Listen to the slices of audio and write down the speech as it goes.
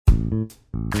I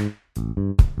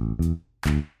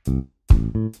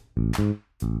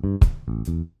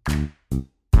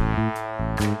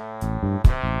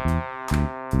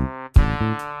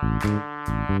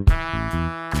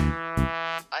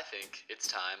think it's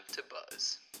time to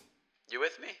buzz. You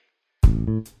with me?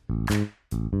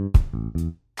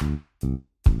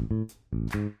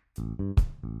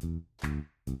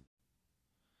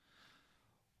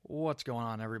 What's going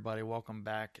on, everybody? Welcome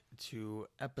back to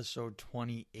episode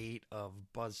 28 of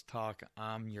Buzz Talk.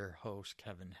 I'm your host,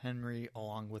 Kevin Henry,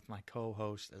 along with my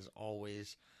co-host, as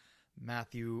always,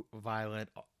 Matthew Violet,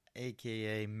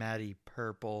 aka Matty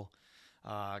Purple.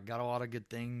 Got a lot of good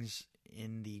things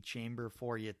in the chamber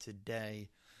for you today.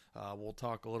 We'll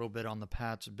talk a little bit on the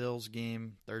Pats-Bills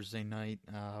game Thursday night.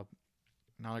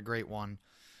 Not a great one.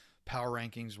 Power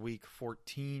Rankings Week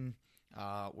 14.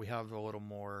 We have a little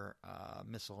more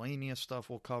miscellaneous stuff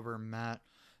we'll cover. Matt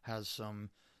has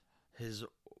his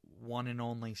one and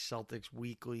only Celtics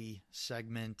Weekly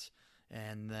segment,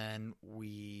 and then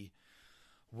we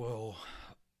will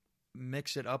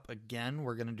mix it up again.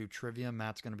 We're going to do trivia.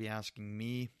 Matt's going to be asking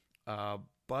me,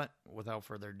 but without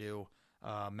further ado,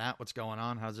 Matt, what's going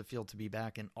on? How does it feel to be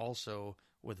back, and also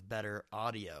with better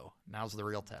audio? Now's the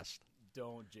real test.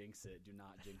 Don't jinx it. Do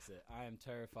not jinx it. I am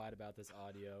terrified about this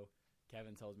audio.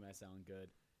 Kevin tells me I sound good.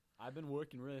 I've been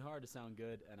working really hard to sound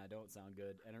good, and I don't sound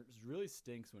good. And it really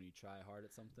stinks when you try hard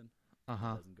at something. It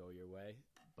doesn't go your way.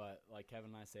 But like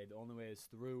Kevin and I say, the only way is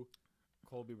through.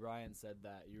 Kobe Bryant said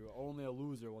that you're only a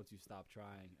loser once you stop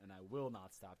trying, and I will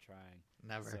not stop trying.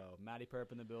 Never. So, Matty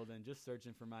Perp in the building, just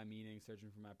searching for my meaning, searching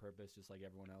for my purpose, just like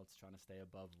everyone else, trying to stay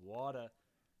above water.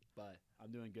 But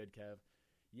I'm doing good, Kev.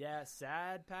 Yeah,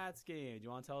 sad Pats game. Do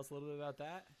you want to tell us a little bit about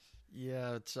that?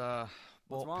 Yeah, it's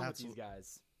What's wrong Pats, with these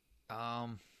guys?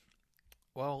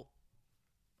 Well,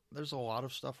 there's a lot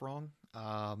of stuff wrong.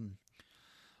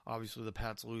 Obviously, the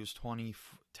Pats lose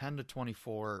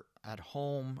 10-24 at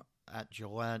home at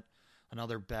Gillette.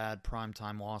 Another bad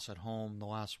primetime loss at home. The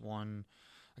last one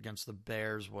against the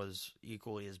Bears was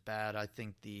equally as bad. I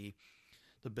think the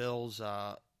Bills,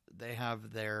 they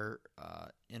have their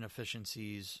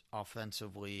inefficiencies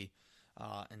offensively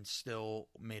and still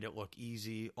made it look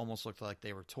easy. Almost looked like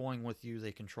they were toying with you.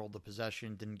 They controlled the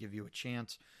possession, didn't give you a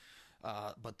chance.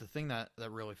 But the thing that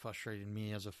really frustrated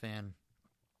me as a fan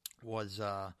was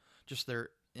just their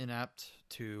inept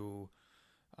to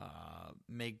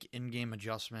make in-game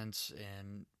adjustments,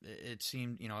 and it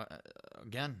seemed,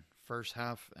 again,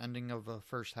 ending of a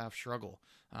first half struggle.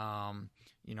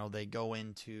 They go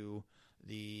into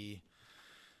the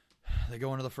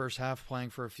first half playing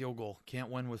for a field goal. Can't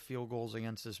win with field goals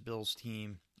against this Bills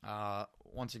team.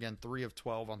 Once again, 3 of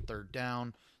 12 on third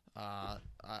down. I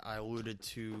alluded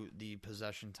to the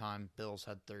possession time. Bills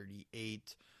had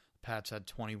 38. Pats had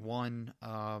 21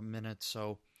 minutes.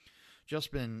 So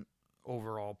just been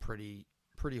overall pretty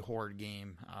horrid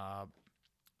game.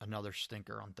 Another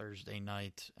stinker on Thursday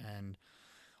night. And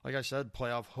like I said,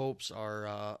 playoff hopes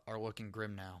are looking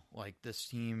grim now. Like, this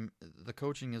team, the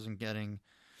coaching isn't getting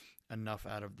enough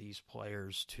out of these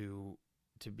players to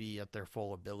be at their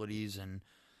full abilities. And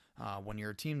when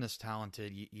you're a team this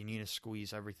talented, you need to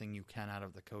squeeze everything you can out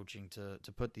of the coaching to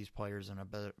put these players in a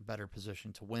better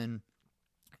position to win.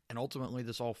 And ultimately,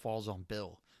 this all falls on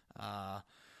Bill.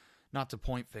 Not to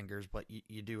point fingers, but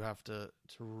you do have to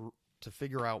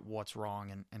figure out what's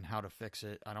wrong and how to fix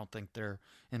it. I don't think they're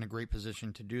in a great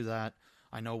position to do that.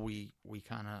 I know we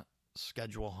kind of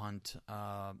schedule hunt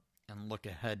and look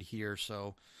ahead here.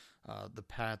 So the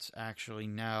Pats actually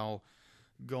now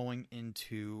going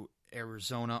into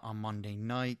Arizona on Monday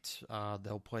night.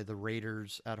 They'll play the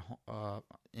Raiders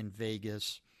in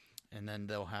Vegas, and then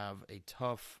they'll have a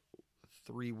tough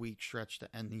 3-week stretch to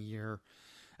end the year.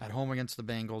 At home against the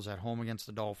Bengals, at home against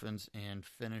the Dolphins, and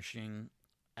finishing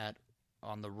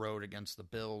on the road against the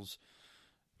Bills.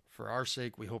 For our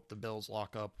sake, we hope the Bills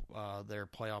lock up their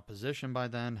playoff position by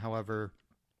then. However,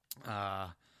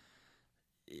 at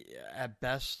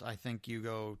best, I think you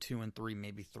go 2-3,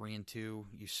 maybe 3-2. You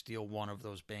steal one of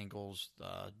those Bengals,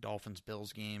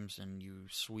 Dolphins-Bills games, and you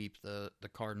sweep the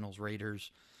Cardinals-Raiders.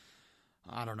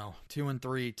 I don't know,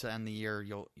 2-3 to end the year.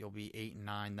 You'll be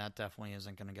 8-9. That definitely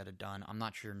isn't going to get it done. I'm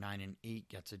not sure 9-8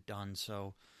 gets it done.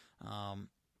 So,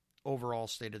 overall,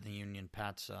 State of the Union,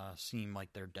 Pats seem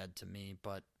like they're dead to me.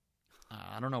 But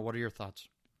I don't know. What are your thoughts?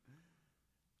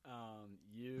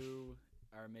 You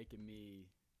are making me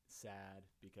sad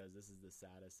because this is the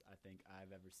saddest I think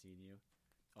I've ever seen you.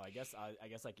 Oh, I guess I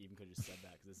even could have just said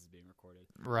that because this is being recorded.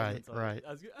 Right.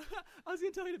 I was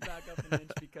gonna tell you to back up an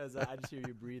inch because I just hear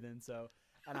you breathing. So,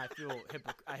 and I feel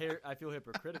I feel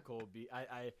hypocritical.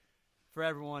 For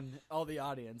everyone, all the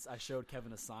audience, I showed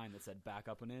Kevin a sign that said "back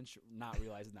up an inch," not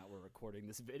realizing that we're recording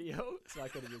this video, so I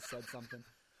could have just said something.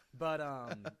 But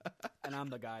and I'm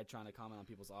the guy trying to comment on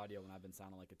people's audio when I've been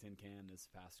sounding like a tin can this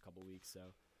past couple weeks. So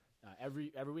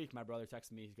every week, my brother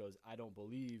texts me. He goes, "I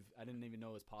didn't even know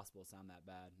it was possible to sound that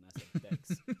bad." And I said,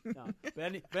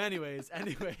 "Thanks." But anyways,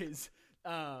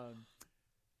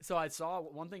 so I saw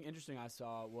one thing interesting. I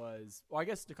saw was, well, I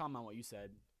guess to comment on what you said,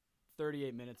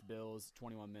 38 minutes Bills,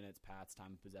 21 minutes Pats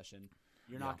time of possession.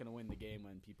 You're not going to win the game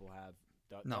when people have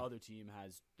the other team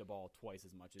has the ball twice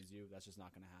as much as you. That's just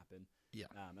not going to happen. Yeah.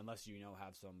 Unless you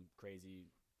have some crazy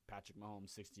Patrick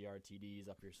Mahomes 60-yard TDs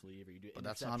up your sleeve, or you do but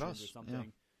that's not us. or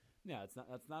something. Yeah,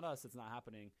 that's not us. It's not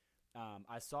happening.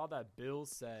 I saw that Bill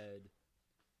said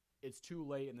it's too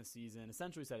late in the season.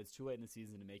 Essentially said it's too late in the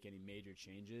season to make any major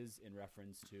changes in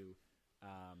reference to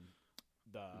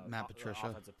the Matt Patricia, the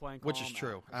offensive playing, which is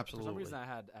true. Absolutely. For some reason, I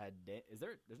had Dan.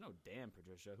 There's no Dan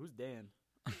Patricia. Who's Dan?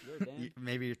 Is there a Dan?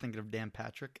 Maybe you're thinking of Dan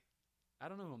Patrick. I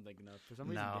don't know who I'm thinking of. For some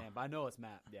reason, Dan, but I know it's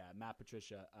Matt. Yeah, Matt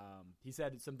Patricia. He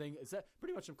said something. It said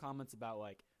pretty much some comments about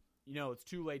it's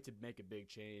too late to make a big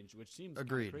change, which seems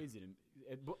agreed. Crazy to me.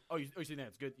 You think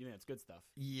it's good? You think it's good stuff?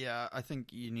 Yeah, I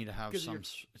think you need to have some,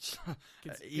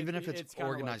 even if it's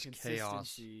organized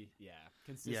chaos. Yeah,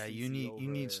 consistency. Yeah, you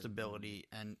need stability,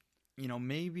 and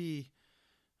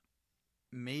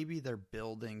maybe they're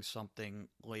building something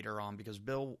later on, because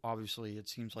Bill, obviously, it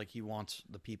seems like he wants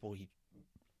the people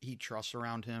he trusts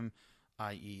around him,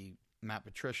 i.e. Matt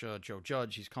Patricia, Joe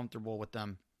Judge. He's comfortable with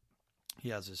them. He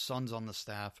has his sons on the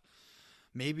staff.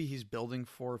 Maybe he's building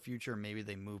for a future. Maybe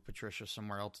they move Patricia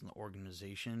somewhere else in the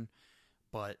organization.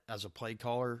 But as a play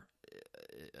caller,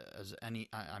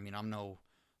 I'm no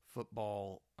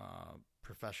football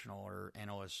professional or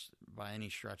analyst by any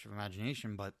stretch of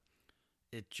imagination, but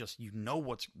it just,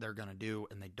 what they're going to do,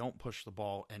 and they don't push the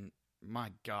ball, and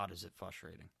my God, is it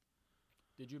frustrating.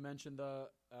 Did you mention the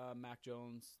Mac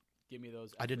Jones? Give me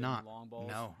those. I did not. Long balls.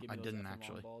 No, I didn't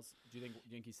actually. Long balls. Do you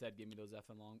think he said, "Give me those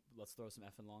effing long"? Let's throw some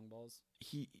effing long balls.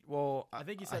 I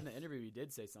think he said in the interview he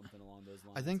did say something along those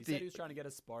lines. I think he said he was trying to get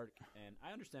a spark, and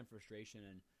I understand frustration.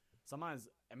 And sometimes,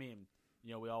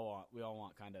 we all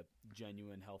want kind of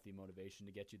genuine, healthy motivation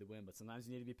to get you the win, but sometimes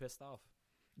you need to be pissed off.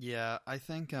 Yeah, I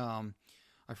think I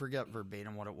forget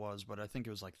verbatim what it was, but I think it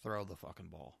was throw the fucking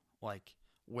ball,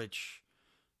 which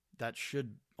that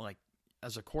should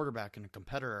as a quarterback and a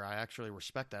competitor, I actually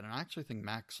respect that. And I actually think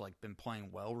Mac's been playing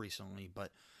well recently,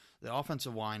 but the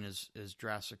offensive line is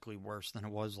drastically worse than it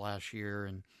was last year.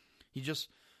 And he's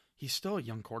still a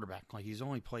young quarterback. He's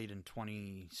only played in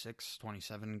 26,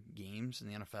 27 games in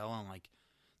the NFL. And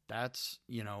that's,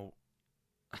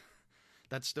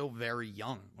 that's still very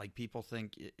young. People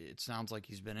think it sounds like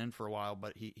he's been in for a while,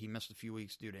 but he missed a few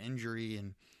weeks due to injury,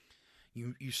 and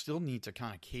you still need to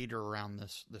kind of cater around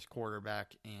this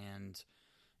quarterback and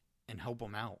help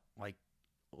him out.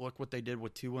 Look what they did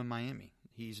with Tua in Miami.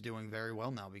 He's doing very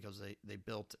well now because they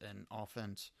built an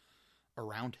offense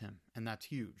around him, and that's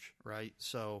huge, right?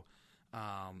 So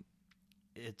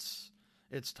it's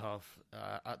tough.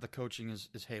 The coaching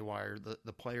is haywire.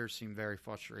 The players seem very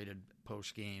frustrated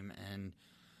post game, and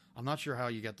I'm not sure how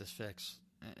you get this fixed.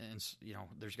 And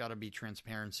there's got to be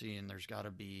transparency, and it's got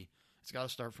to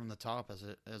start from the top,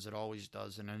 as it always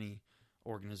does in any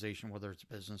organization, whether it's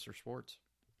business or sports.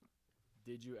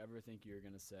 Did you ever think you were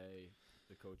going to say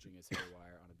the coaching is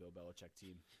haywire on a Bill Belichick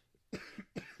team?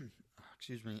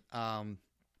 Excuse me.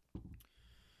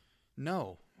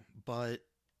 No, but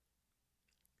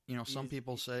some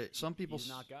people say he's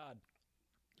not God.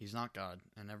 He's not God,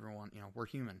 and everyone, we're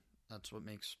human. That's what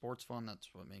makes sports fun. That's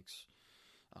what makes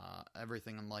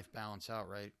everything in life balance out,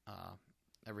 right?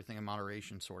 Everything in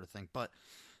moderation, sort of thing. But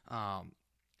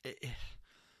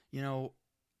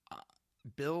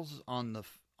Bill's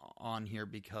on here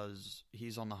because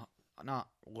he's on the not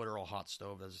literal hot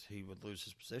stove, as he would lose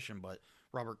his position, but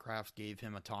Robert Kraft gave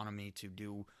him autonomy to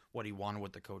do what he wanted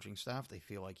with the coaching staff. They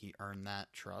feel like he earned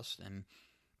that trust, and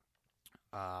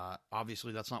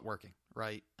obviously that's not working,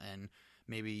 right? And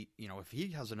maybe if he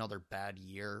has another bad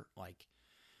year,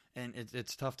 and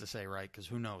it's tough to say, right? Because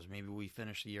who knows? Maybe we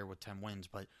finish the year with 10 wins,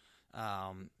 but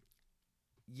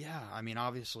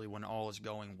obviously when all is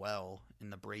going well in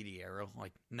the Brady era,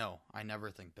 no, I never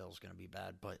think Bill's going to be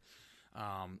bad, but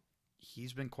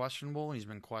he's been questionable. He's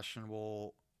been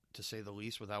questionable, to say the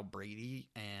least, without Brady,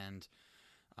 and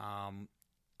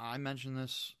I mentioned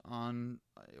this on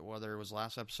whether it was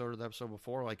last episode or the episode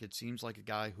before. It seems like a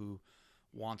guy who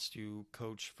wants to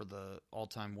coach for the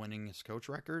all-time winningest coach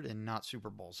record and not Super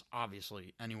Bowls.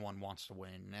 Obviously, anyone wants to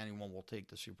win, and anyone will take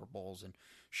the Super Bowls, and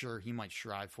sure, he might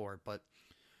strive for it, but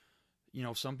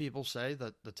some people say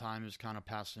that the time is kind of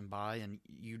passing by, and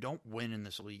you don't win in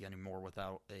this league anymore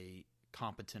without a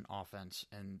competent offense,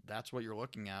 and that's what you're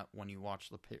looking at when you watch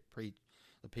the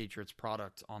Patriots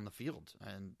product on the field,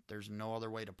 and there's no other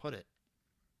way to put it.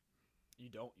 You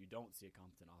don't see a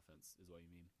competent offense, is what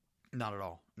you mean? Not at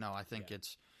all. No, I think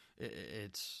it's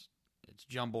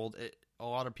jumbled. A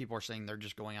lot of people are saying they're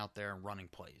just going out there and running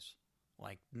plays,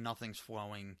 like nothing's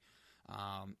flowing,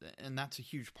 and that's a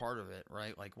huge part of it,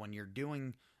 right? Like when you're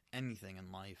doing anything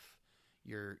in life,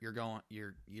 you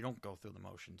don't go through the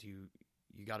motions. You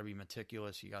got to be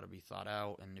meticulous. You got to be thought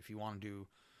out, and if you want to do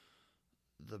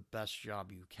the best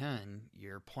job you can,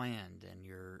 you're planned and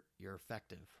you're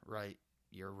effective, right?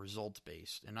 You're results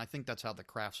based, and I think that's how the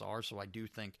crafts are. So I do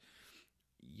think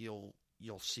you'll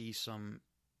see some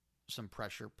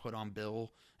pressure put on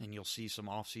Bill, and you'll see some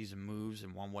off-season moves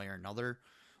in one way or another.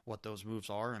 What those moves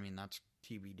are, I mean, that's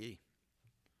TBD.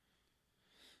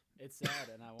 It's sad,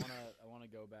 and I wanna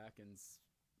go back, and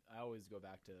I always go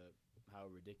back to how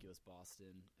ridiculous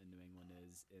Boston and New England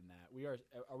is in that we are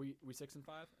we 6-5?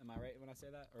 Am I right when I say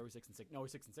that? Or are we 6-6? No, we're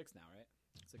 6-6 now, right?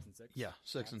 6-6. Yeah,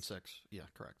 6-6. Yeah,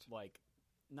 correct. Like,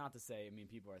 not to say, I mean,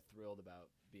 people are thrilled about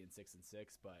being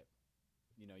 6-6, but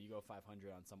you go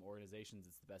 500 on some organizations.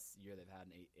 It's the best year they've had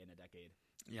in a decade.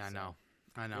 Yeah, so,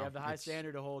 I know. We have the high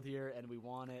standard to hold here, and we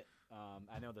want it.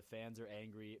 I know the fans are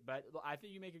angry, but I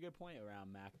think you make a good point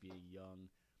around Mac being young,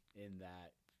 in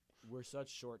that we're such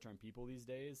short-term people these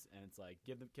days, and it's like,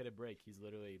 give the kid a break. He's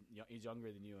literally, he's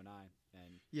younger than you and I,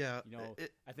 and yeah,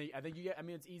 I think you get. I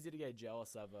mean, it's easy to get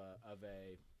jealous of a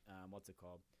what's it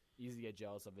called? Easy to get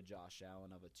jealous of a Josh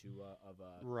Allen, of a Tua, of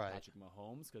a right. Patrick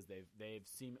Mahomes, because they've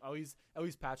seen at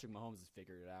least Patrick Mahomes has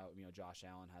figured it out. Josh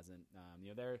Allen hasn't.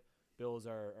 Their Bills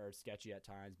are sketchy at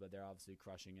times, but they're obviously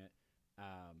crushing it.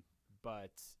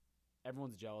 But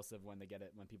everyone's jealous of when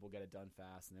people get it done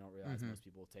fast, and they don't realize most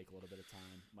people take a little bit of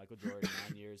time. Michael Jordan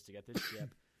 9 years to get this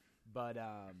chip, but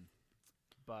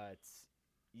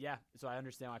yeah. So I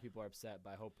understand why people are upset,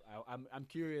 but I'm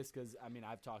curious, because I mean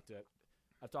I've talked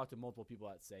to multiple people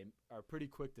that are pretty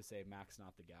quick to say Mac's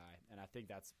not the guy, and I think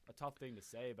that's a tough thing to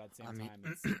say. But at the same time,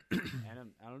 it's,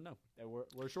 and I don't know.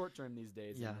 We're short term these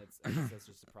days, yeah. And I guess that's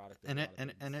just a product. Of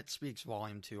and it speaks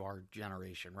volume to our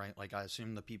generation, right? Like I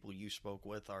assume the people you spoke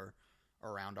with are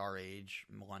around our age,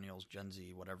 millennials, Gen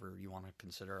Z, whatever you want to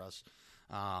consider us.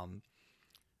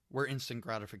 We're instant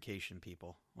gratification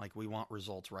people. Like we want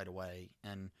results right away,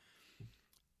 and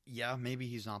yeah, maybe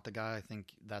he's not the guy. I think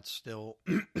that's still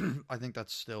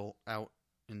out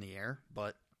in the air,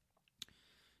 but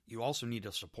you also need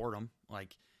to support him.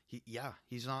 Like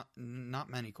he's not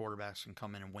many quarterbacks can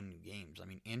come in and win you games. I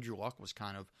mean, Andrew Luck was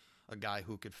kind of a guy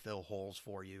who could fill holes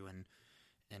for you and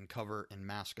cover and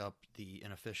mask up the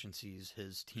inefficiencies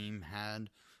his team had,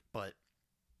 but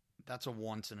that's a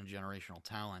once in a generational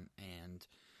talent, and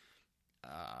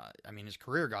I mean, his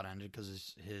career got ended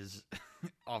because his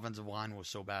offensive line was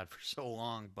so bad for so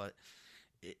long. But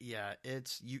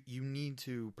it's you need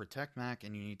to protect Mac,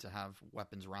 and you need to have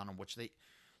weapons around him. Which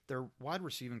their wide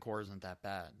receiving core isn't that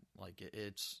bad. Like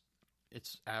it's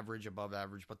average, above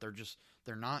average, but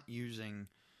they're not using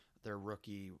their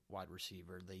rookie wide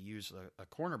receiver. They use a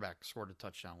cornerback scored a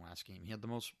touchdown last game. He had the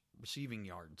most receiving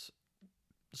yards.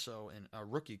 So, and a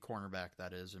rookie cornerback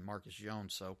that is, and Marcus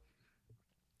Jones. So.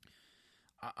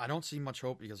 I don't see much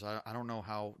hope because I don't know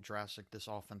how drastic this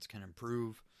offense can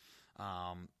improve.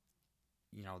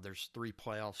 There's 3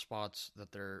 playoff spots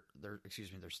that there's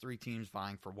 3 teams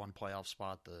vying for one playoff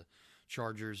spot: the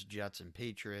Chargers, Jets, and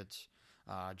Patriots.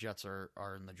 Jets are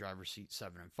in the driver's seat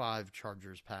 7-5.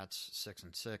 Chargers, Pats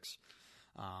 6-6.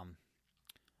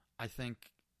 I think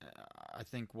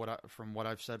from what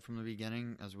I've said from the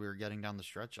beginning, as we were getting down the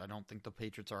stretch, I don't think the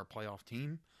Patriots are a playoff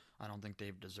team. I don't think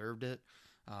they've deserved it.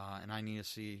 And I need to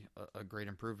see a great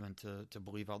improvement to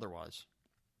believe otherwise.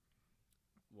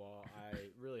 Well, I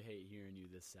really hate hearing you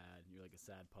this sad. You're like a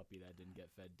sad puppy that didn't get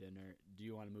fed dinner. Do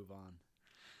you want to move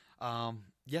on?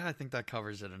 Yeah, I think that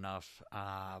covers it enough.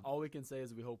 All we can say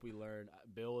is we hope we learn.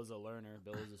 Bill is a learner.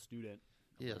 Bill is a student.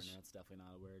 Yes. Learner, that's definitely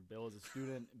not a word. Bill is a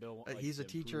student. Bill. He's a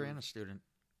teacher and a student.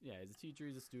 Yeah, he's a teacher.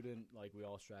 He's a student. Like we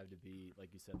all strive to be. Like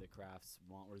you said, the crafts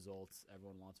want results.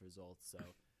 Everyone wants results. So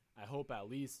I hope at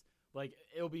least. Like,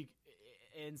 it'll be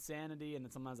insanity, and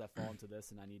then sometimes I fall into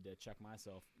this, and I need to check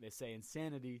myself. They say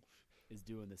insanity is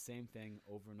doing the same thing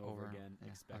over and over again, yeah,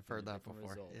 expecting I've heard a that different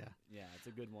before. result. Yeah, it's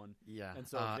a good one. Yeah, and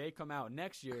so if they come out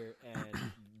next year,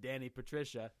 and Maddie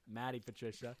Patricia,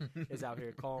 is out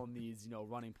here calling these,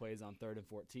 running plays on 3rd and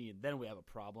 14, then we have a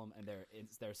problem, and they're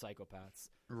psychopaths.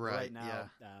 Right now,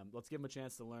 let's give them a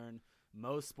chance to learn.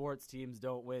 Most sports teams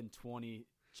don't win 20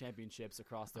 championships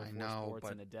across their I four know, sports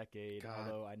but in a decade. God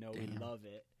Although I know we damn. love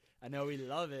it. I know we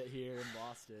love it here in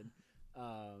Boston.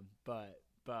 But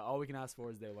all we can ask for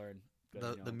is they learn. But, The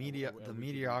you know, the and media we the keep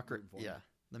mediocrity rooting for 'em.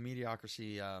 the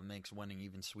mediocrity makes winning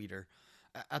even sweeter.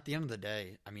 At the end of the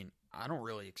day, I mean, I don't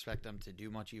really expect them to do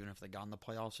much, even if they got in the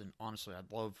playoffs. And honestly, I'd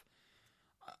love.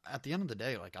 At the end of the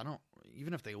day, like I don't,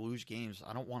 even if they lose games,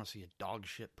 I don't want to see a dog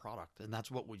shit product, and that's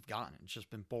what we've gotten. It's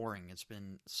just been boring. It's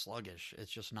been sluggish.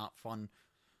 It's just not fun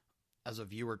as a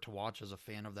viewer to watch, as a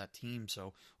fan of that team.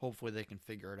 So hopefully they can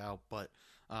figure it out. But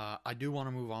I do want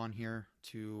to move on here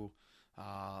to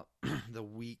the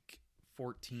week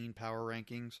 14 power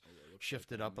rankings. Oh, it looks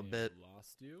Shifted like I up a may bit. have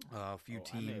Lost you. A few I may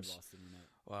have teams lost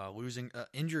internet. losing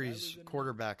injuries. lose internet?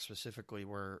 Quarterbacks specifically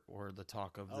were the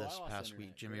talk of Oh, I this lost past internet.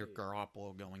 week. Jimmy Great.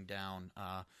 Garoppolo going down.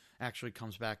 Actually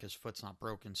comes back. His foot's not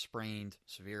broken, sprained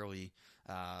severely.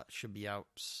 Should be out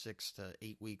 6 to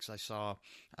 8 weeks. I saw.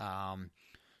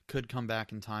 Could come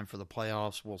back in time for the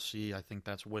playoffs. We'll see. I think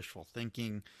that's wishful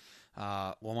thinking.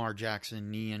 Lamar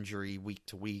Jackson, knee injury week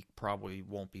to week. Probably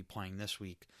won't be playing this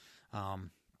week.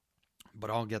 But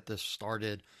I'll get this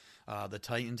started. The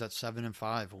Titans at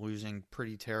 7-5, losing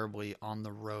pretty terribly on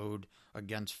the road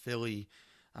against Philly,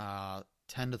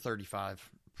 10-35.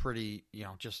 Pretty,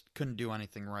 just couldn't do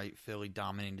anything right. Philly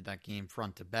dominated that game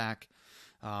front to back.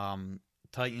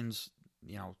 Titans,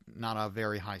 not a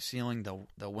very high ceiling. They'll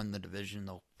win the division.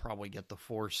 They'll probably get the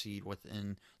 4 seed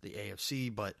within the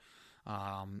AFC, but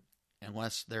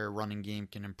unless their running game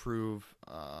can improve,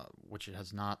 which it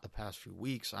has not the past few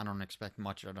weeks, I don't expect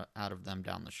much out of them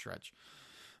down the stretch.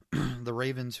 The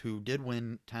Ravens, who did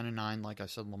win 10-9, like I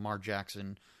said, Lamar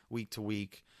Jackson week to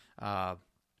week,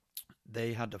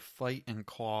 they had to fight and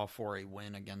claw for a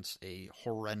win against a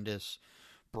horrendous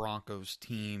Broncos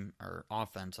team, or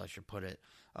offense, I should put it.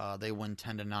 They win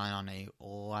 10-9 on a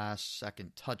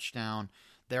last-second touchdown.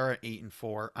 They're at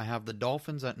 8-4. I have the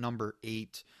Dolphins at number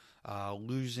 8,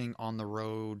 losing on the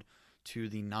road to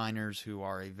the Niners, who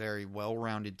are a very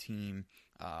well-rounded team,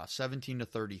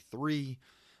 17-33.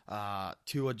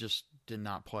 Tua just did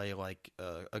not play like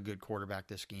a good quarterback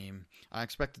this game. I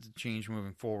expect it to change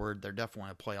moving forward. They're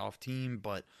definitely a playoff team,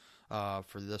 but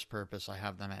for this purpose, I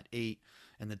have them at 8.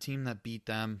 And the team that beat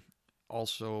them,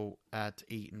 also at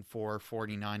 8-4,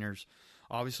 49ers,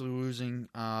 obviously losing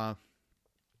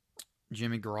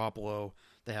Jimmy Garoppolo.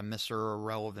 They have Mr.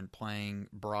 Irrelevant playing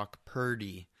Brock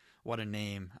Purdy. What a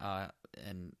name.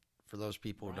 And for those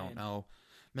people who don't know,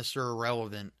 Mr.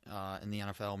 Irrelevant in the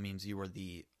NFL means you were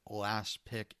the last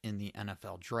pick in the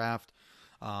NFL draft.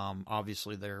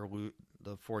 Obviously, the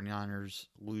 49ers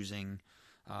losing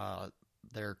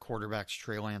their quarterbacks,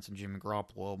 Trey Lance and Jimmy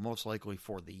Garoppolo, most likely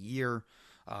for the year.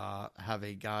 Have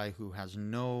a guy who has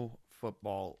no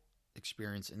football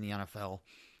experience in the NFL.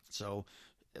 So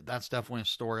that's definitely a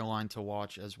storyline to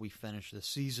watch as we finish the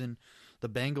season. The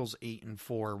Bengals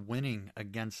 8-4, winning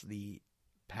against the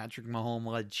Patrick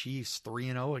Mahomes-led Chiefs,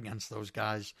 3-0 against those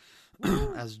guys,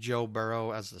 as Joe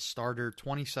Burrow as the starter,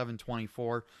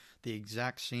 27-24, the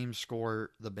exact same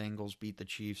score the Bengals beat the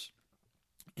Chiefs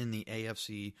in the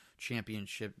AFC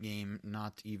Championship game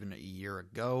not even a year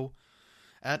ago.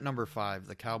 At number 5,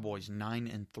 the Cowboys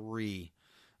 9-3,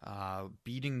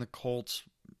 beating the Colts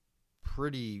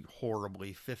pretty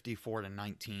horribly,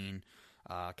 54-19.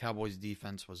 Cowboys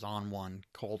defense was on one.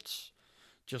 Colts,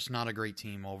 just not a great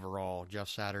team overall. Jeff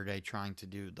Saturday trying to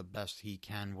do the best he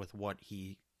can with what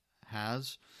he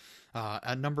has.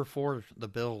 At number 4, the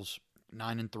Bills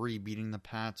 9-3, beating the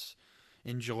Pats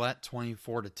in Gillette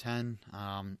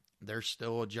 24-10. They're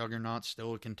still a juggernaut,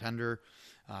 still a contender,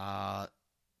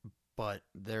 but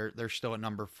they're still at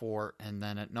number 4. And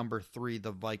then at number 3,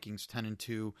 the Vikings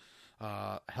 10-2.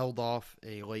 Held off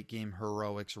a late game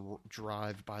heroics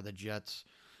drive by the Jets.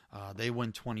 They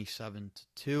win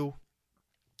 27-2.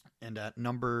 And at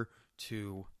number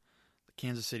 2, the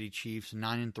Kansas City Chiefs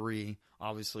 9-3.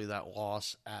 Obviously, that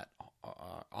loss at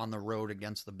on the road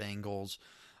against the Bengals.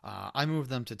 I moved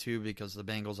them to 2 because the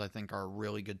Bengals, I think, are a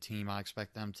really good team. I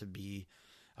expect them to be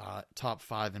top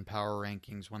 5 in power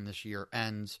rankings when this year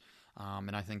ends.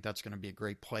 And I think that's going to be a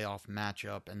great playoff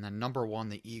matchup. And then number 1,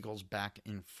 the Eagles back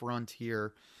in front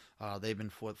here. They've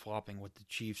been flip-flopping with the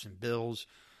Chiefs and Bills.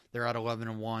 They're at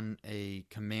 11-1, a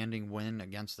commanding win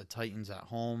against the Titans at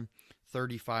home,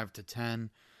 35-10.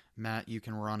 Matt, you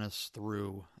can run us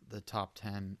through the top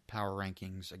 10 power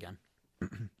rankings again.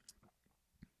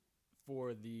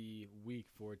 For the Week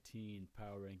 14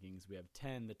 power rankings, we have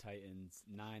 10 the Titans,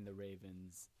 9 the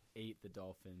Ravens, 8 the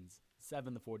Dolphins,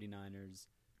 7 the 49ers,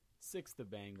 6 the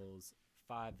Bengals,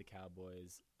 5 the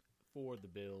Cowboys, 4 the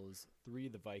Bills, 3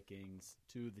 the Vikings,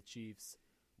 2 the Chiefs,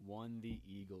 1 the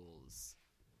Eagles.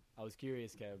 I was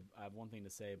curious, Kev. I have one thing to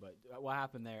say, but what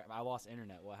happened there? I lost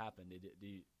internet. What happened?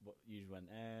 You just went,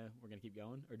 we're gonna keep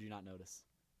going, or did you not notice?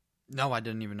 No, I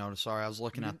didn't even notice. Sorry, I was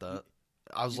looking at the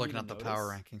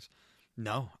power rankings.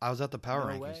 No, I was at the power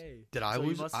rankings. Way. Did I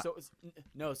lose?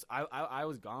 No, I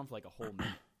was gone for like a whole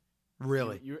minute.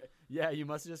 Really? You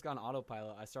must have just gone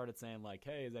autopilot. I started saying like,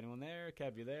 "Hey, is anyone there?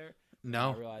 Kev, you there?"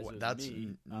 No, I realized it was that's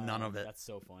me. none of it. That's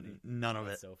so funny. None of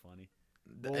That's it. so funny.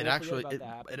 It Well, actually,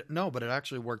 but it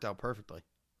actually worked out perfectly.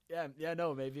 Yeah,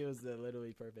 no, maybe it was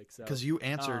literally perfect. So Because you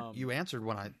answered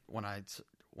when I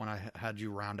had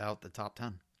you round out the top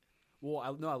 10. Well, I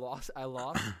lost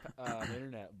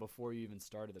internet before you even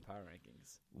started the power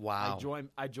rankings. Wow.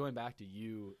 I joined back to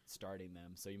you starting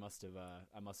them, so you must have.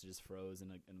 I must have just froze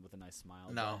and with a nice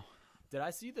smile. No. Did I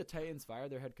see the Titans fire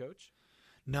their head coach?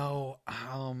 No.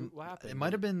 What happened? It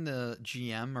might have been the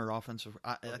GM or offensive.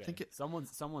 I think someone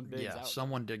big. Yeah,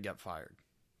 someone did get fired.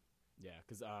 Yeah,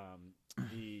 because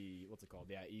the what's it called?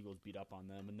 Yeah, Eagles beat up on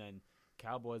them, and then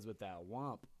Cowboys with that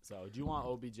womp. So, do you want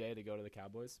OBJ to go to the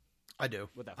Cowboys? I do.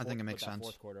 I think it makes sense.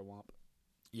 Fourth quarter womp.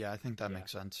 Yeah, I think that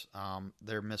makes sense.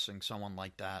 They're missing someone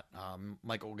like that.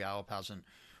 Michael Gallup hasn't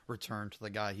returned to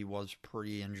the guy he was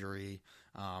pre-injury,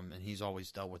 and he's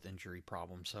always dealt with injury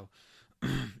problems. So,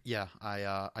 yeah,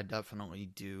 I definitely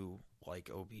do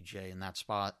like OBJ in that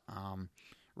spot,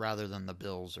 rather than the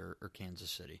Bills or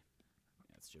Kansas City. Yeah,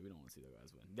 that's true. We don't want to see those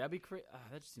guys win. That'd be crazy.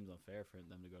 That just seems unfair for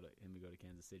them to go to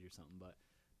Kansas City or something. But,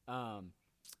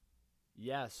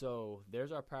 yeah. So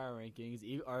there's our power rankings.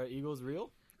 Are Eagles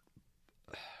real?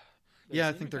 Yeah,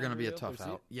 I think they're going to be a tough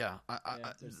out. Yeah,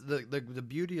 the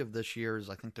beauty of this year is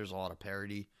I think there's a lot of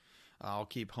parity. I'll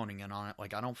keep honing in on it.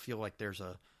 Like I don't feel like there's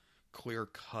a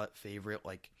clear-cut favorite.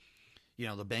 Like, you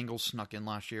know, the Bengals snuck in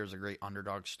last year as a great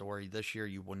underdog story. This year,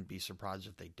 you wouldn't be surprised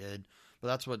if they did. But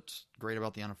that's what's great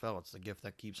about the NFL. It's the gift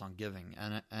that keeps on giving.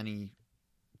 And any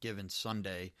given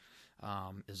Sunday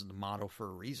is the motto for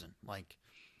a reason. Like,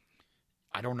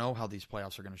 I don't know how these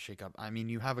playoffs are going to shake up. I mean,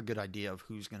 you have a good idea of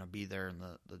who's going to be there in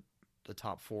the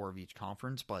top four of each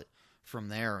conference. But from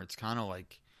there, it's kind of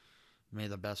like may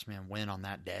the best man win on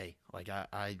that day. Like,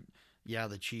 yeah,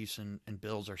 the Chiefs and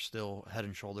Bills are still head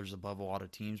and shoulders above a lot of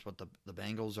teams, but the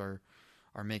Bengals are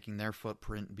making their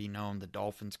footprint be known. The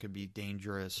Dolphins could be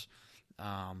dangerous.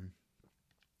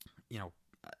 You know,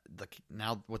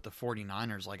 now with the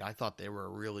 49ers, like I thought they were a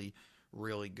really,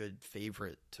 really good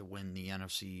favorite to win the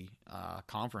NFC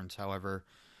conference. However,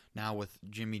 now with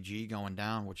Jimmy G going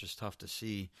down, which is tough to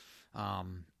see,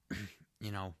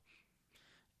 you know,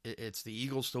 it's the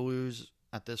Eagles to lose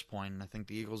at this point, and I think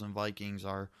the Eagles and Vikings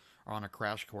are on a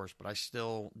crash course, but I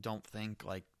still don't think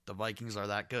like the Vikings are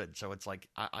that good. So it's like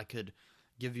I could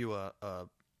give you a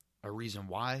reason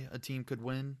why a team could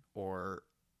win, or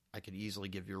I could easily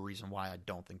give you a reason why I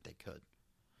don't think they could.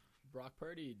 Brock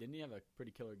Purdy, didn't he have a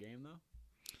pretty killer game though?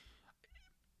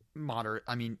 Moderate.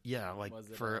 I mean, yeah, like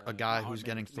for a guy who's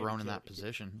getting thrown in that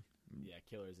position. Yeah,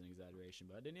 killer is an exaggeration,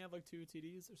 but didn't he have like 2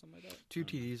 TDs or something like that? 2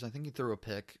 TDs. I think he threw a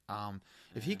pick.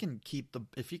 If he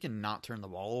can not turn the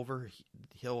ball over,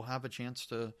 he'll have a chance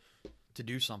to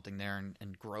do something there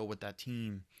and grow with that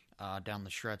team down the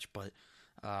stretch. But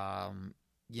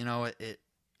you know,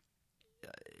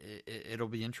 it'll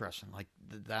be interesting. Like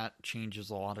that changes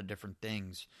a lot of different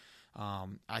things.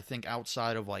 I think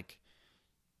outside of like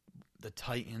the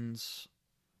Titans,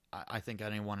 I think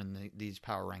anyone in these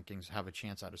power rankings have a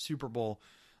chance at a Super Bowl.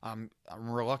 I'm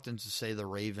reluctant to say the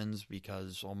Ravens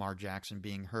because Lamar Jackson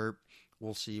being hurt.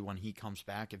 We'll see when he comes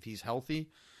back. If he's healthy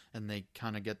and they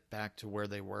kind of get back to where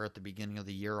they were at the beginning of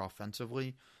the year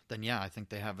offensively, then yeah, I think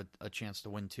they have a chance to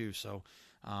win too. So,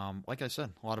 like I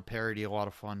said, a lot of parity, a lot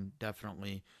of fun.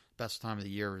 Definitely best time of the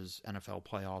year is NFL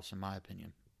playoffs in my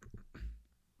opinion.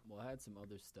 Well, I had some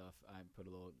other stuff. I put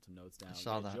some notes down. I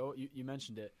saw that. Joe, you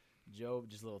mentioned it. Joe,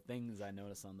 just little things I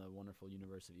noticed on the wonderful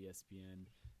universe of ESPN.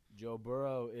 Joe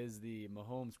Burrow is the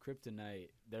Mahomes kryptonite.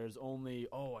 There's only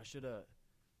I should have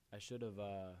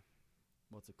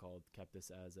what's it called? Kept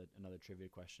this as another trivia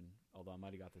question. Although I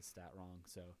might have got this stat wrong,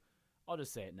 so I'll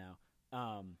just say it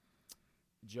now.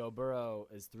 Joe Burrow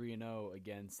is 3-0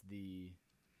 against the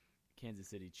Kansas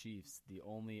City Chiefs, the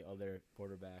only other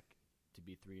quarterback to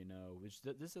be 3-0. Which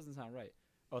this doesn't sound right.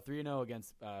 3-0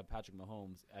 against Patrick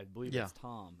Mahomes. I believe it's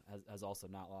Tom has also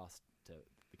not lost to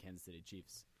the Kansas City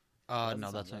Chiefs.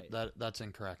 No, that's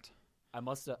incorrect. I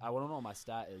want to know what my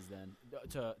stat is then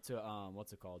to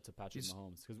what's it called, to Patrick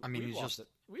Mahomes, because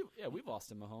we've lost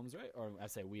to Mahomes, right? Or I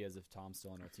say we as if Tom's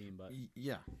still on our team, but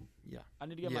yeah. I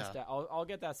need to get my stat. I'll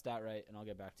get that stat right and I'll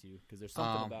get back to you because there's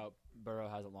something about Burrow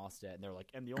hasn't lost yet, and they're like,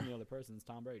 and the only other person is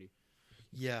Tom Brady.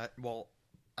 Yeah, well,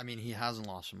 I mean, he hasn't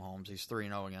lost to Mahomes. He's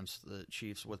 3-0 against the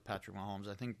Chiefs with Patrick Mahomes.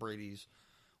 I think Brady's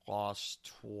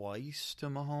lost twice to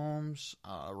Mahomes.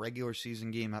 A regular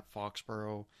season game at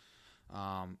Foxborough.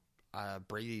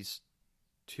 Brady's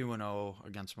 2-0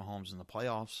 against Mahomes in the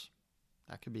playoffs.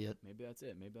 That could be it. Maybe that's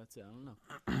it. I don't know.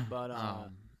 But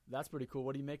that's pretty cool.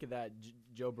 What do you make of that?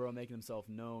 Joe Burrow making himself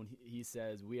known. He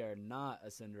says, we are not a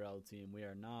Cinderella team. We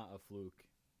are not a fluke.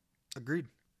 Agreed.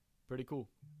 Pretty cool.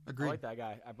 Agreed. I like that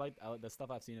guy. I like the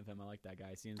stuff I've seen of him. I like that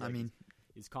guy. He seems like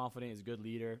he's confident. He's a good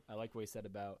leader. I like what he said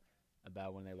about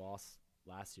when they lost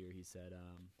last year. He said,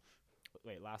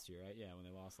 last year, right? Yeah, when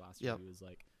they lost last year, yep. He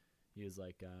was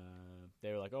like,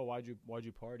 they were like, oh, why'd you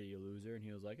party, you loser? And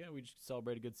he was like, yeah, we just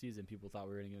celebrated a good season. People thought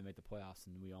we were going to make the playoffs,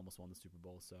 and we almost won the Super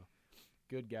Bowl. So,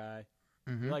 good guy.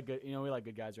 Mm-hmm. We like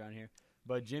good guys around here.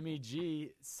 But Jimmy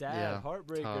G, sad,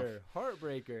 heartbreaker.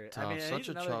 Tough. I mean, Such he's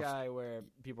another tough... guy where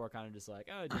people are kind of just like,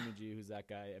 oh, Jimmy G, who's that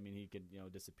guy? I mean, he could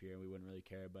disappear, and we wouldn't really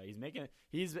care. But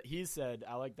he said,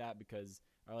 I like that because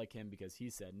I like him because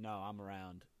he said, no, I'm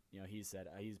around. He said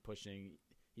he's pushing,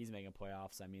 he's making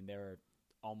playoffs. I mean, they're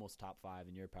almost top 5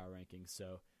 in your power rankings,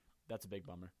 so that's a big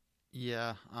bummer.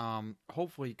 Yeah,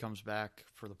 hopefully he comes back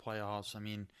for the playoffs. I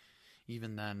mean,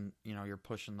 even then, you're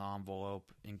pushing the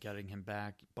envelope and getting him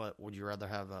back, but would you rather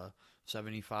have a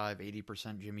 75,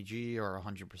 80% Jimmy G or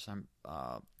 100%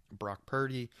 Brock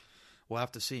Purdy? We'll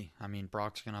have to see. I mean,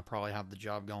 Brock's going to probably have the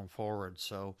job going forward,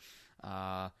 so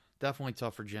definitely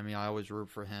tough for Jimmy. I always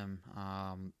root for him,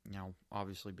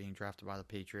 obviously being drafted by the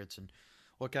Patriots, and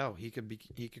look out, he could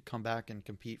come back and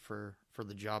compete for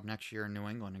the job next year in New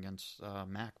England against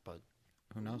Mac, but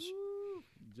who knows? Ooh,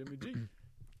 Jimmy G.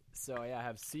 So, I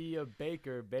have CEO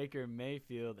Baker. Baker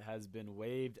Mayfield has been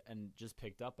waived and just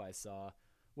picked up, I saw.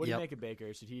 What do you make of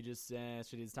Baker? Should he just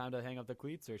it's time to hang up the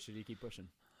cleats, or should he keep pushing?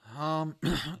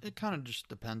 It kind of just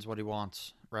depends what he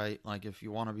wants, right? Like, if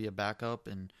you want to be a backup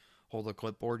and hold a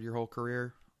clipboard your whole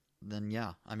career, then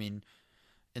yeah. I mean,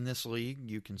 in this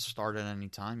league, you can start at any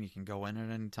time. You can go in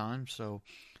at any time. So,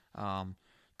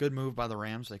 good move by the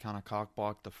Rams. They kind of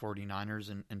cock-blocked the 49ers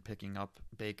in picking up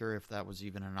Baker, if that was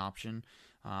even an option.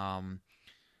 I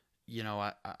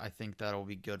think that'll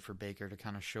be good for Baker to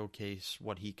kind of showcase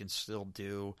what he can still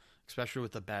do, especially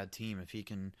with a bad team. If he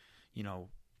can,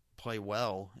 play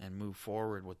well and move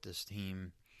forward with this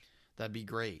team, that'd be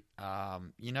great.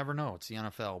 You never know. It's the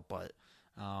NFL, but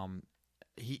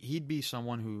he'd be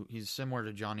someone he's similar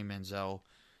to Johnny Manziel.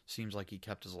 Seems like he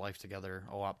kept his life together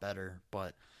a lot better,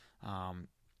 but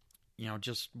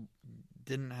just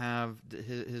didn't have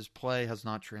his play has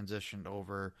not transitioned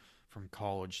over from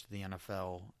college to the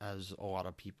NFL as a lot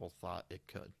of people thought it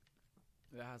could.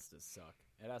 It has to suck.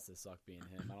 It has to suck being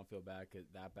him. I don't feel that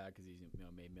bad because he's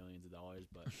made millions of dollars,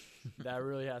 but that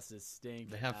really has to stink.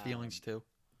 They have feelings too.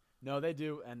 No, they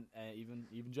do, and even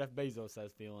Jeff Bezos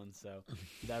has feelings, so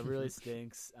that really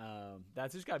stinks.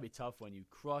 That's just got to be tough when you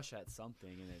crush at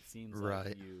something, and it seems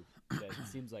like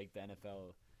the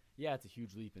NFL. Yeah, it's a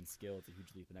huge leap in skill. It's a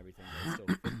huge leap in everything. But it's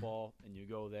still football, and you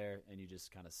go there and you just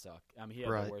kind of suck. I mean, he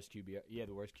had the worst QBR. He had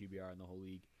the worst QBR in the whole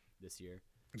league this year.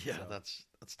 Yeah, so that's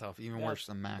tough. Even worse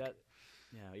than Mac.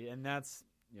 And that's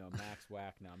Mac's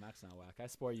whack. No, Mac's not whack. I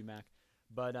spoil you, Mac.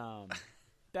 But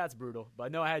that's brutal.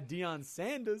 But no, I had Deion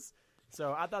Sanders.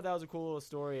 So I thought that was a cool little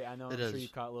story. I'm sure you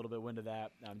caught a little bit wind of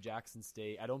that. Jackson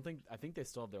State. I think they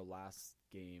still have their last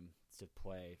game to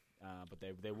play. But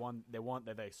they won.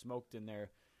 They smoked in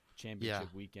their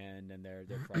championship weekend, and they're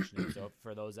crushing it. So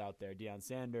for those out there, Deion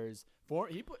Sanders,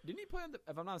 didn't he play on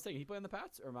if I'm not mistaken, he played on the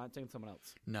Pats, or am I taking someone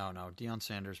else? No, Deion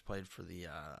Sanders played for the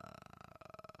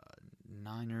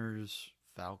Niners,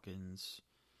 Falcons,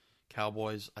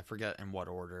 Cowboys. I forget in what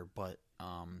order, but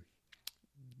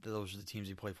those are the teams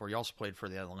he played for. He also played for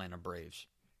the Atlanta Braves.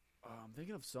 I'm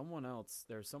thinking of someone else.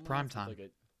 There's someone Prime else time.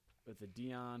 With a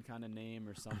Deion kind of name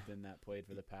or something that played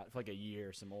for the Pats for like a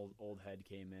year. Some old head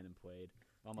came in and played.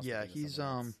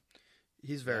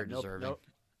 He's very deserving.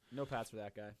 No Pats for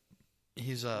that guy.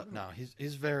 He's a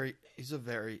very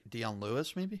Deion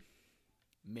Lewis maybe.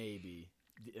 Maybe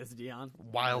it's Deion.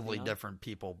 Wildly different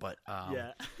people, but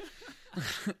a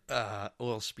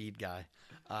little speed guy.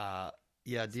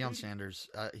 Deion Sanders.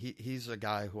 He's a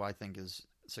guy who I think is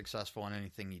successful in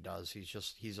anything he does.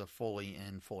 He's a fully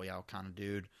in, fully out kind of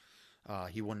dude.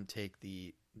 He wouldn't take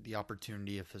the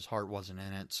opportunity if his heart wasn't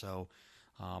in it. So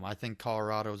I think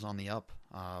Colorado's on the up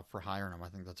for hiring him. I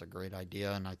think that's a great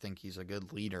idea, and I think he's a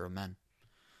good leader of men.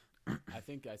 I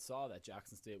think I saw that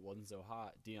Jackson State wasn't so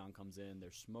hot. Deion comes in,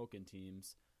 they're smoking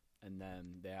teams, and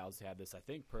then they also had this, I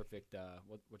think, perfect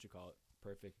what you call it,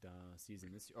 perfect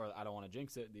season this year. Or I don't want to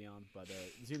jinx it, Deion, but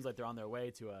it seems like they're on their way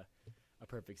to a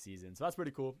perfect season. So that's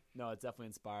pretty cool. No, it's definitely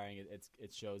inspiring.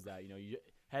 It shows that you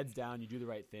heads down, you do the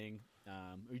right thing,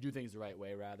 or you do things the right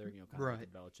way rather. Kind of Right.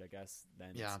 like Belichick, I guess.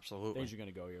 Then Yeah, absolutely. things are going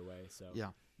to go your way. So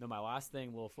Yeah. No, my last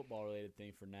thing, little football related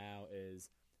thing for now is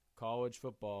college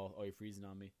football. Oh, you're freezing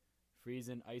on me.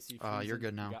 Freezing, icy. Freezing. You're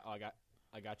good now.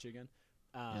 I got you again.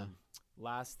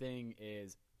 Last thing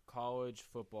is college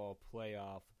football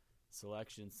playoff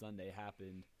selection Sunday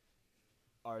happened.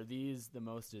 Are these the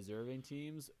most deserving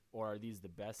teams, or are these the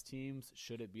best teams?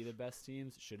 Should it be the best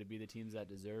teams? Should it be the teams that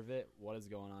deserve it? What is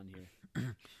going on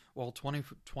here? Well,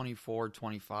 2024,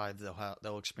 25,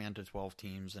 they'll expand to 12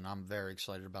 teams, and I'm very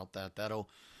excited about that.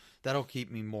 That'll keep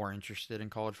me more interested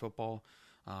in college football.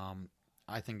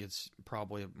 I think it's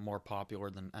probably more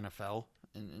popular than NFL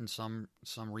in some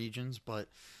regions, but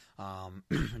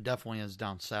definitely is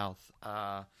down south.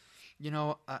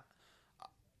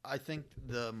 I think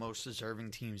the most deserving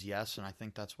teams, yes, and I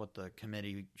think that's what the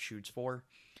committee shoots for.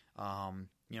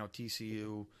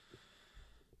 TCU,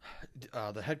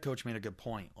 the head coach made a good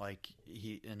point. Like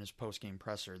he in his post-game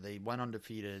presser, they went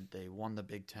undefeated. They won the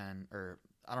Big Ten, or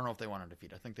I don't know if they went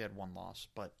undefeated. I think they had one loss,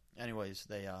 but anyways,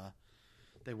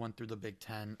 they went through the Big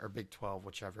Ten or Big 12,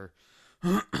 whichever,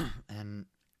 and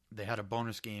they had a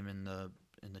bonus game in the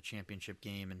championship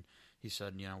game, and he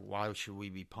said, why should we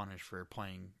be punished for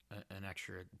playing an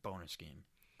extra bonus game,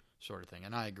 sort of thing.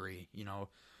 And I agree.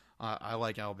 I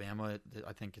like Alabama.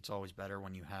 I think it's always better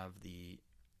when you have the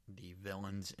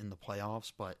villains in the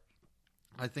playoffs, but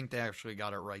I think they actually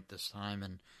got it right this time,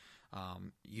 and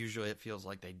usually it feels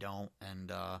like they don't.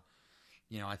 And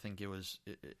I think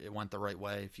it went the right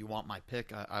way. If you want my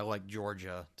pick, I like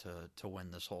Georgia to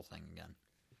win this whole thing again.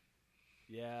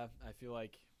 Yeah, I feel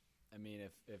like,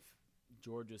 if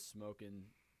Georgia's smoking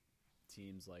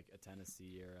teams like a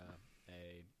Tennessee or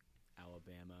a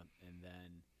Alabama, and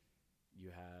then you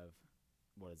have,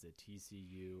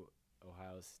 TCU,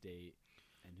 Ohio State,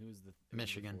 and who's the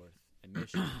Michigan. fourth? And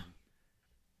Michigan.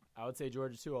 I would say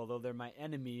Georgia too, although they're my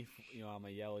enemy. I'm a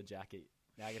Yellow Jacket.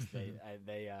 I guess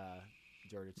they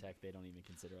Georgia Tech, they don't even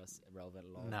consider us relevant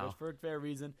at all. No. Which for a fair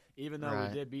reason, even though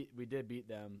Right. we did beat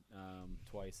them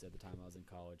twice at the time I was in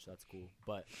college. That's cool.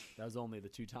 But that was only the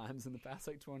 2 times in the past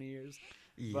 20 years.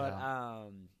 Yeah. But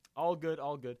all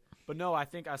good. But no, I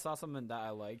think I saw something that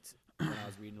I liked when I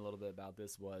was reading a little bit about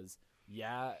this was,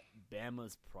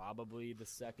 Bama's probably the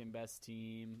second best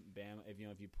team. Bama, if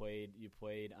you played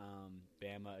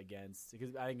Bama against,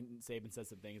 because I think Saban said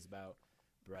some things about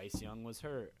Bryce Young was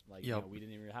hurt. We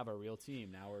didn't even have a real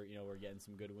team. Now we're getting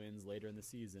some good wins later in the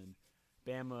season.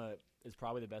 Bama is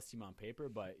probably the best team on paper,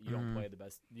 but you don't play the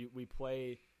best. We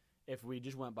play, if we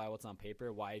just went by what's on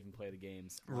paper, why even play the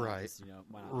games? Right.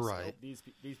 Why not Right. These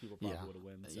people probably would have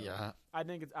won. So Yeah. I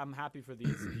think I'm happy for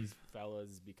these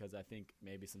fellas, because I think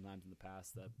maybe sometimes in the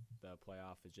past the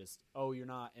playoff is just, you're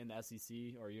not in the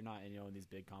SEC or you're not in these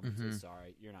big conferences.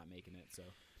 Sorry, you're not making it. So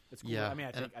it's cool. Yeah.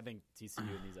 I think TCU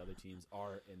and these other teams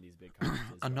are in these big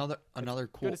conferences. Another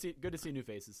cool. Good to see new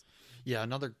faces. Yeah,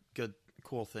 another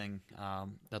cool thing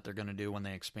that they're going to do when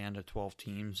they expand to 12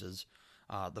 teams is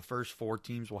the first 4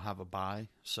 teams will have a bye.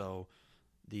 So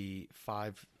the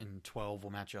 5 and 12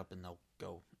 will match up, and they'll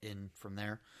go in from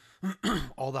there.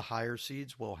 All the higher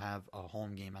seeds will have a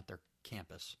home game at their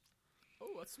campus.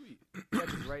 Oh, that's sweet. Yeah,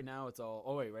 'cause right now it's all.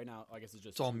 Oh wait, right now I guess it's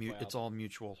just. It's all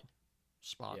mutual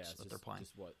spots that they're playing.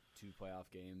 Just 2 playoff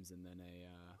games and then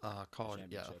a college.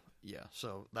 championship. Yeah.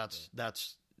 So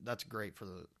that's great for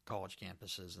the college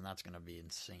campuses, and that's going to be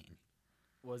insane.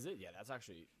 Was it? Yeah, that's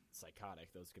actually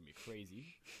psychotic. Those can be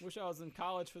crazy. Wish I was in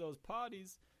college for those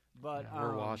parties, but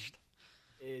We're washed.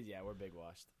 We're big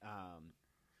washed.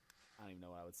 I don't even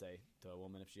know what I would say to a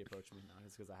woman if she approached me. No,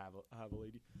 it's because I have a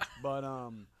lady. But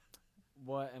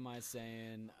what am I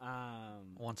saying?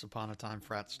 Once upon a time,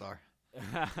 frat star.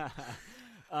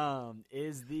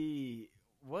 Is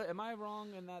am I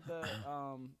wrong in that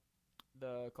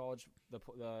the college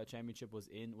the championship was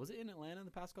it in Atlanta in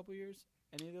the past couple of years?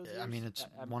 Any of those years? It's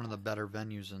one of the better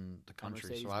venues in the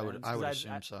country, so I would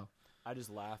assume so. I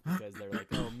just laugh because they're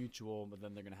like, mutual, but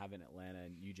then they're going to have it in Atlanta,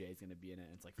 and UJ is going to be in it,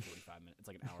 and it's 45 minutes. It's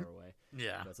an hour away.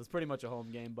 Yeah. So it's pretty much a home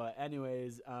game. But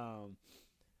anyways,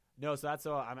 no, so that's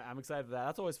all. I'm excited for that.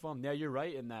 That's always fun. Yeah, you're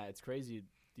right in that. It's crazy.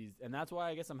 And that's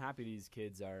why I guess I'm happy these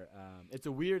kids are it's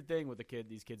a weird thing with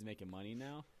these kids making money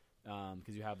now,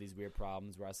 because you have these weird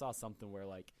problems where I saw something where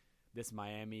this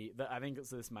Miami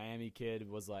kid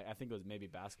was I think it was maybe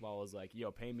basketball, was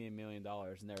yo, pay me $1 million,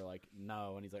 and they're like,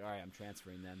 no, and he's like, all right, I'm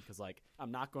transferring them because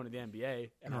I'm not going to the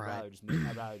NBA, and I'd rather just make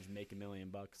 $1 million.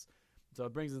 So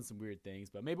it brings in some weird things,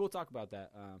 but maybe we'll talk about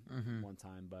that one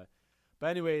time. But But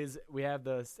anyways, we have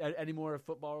any more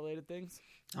football related things?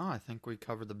 Oh, I think we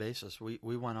covered the basis. We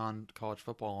went on college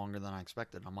football longer than I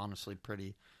expected. I'm honestly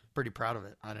pretty proud of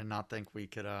it. I did not think we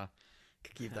could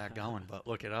keep that going, but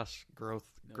look at us, growth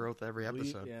every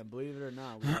episode. Believe it or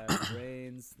not, we have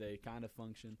brains. They kind of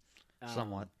function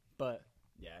somewhat, but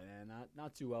yeah,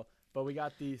 not too well. But we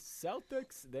got the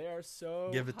Celtics. They are so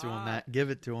give it hot. to them, Matt. Give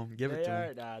it to them. Give it to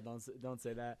them. Nah, don't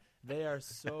say that. They are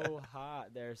so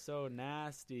hot. They're so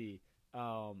nasty.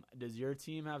 Does your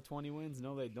team have 20 wins?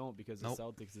 No, they don't, because the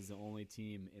Celtics is the only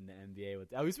team in the NBA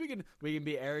with. At least we can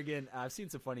be arrogant. I've seen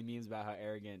some funny memes about how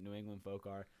arrogant New England folk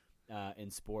are in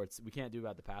sports. We can't do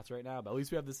about the Pats right now, but at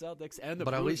least we have the Celtics and the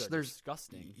Bruins. At least they're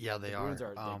disgusting. Yeah, they the are. Bruins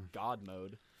are like God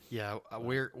mode. Yeah,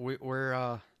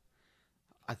 we're.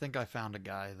 I think I found a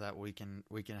guy that we can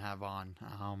have on.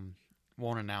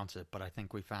 Won't announce it, but I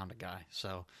think we found a guy.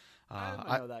 So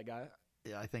I know that guy.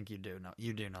 Yeah, I think you do know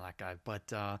that guy.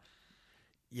 But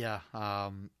yeah,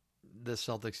 this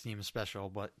Celtics team is special.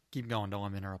 But keep going. Don't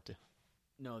let me interrupt you.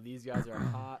 No, these guys are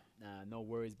hot. No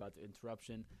worries about the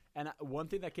interruption. And one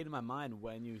thing that came to my mind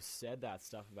when you said that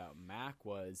stuff about Mac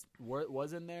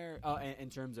wasn't there in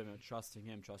terms of trusting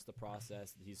him, trust the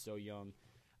process. He's so young.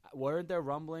 Weren't there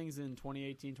rumblings in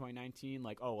 2018, 2019,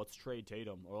 like, oh, let's trade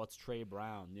Tatum or let's trade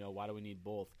Brown? Why do we need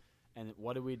both? And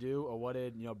what did we do? Or what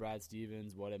did Brad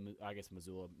Stevens? I guess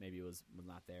Mazzulla maybe was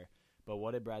not there. But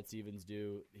what did Brad Stevens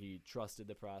do? He trusted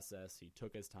the process. He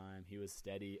took his time. He was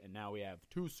steady. And now we have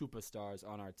two superstars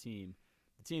on our team.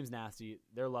 The team's nasty.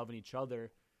 They're loving each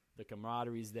other. The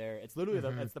camaraderie's there. It's literally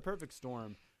it's the perfect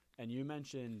storm. And you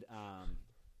mentioned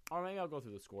or maybe I'll go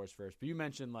through the scores first. But you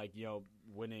mentioned,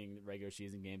 winning regular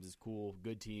season games is cool.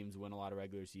 Good teams win a lot of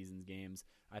regular season games.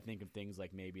 I think of things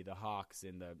like maybe the Hawks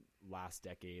in the last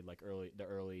decade, like early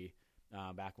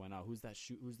back when. Who's that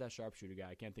sharpshooter guy?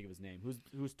 I can't think of his name. Who's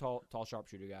tall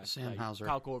sharpshooter guy? Sam Hauser.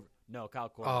 Kyle Korver. No, Kyle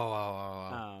Korver.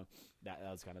 Oh. That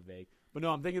was kind of vague. But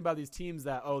no, I'm thinking about these teams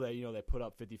that they put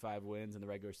up 55 wins in the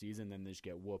regular season, then they just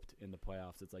get whooped in the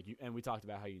playoffs. It's like and we talked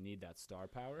about how you need that star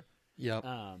power. Yep.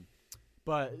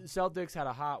 But Celtics had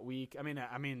a hot week. I mean,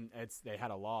 they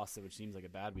had a loss, which seems like a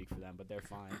bad week for them, but they're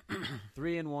fine.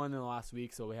 3-1 in the last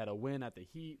week, so we had a win at the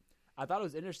Heat. I thought it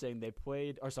was interesting. They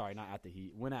played, not at the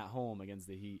Heat, win at home against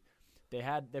the Heat. They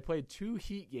played two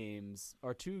games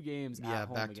at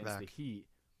home against the Heat.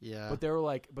 Yeah, but they were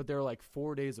like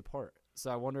 4 days apart. So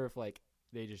I wonder if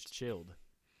they just chilled.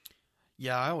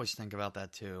 Yeah, I always think about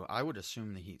that too. I would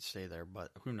assume the Heat stay there,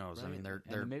 but who knows? Right. I mean, they're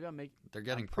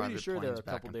getting pretty private sure planes they're a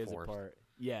back couple and days forth. apart.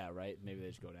 Yeah, right. Maybe they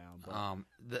just go down. But,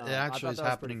 it actually is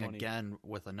happening funny. again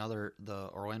with another. The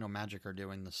Orlando Magic are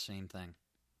doing the same thing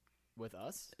with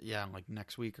us. Yeah, like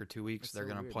next week or 2 weeks, they're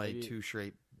going to play two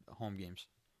straight home games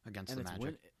against the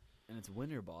Magic. And it's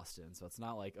winter Boston, so it's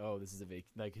not like, oh, this is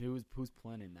who's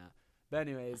planning that. But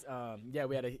anyways,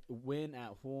 we had a win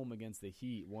at home against the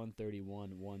Heat,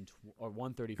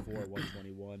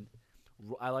 134-121.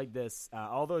 I like this.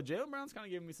 Although Jaylen Brown's kind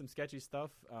of giving me some sketchy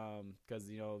stuff, because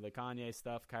the Kanye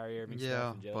stuff, Kyrie Irving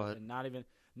stuff, and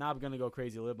not gonna go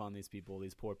crazy lib on these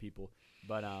poor people.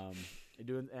 But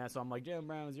so I'm like, Jaylen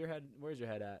Brown, where's your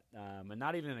head at? And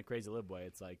not even in a crazy lib way.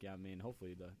 It's like,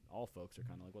 hopefully all folks are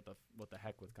kind of like, what the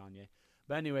heck with Kanye.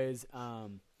 But anyways,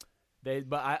 all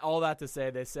that to say,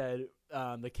 they said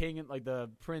the king and the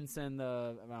prince and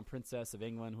the princess of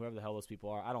England, whoever the hell those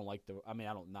people are. I don't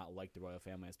not like the royal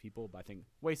family as people, but I think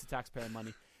waste of taxpayer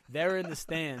money. They're in the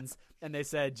stands, and they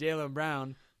said, Jaylen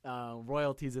Brown,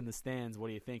 royalties in the stands. What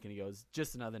do you think? And he goes,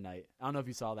 just another night. I don't know if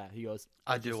you saw that. He goes,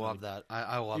 I do love that.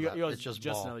 I love that. Goes, it's just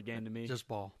ball. Another game to me. Just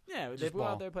ball. Yeah, they go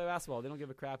out there and play basketball. They don't give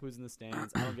a crap who's in the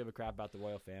stands. I don't give a crap about the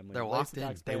royal family. They're locked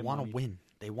in. They want to win.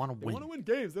 They want to win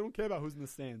games. They don't care about who's in the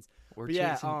stands.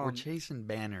 We're chasing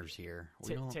banners here.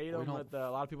 Tatum, a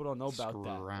lot of people don't know about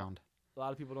that. Around. A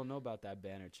lot of people don't know about that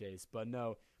banner chase. But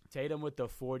no, Tatum with the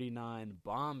 49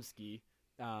 bomb ski.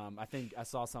 I think I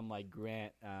saw some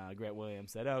Grant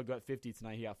Williams said, got 50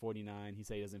 tonight. He got 49. He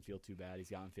said he doesn't feel too bad. He's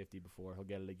gotten 50 before. He'll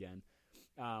get it again.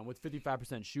 With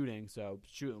 55% shooting, so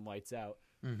shooting lights out.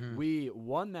 Mm-hmm. We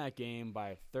won that game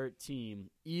by 13,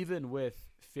 even with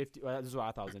 50. Well, this is what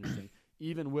I thought was interesting.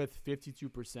 Even with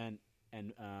 52%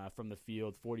 and from the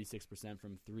field, 46%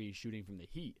 from three, shooting from the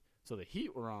Heat. So the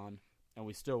Heat were on, and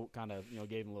we still kind of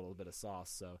gave them a little bit of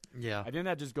sauce. So yeah, I think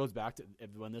that just goes back to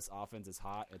when this offense is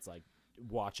hot, it's like,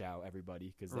 watch out,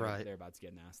 everybody, because they're about to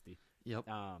get nasty. Yep.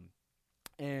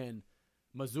 And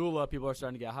Mazzulla, people are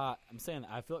starting to get hot. I'm saying,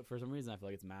 I feel like for some reason, it's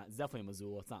definitely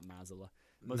Mazzulla. It's not Mazzulla.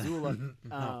 Mazzulla.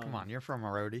 No, come on, you're from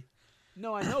Marodi.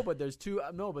 No, I know, but there's two.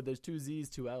 There's two Z's,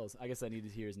 two L's. I guess I need to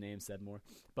hear his name said more.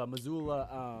 But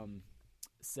Mazzulla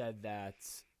said that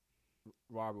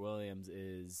Robert Williams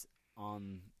is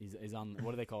on. He's on.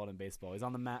 What do they call it in baseball? He's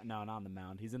on the mound. No, not on the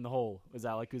mound. He's in the hole. Is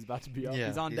that like who's about to be up? Yeah,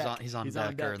 he's on deck. He's on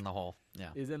deck or in the hole. Yeah,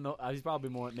 he's in the. He's probably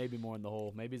maybe more in the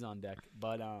hole. Maybe he's on deck.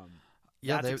 But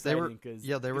yeah, that's they were. Cause,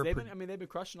 Yeah, they were. They've been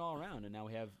crushing all around, and now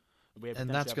we have. And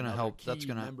that's going to help. That's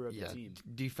going to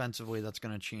defensively. That's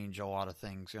going to change a lot of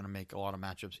things. Going to make a lot of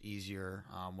matchups easier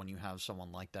when you have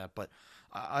someone like that. But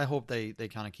I hope they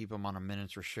kind of keep him on a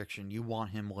minutes restriction. You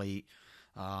want him late.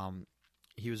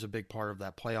 He was a big part of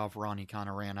that playoff run. He kind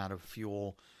of ran out of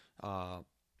fuel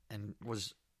and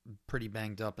was pretty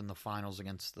banged up in the finals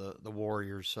against the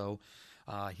Warriors. So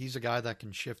he's a guy that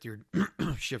can shift your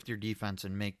shift your defense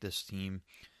and make this team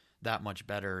that much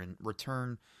better and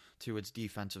return to its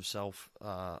defensive self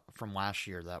from last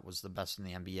year. That was the best in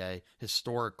the NBA.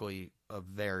 Historically, a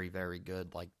very, very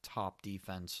good, like, top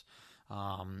defense.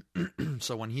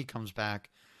 So when he comes back,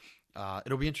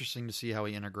 it'll be interesting to see how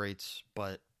he integrates,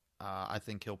 but I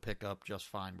think he'll pick up just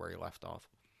fine where he left off.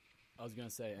 I was going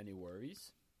to say, any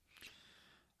worries?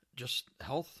 Just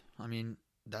health. I mean,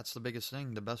 that's the biggest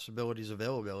thing. The best ability is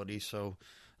availability. So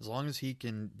as long as he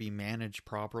can be managed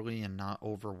properly and not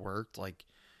overworked, like,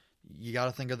 you got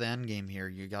to think of the end game here.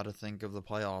 You got to think of the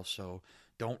playoffs. So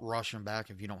don't rush him back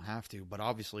if you don't have to. But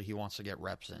obviously he wants to get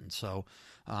reps in. So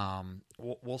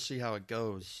we'll see how it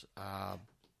goes.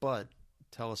 But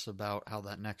tell us about how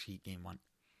that next Heat game went.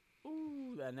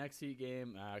 Ooh, that next Heat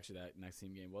game. Actually, that next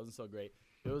Heat game wasn't so great.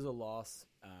 It was a loss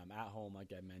at home,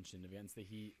 like I mentioned, against the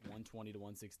Heat,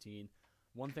 120-116.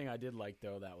 One thing I did like,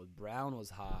 though, that was Brown was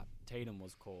hot, Tatum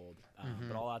was cold.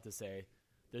 But all I have to say,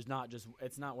 we're not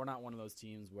one of those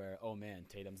teams where, oh man,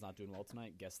 Tatum's not doing well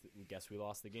tonight. Guess we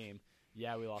lost the game.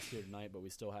 Yeah, we lost here tonight, but we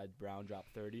still had Brown drop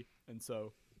 30. And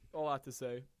so, all I have to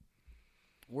say,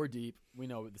 we're deep. We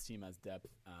know this team has depth,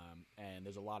 and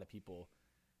there's a lot of people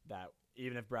that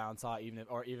even if Brown's hot, even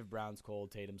if Brown's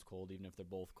cold, Tatum's cold, even if they're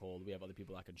both cold, we have other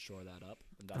people that can shore that up,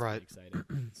 and that's right. Pretty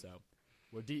exciting. So,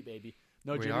 we're deep, baby.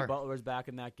 No, Jimmy Butler's back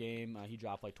in that game. He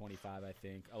dropped like 25, I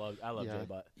think. I love Jimmy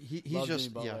Butler. He's just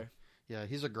Yeah,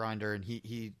 he's a grinder, and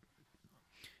he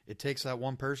it takes that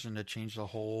one person to change the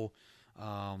whole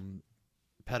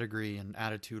pedigree and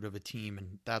attitude of a team,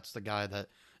 and that's the guy that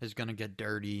is going to get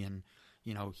dirty, and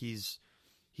he's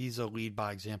a lead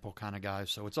by example kind of guy.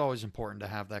 So it's always important to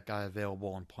have that guy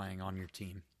available and playing on your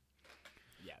team.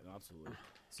 Yeah, no, absolutely.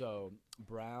 So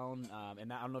Brown,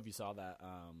 and I don't know if you saw that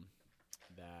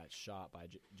that shot by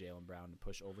Jaylen Brown to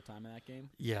push overtime in that game.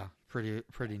 Yeah, pretty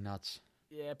nuts.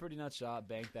 Yeah, pretty nuts shot.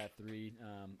 Banked that three.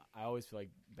 I always feel like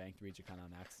bank threes are kind of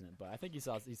an accident, but I think he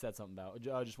said something about,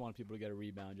 I just wanted people to get a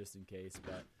rebound just in case.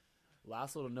 But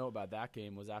last little note about that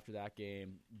game was after that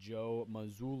game, Joe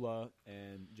Mazzulla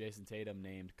and Jason Tatum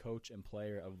named Coach and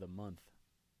Player of the Month.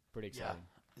 Pretty exciting.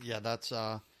 Yeah, that's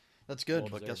good. Well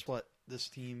but guess what? This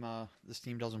team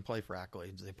doesn't play for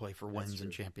accolades. They play for wins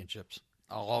and championships.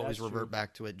 I'll always revert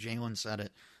back to it. Jalen said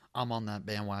it. I'm on that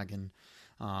bandwagon.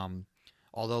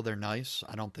 Although they're nice,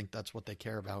 I don't think that's what they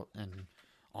care about. And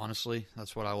honestly,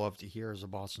 that's what I love to hear as a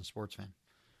Boston sports fan.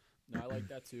 No, I like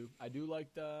that too. I do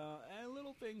like the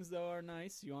little things, though, are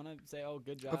nice. You want to say, oh,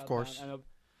 good job. Of course. I know,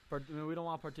 we don't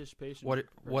want participation.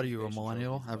 What are you, a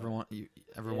millennial?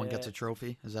 Everyone gets a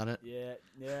trophy? Is that it?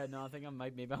 Yeah. No, I think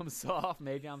maybe I'm soft.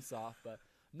 But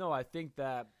no, I think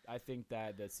that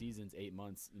the season's 8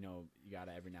 months. You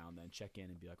gotta every now and then check in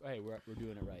and be like, hey, we're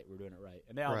doing it right. We're doing it right.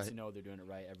 And they obviously know they're doing it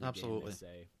right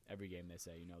every game they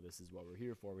say, this is what we're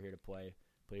here for. We're here to play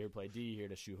D, here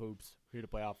to shoot hoops, here to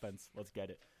play offense. Let's get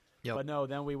it. Yep. But no,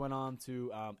 then we went on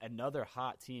to another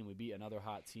hot team. We beat another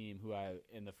hot team who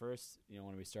in the first,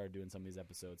 when we started doing some of these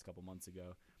episodes a couple months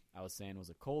ago, I was saying was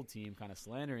a cold team, kind of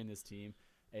slandering this team.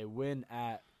 A win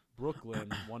at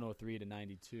Brooklyn,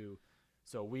 103-92.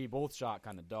 So we both shot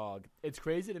kind of dog. It's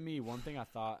crazy to me. One thing I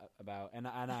thought about, and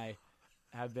I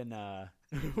have been,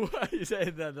 what you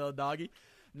say, the doggy?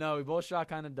 No, we both shot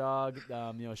kind of dog.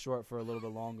 Short for a little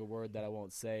bit longer word that I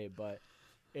won't say, but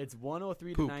it's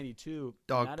 103-92.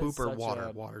 Dog poop or water?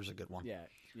 Water's a good one. Yeah.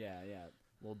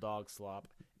 Little dog slop.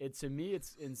 To me,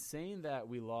 it's insane that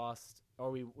we lost, or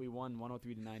we won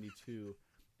 103-92,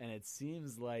 and it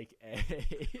seems like I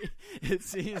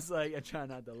try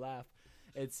not to laugh.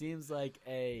 It seems like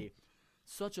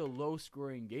such a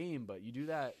low-scoring game, but you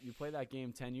play that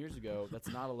game 10 years ago. That's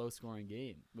not a low-scoring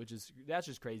game, that's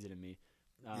just crazy to me.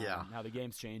 How the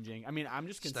game's changing. I mean, I'm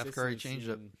just consistent. Steph Curry changed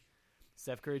it.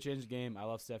 Steph Curry changed the game. I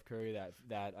love Steph Curry.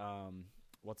 That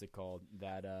what's it called?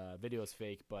 That video is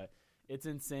fake, but it's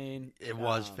insane. It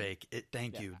was fake.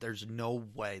 Thank you. There's no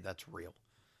way that's real.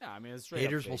 Yeah, I mean, it's straight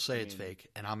haters up fake. will say it's fake,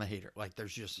 and I'm a hater. Like,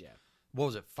 there's just what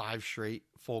was it, 5 straight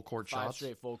full court Five shots?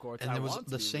 straight full courts. And I it was want it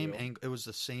to the be same real. angle. It was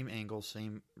the same angle,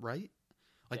 same right.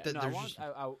 Like Yeah, that. no, There's just I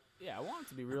want it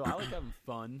to be real. I like having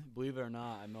fun. Believe it or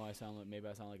not, I know I sound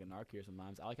like a narc here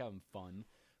sometimes. I like having fun.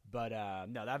 But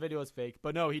no, that video was fake.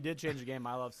 But no, he did change the game.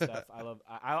 I love Steph.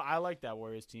 I like that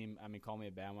Warriors team. I mean, call me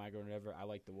a bandwagon or whatever. I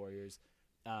like the Warriors.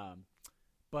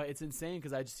 But it's insane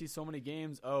because I just see so many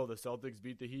games. Oh, the Celtics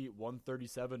beat the Heat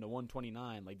 137 to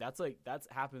 129. That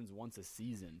happens once a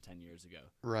season 10 years ago,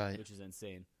 right. which is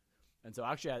insane. And so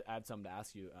actually, I have something to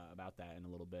ask you about that in a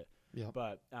little bit. Yeah.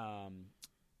 But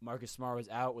Marcus Smart was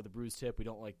out with a bruised hip. We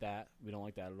don't like that. We don't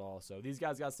like that at all. So these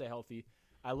guys got to stay healthy.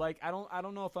 I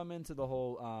don't know if I'm into the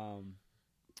whole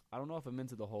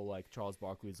like Charles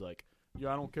Barkley's like,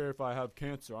 yeah, I don't care if I have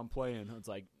cancer, I'm playing. It's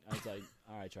like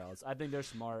all right, Charles. I think they're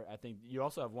smart. I think you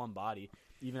also have one body.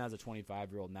 Even as a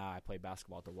 25-year-old now, I play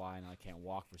basketball at the Y and I can't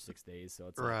walk for 6 days. So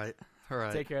it's like,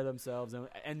 right. take care of themselves.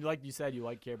 And like you said,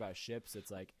 you care about ships.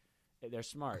 It's like they're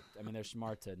smart. I mean, they're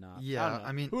smart to not. Yeah,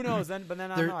 I mean, who knows? Then, but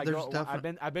then I don't know.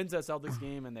 I've been to a Celtics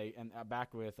game and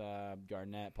back with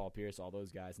Garnett, Paul Pierce, all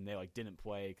those guys, and they like didn't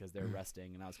play because they're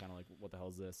resting, and I was kind of like, what the hell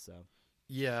is this? So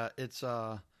yeah, it's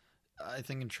I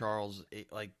think in Charles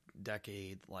like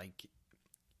decade like,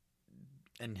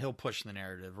 and he'll push the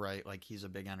narrative, right? Like he's a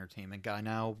big entertainment guy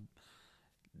now.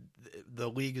 The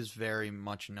league is very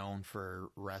much known for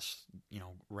rest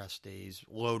days,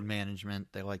 load management.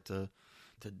 They like to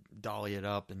dolly it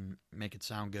up and make it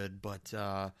sound good, but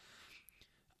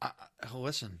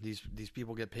listen, these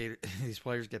people get paid. These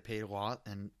players get paid a lot,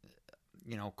 and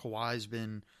Kawhi's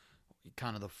been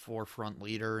kind of the forefront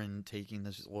leader in taking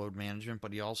this load management,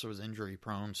 but he also is injury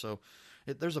prone. So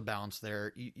there's a balance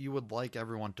there. You would like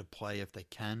everyone to play if they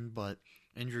can, but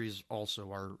injuries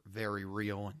also are very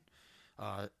real,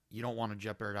 and you don't want to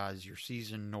jeopardize your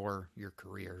season nor your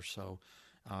career. So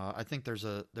I think there's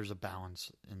a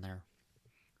balance in there.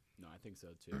 No, I think so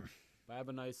too. But I have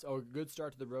a good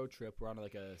start to the road trip. We're on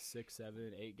like a 6,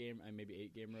 7, 8 game, maybe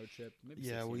 8 game road trip. Maybe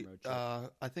 6 game road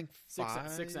trip. I think 5.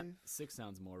 Six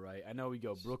sounds more right. I know we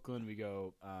go Brooklyn,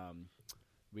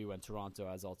 we went Toronto,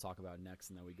 as I'll talk about next,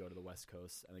 and then we go to the West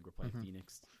Coast. I think we're playing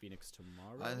Phoenix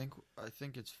tomorrow. I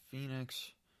think it's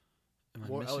Phoenix.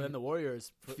 Then the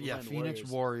Warriors. Phoenix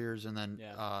Warriors, and then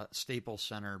Staples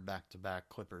Center back-to-back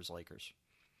Clippers Lakers.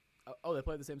 Oh, they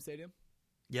play at the same stadium?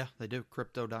 Yeah, they do.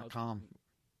 Crypto.com.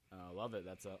 Love it.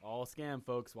 That's all a scam,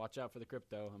 folks. Watch out for the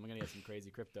crypto. I'm going to get some crazy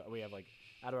crypto. We have,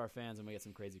 out of our fans, I'm going to get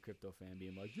some crazy crypto fan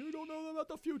being like, you don't know about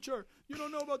the future. You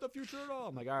don't know about the future at all.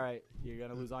 I'm like, all right, you're going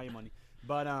to lose all your money.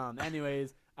 But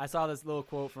anyways, I saw this little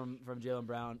quote from Jaylen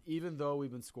Brown. Even though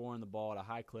we've been scoring the ball at a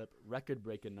high clip,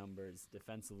 record-breaking numbers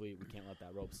defensively, we can't let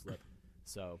that rope slip.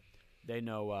 So they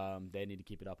know they need to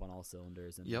keep it up on all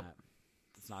cylinders. And yep.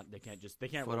 It's not. They can't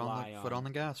foot rely on foot on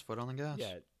the gas. Foot on the gas.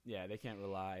 Yeah. They can't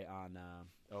rely on.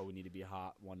 We need to be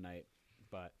hot one night,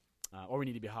 but or we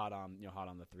need to be hot on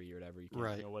the 3 or whatever. You can,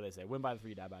 right. What do they say? Win by the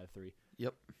 3, die by the 3.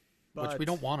 Yep. Which we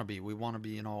don't want to be. We want to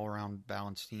be an all around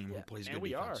balanced team who plays good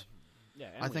defense. Yeah,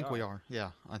 I think we are.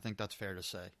 Yeah, I think that's fair to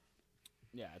say.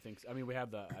 Yeah, I think so. I mean, we have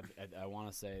the. I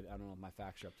want to say, I don't know if my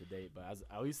facts are up to date, but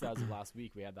at least as of last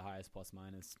week, we had the highest plus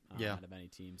minus out of any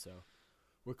team. So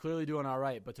we're clearly doing all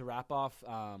right. But to wrap off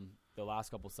the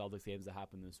last couple Celtics games that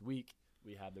happened this week,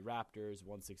 we had the Raptors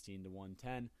 116 to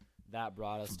 110. That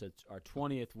brought us to our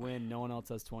 20th win. No one else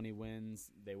has 20 wins.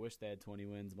 They wish they had 20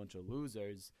 wins. A bunch of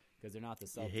losers because they're not the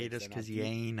Celtics. You hate us because you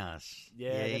ain't us.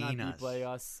 Yeah, they're not play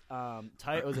us.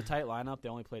 It was a tight lineup. They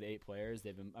only played 8 players.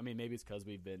 They've been. I mean, maybe it's because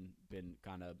we've been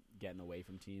kind of getting away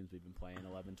from teams. We've been playing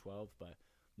 11, 12, but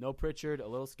no Pritchard. A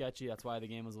little sketchy. That's why the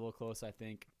game was a little close, I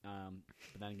think.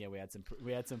 But then again, we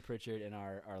had some Pritchard in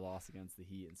our loss against the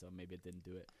Heat, and so maybe it didn't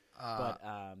do it. But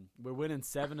we're winning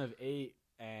 7 of 8.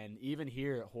 And even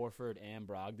here, Horford and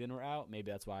Brogdon were out. Maybe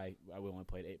that's why we only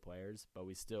played 8 players, but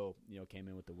we still, came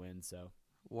in with the win. So,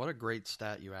 what a great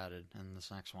stat you added in this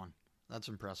next one. That's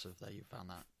impressive that you found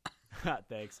that.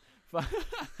 Thanks.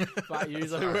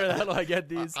 Usually, where the hell do I get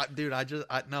these? Dude,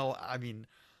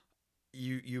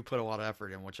 you put a lot of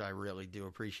effort in, which I really do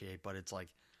appreciate. But it's like,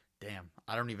 damn,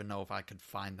 I don't even know if I could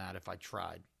find that if I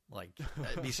tried. Like,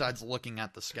 besides looking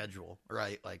at the schedule,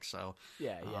 right? Like, so.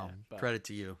 Yeah. Credit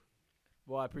to you.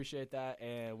 Well, I appreciate that,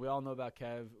 and we all know about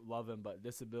Kev, love him, but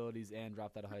disabilities and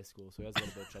dropped out of high school, so he has a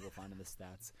little bit of trouble finding the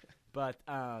stats. But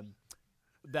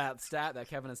that stat that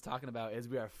Kevin is talking about is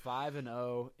we are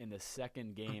 5-0 in the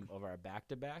second game of our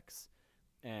back-to-backs.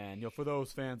 And for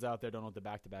those fans out there who don't know what the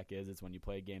back-to-back is, it's when you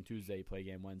play a game Tuesday, you play a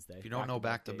game Wednesday. If you don't know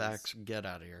back-to-backs, get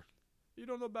out of here. You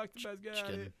don't know back-to-backs, get out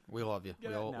of here. We love you. We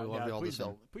love you all the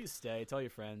same. Please stay. Tell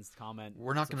your friends. Comment.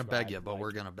 We're not going to beg you, but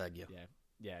we're going to beg you. Yeah.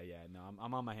 Yeah. No,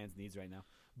 I'm on my hands and knees right now.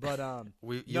 But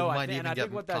You no, might even I get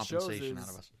think what that shows compensation is, out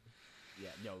of us. yeah,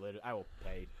 no, literally, I will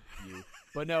pay you.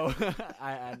 But no,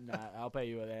 I'll pay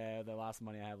you the last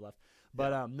money I have left.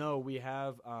 But no, we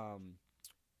have.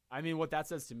 I mean, what that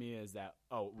says to me is that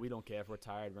we don't care if we're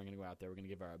tired. We're gonna go out there. We're gonna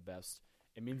give our best.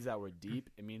 It means that we're deep.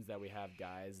 It means that we have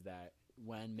guys that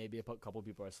when maybe a couple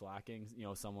people are slacking,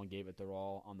 someone gave it their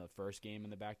all on the first game in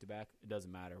the back-to-back. It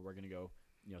doesn't matter. We're gonna go,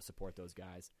 support those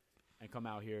guys. And come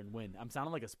out here and win. I'm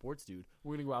sounding like a sports dude.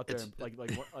 We're gonna go out there and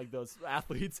like those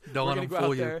athletes. Don't We're let them gonna go fool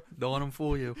out you. there. Don't let them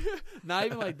fool you. Not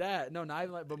even like that. No, not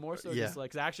even like. But more so, Yeah. just like,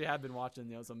 'cause I actually have been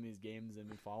watching, some of these games and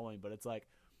been following. But it's like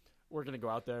we're gonna go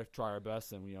out there, try our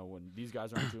best, and when these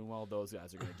guys aren't doing well, those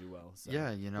guys are gonna do well. So.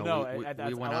 Yeah,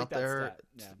 we went out there.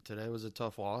 Today was a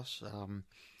tough loss.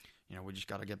 We just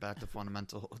got to get back to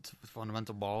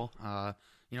fundamental ball.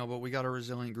 But we got a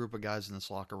resilient group of guys in this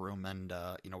locker room, and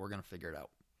we're gonna figure it out.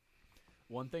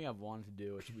 One thing I've wanted to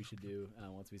do, which we should do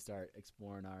once we start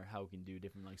exploring how we can do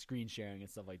different like screen sharing and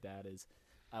stuff like that, is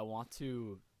I want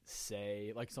to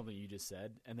say like something you just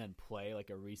said and then play like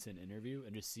a recent interview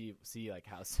and just see like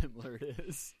how similar it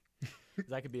is.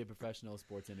 'Cause I could be a professional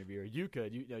sports interviewer. You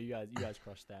could, you guys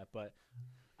crushed that. But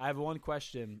I have one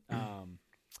question.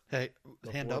 Hey,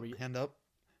 hand up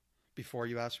before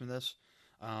you ask me this.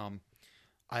 I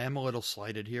am a little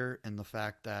slighted here in the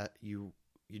fact that you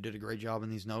did a great job in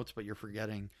these notes, but you're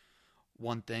forgetting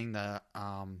one thing that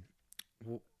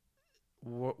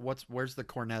where's the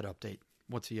Cornette update?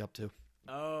 What's he up to?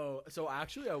 Oh, so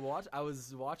actually I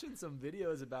was watching some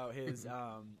videos about his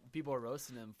people are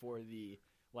roasting him for the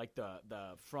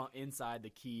front inside the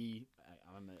key.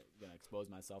 I'm gonna expose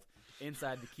myself.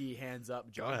 Inside the key, hands up,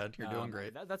 jump. Go ahead, you're doing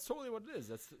great. That's totally what it is.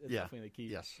 That's definitely the key.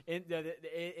 Yes.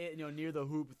 Near the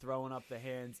hoop, throwing up the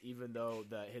hands, even though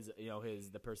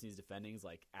the person he's defending is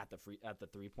like at the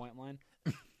 3-point line.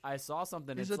 I saw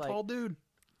something. He's a tall dude.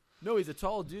 No, he's a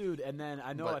tall dude, and then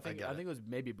I think it was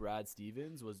maybe Brad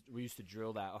Stevens we used to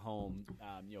drill that home.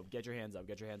 Get your hands up,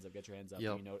 get your hands up, get your hands up.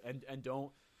 Yep. And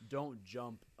don't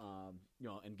jump.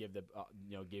 And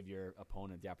give your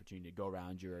opponent the opportunity to go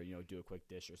around you or do a quick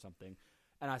dish or something.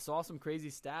 And I saw some crazy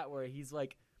stat where he's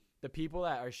like, the people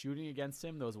that are shooting against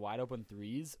him, those wide open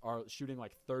threes, are shooting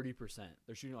like 30%.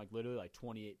 They're shooting like literally like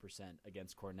 28%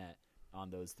 against Cornette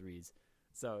on those threes.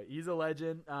 So he's a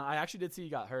legend. I actually did see he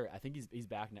got hurt. I think he's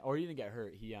back now, or he didn't get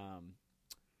hurt. He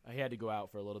had to go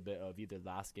out for a little bit of either the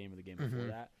last game or the game before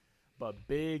that. But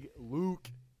big Luke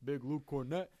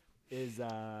Cornette is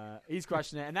he's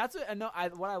crushing it, and that's what. And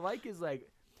what I like is like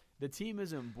the team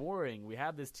isn't boring. We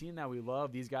have this team that we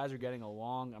love. These guys are getting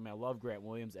along. I mean, I love Grant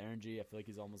Williams' energy. I feel like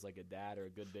he's almost like a dad or a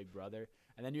good big brother.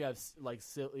 And then you have I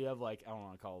don't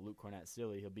want to call Luke Cornette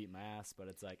silly. He'll beat my ass, but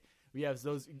it's like. We have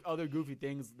those other goofy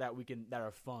things that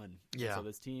are fun. Yeah. And so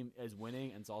this team is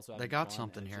winning, and it's also they got fun,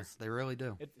 something here. They really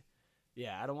do.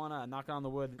 I don't want to knock on the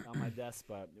wood on my desk,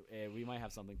 but we might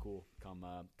have something cool come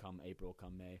April,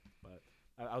 come May. But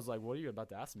I was like, "What are you about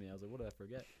to ask me?" I was like, "What did I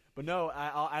forget?" But no,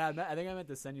 I think I meant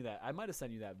to send you that. I might have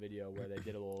sent you that video where they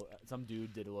did some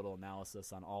dude did a little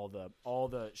analysis on all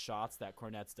the shots that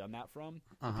Cornette's done that from.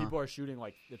 People are shooting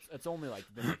like it's only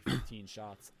been like 15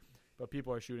 shots. But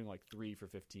people are shooting like 3 for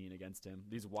 15 against him.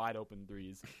 These wide open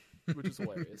threes, which is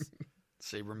hilarious.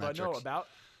 Sabermetrics. But no,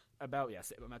 about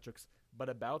sabermetrics. But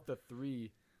about the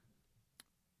 3,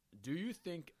 do you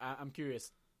think? I'm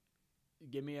curious.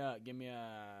 Give me a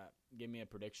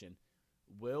prediction.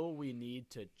 Will we need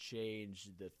to change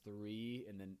the 3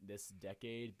 in this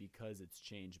decade because it's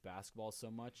changed basketball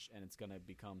so much and it's going to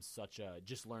become such a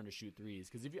just learn to shoot threes?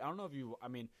 Because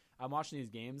I'm watching these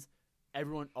games.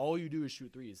 Everyone, all you do is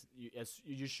shoot threes. You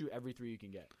just shoot every 3 you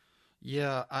can get.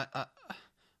 Yeah,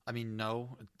 I mean,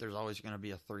 no. There's always going to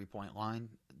be a 3-point line.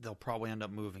 They'll probably end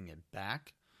up moving it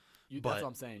back. That's what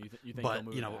I'm saying. You think they'll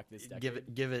move it back this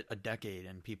decade? Give it a decade,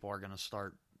 and people are going to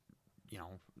start,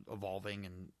 evolving,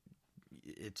 and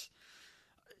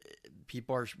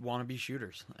people want to be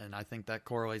shooters, and I think that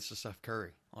correlates to Steph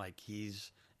Curry. Like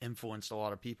he's influenced a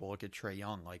lot of people. Look at Trae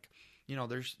Young. Like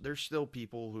there's still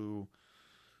people who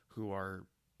are,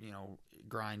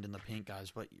 grind in the paint guys,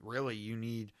 but really you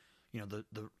need, the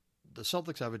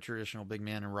Celtics have a traditional big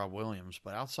man in Rob Williams,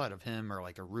 but outside of him or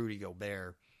like a Rudy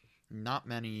Gobert, not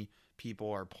many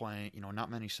people are playing, not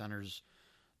many centers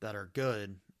that are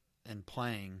good and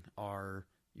playing are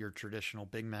your traditional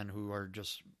big men who are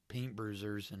just paint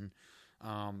bruisers and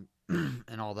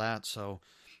and all that. So,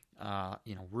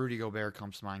 Rudy Gobert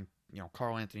comes to mind.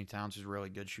 Karl Anthony Towns is really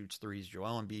good, shoots threes.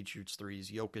 Joel Embiid shoots threes.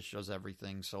 Jokic does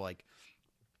everything. So,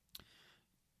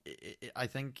 I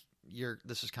think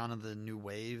this is kind of the new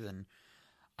wave, and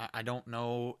I don't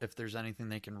know if there's anything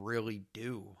they can really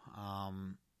do.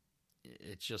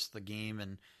 It's just the game,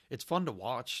 and it's fun to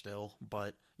watch still.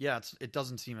 But yeah, it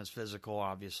doesn't seem as physical,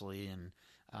 obviously, and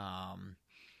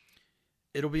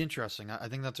it'll be interesting. I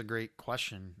think that's a great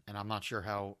question, and I'm not sure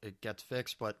how it gets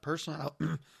fixed. But personally,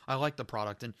 I like the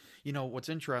product. And, what's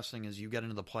interesting is you get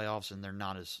into the playoffs, and they're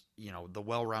not as, the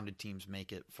well-rounded teams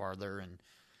make it farther, and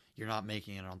you're not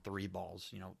making it on 3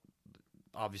 balls.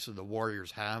 Obviously the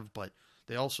Warriors have, but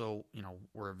they also,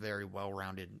 were a very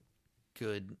well-rounded,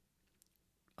 good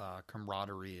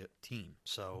camaraderie team.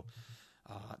 So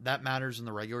that matters in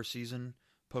the regular season.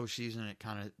 Postseason, it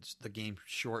kind of the game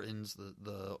shortens,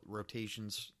 the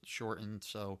rotations shorten,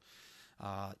 so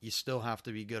you still have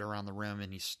to be good around the rim,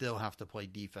 and you still have to play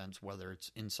defense, whether it's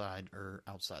inside or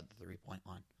outside the 3-point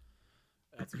line.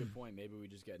 That's a good point. Maybe we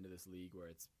just get into this league where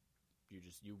it's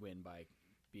you win by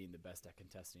being the best at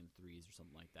contesting threes or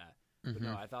something like that. But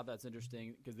no, I thought that's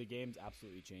interesting because the game's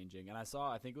absolutely changing. And I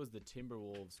think it was the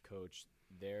Timberwolves coach.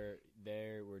 I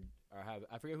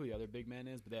forget who the other big man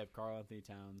is, but they have Karl Anthony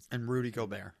Towns and Rudy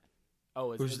Gobert.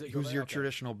 Oh, who's Gobert? your Okay.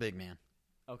 traditional big man?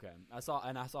 Okay, I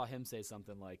saw him say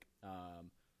something like,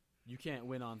 "You can't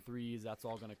win on threes. That's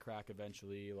all going to crack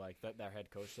eventually." Like their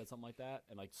head coach said something like that,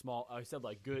 and like small. I said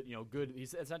like good, good. He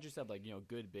essentially said like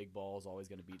good big ball is always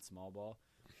going to beat small ball.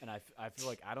 And I feel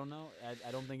like I don't know.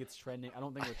 I don't think it's trending. I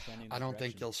don't think we're trending. I don't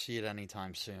think you'll see it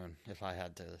anytime soon. If I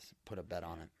had to put a bet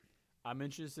on it. I'm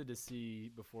interested to see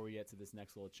before we get to this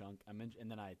next little chunk. And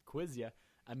then I quiz you.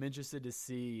 I'm interested to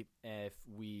see if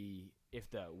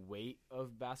the weight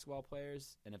of basketball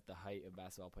players and if the height of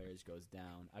basketball players goes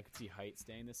down. I could see height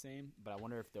staying the same, but I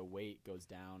wonder if the weight goes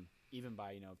down even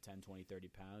by 10, 20, 30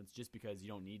 pounds, just because you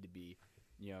don't need to be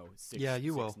 6'9",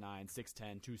 6'10",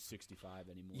 265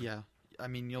 anymore. Yeah, I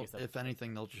mean if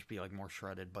anything they'll just be like more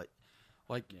shredded, but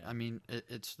I mean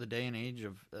it's the day and age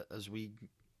of as we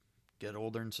get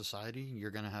older in society,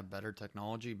 you're going to have better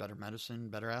technology, better medicine,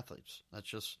 better athletes. That's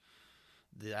just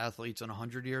the athletes in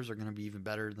 100 years are going to be even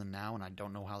better than now, and I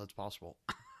don't know how that's possible.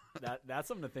 That's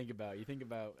something to think about. You think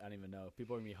about, I don't even know,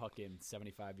 people are going to be hucking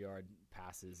 75-yard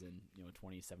passes in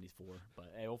 2074,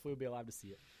 but hey, hopefully we'll be alive to see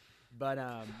it. But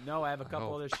no, I have a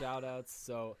couple other shout-outs.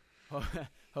 So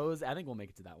Jose, I think we'll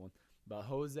make it to that one. But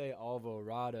Jose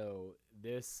Alvarado,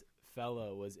 this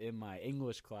fella was in my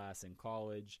English class in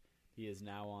college. He is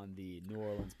now on the New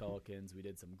Orleans Pelicans. We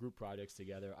did some group projects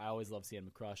together. I always love seeing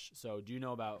him crush. So do you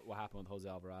know about what happened with Jose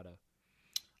Alvarado?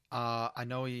 I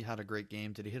know he had a great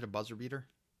game. Did he hit a buzzer beater?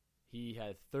 He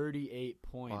had 38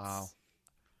 points. Wow.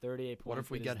 38 points. What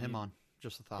if we get him on?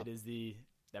 Just a thought.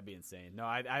 That'd be insane. No,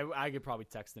 I could probably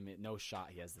text him. No shot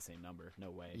he has the same number.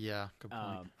 No way. Yeah, good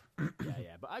point.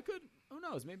 Yeah. But I could. Who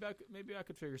knows? Maybe I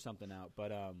could figure something out.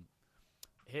 But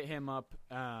hit him up,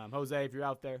 Jose. If you're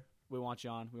out there, we want you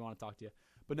on. We want to talk to you.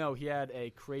 But no, he had a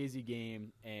crazy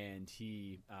game, and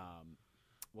he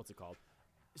what's it called?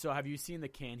 So have you seen the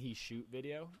Can He Shoot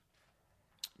video?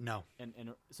 No. And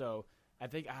so I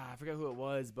think I forget who it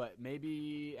was, but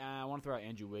maybe I want to throw out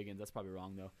Andrew Wiggins. That's probably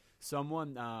wrong though.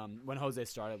 Someone when Jose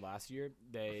started last year,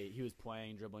 he was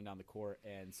dribbling down the court,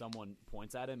 and someone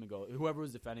points at him and goes, whoever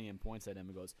was defending him points at him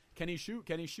and goes, "Can he shoot?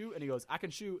 Can he shoot?" And he goes, "I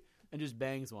can shoot," and just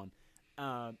bangs one.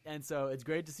 And so it's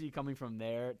great to see coming from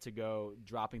there to go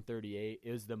dropping 38.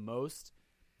 It was the most.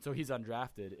 So he's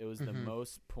undrafted. It was the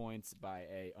most points by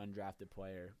a undrafted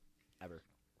player ever.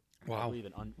 Wow. I believe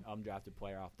an undrafted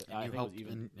player off the. And you helped,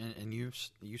 and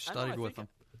you studied with him.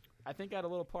 I think I had a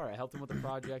little part. I helped him with the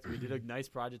project. We did a nice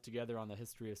project together on the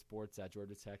history of sports at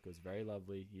Georgia Tech. It was very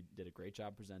lovely. He did a great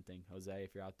job presenting. Jose,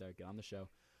 if you're out there, get on the show.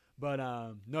 But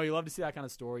no, you love to see that kind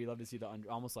of story. You love to see the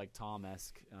almost like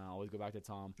Tom-esque. Always go back to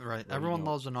Tom. Right. Everyone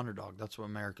loves an underdog. That's what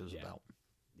America's about.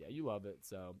 Yeah, you love it.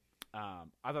 So I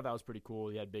thought that was pretty cool.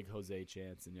 He had big Jose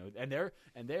chance,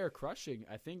 and they're crushing.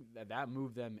 I think that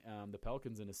moved them, the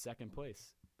Pelicans, into second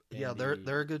place. Yeah,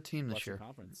 they're a good team this year.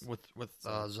 Conference. With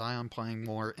Zion playing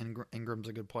more, Ingram's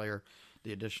a good player.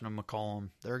 The addition of McCollum,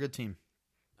 they're a good team.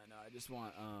 I know. I just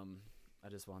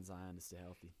want Zion to stay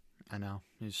healthy. I know.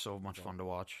 He's so much fun to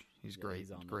watch. He's great.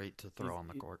 He's great to throw on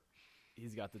the court.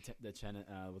 He's got the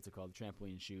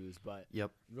trampoline shoes. But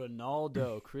yep.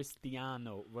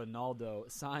 Cristiano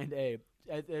Ronaldo signed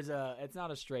it's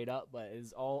not a straight up, but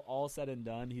it's all said and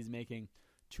done. He's making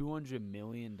 $200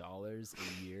 million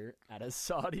a year at a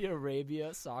Saudi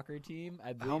Arabia soccer team.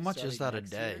 How much is that a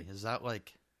day? Is that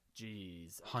like,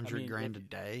 jeez, $100,000 a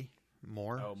day?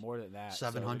 More? Oh, more than that.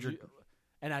 700.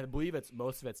 And I believe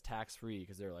most of it's tax free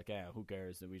because they're like, who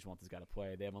cares? We just want this guy to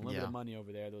play. They have unlimited money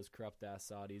over there, those corrupt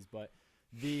ass Saudis. But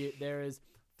there is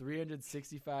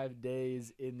 365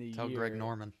 days in the year. Tell Greg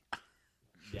Norman.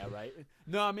 Yeah, right.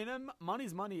 No, I mean,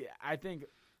 money's money. I think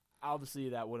obviously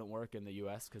that wouldn't work in the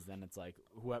U.S. because then it's like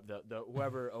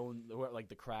whoever like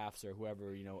the Crafts or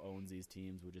whoever owns these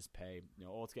teams would just pay.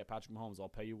 Let's get Patrick Mahomes. I'll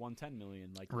pay you $110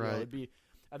 million. Like, right. It'd be.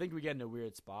 I think we get in a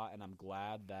weird spot, and I'm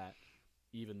glad that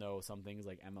even though some things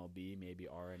like MLB maybe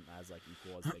aren't as like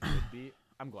equal as they could be,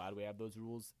 I'm glad we have those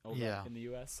rules over in the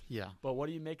U.S. Yeah. But what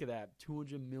do you make of that?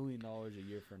 $200 million a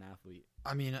year for an athlete.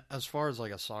 I mean, as far as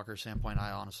like a soccer standpoint,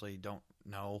 I honestly don't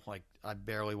know. Like, I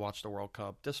barely watched the World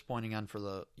Cup. Disappointing end for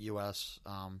the U.S.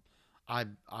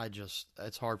 I just,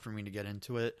 it's hard for me to get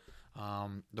into it.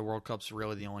 The World Cup's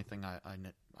really the only thing I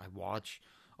watch.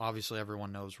 Obviously,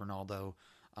 everyone knows Ronaldo.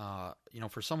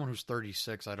 For someone who's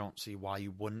 36, I don't see why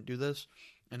you wouldn't do this.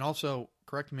 And also,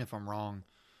 correct me if I'm wrong,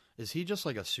 is he just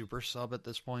like a super sub at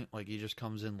this point? Like, he just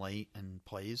comes in late and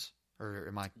plays? Or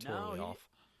am I totally off?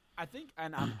 I think,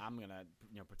 and I'm gonna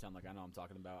pretend like I know what I'm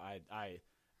talking about.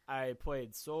 I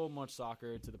played so much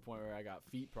soccer to the point where I got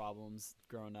feet problems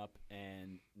growing up,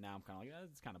 and now I'm kind of like,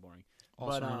 it's kind of boring.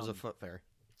 Also known as a foot fairy.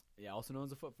 Yeah, also known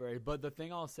as a foot fairy. But the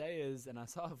thing I'll say is, and I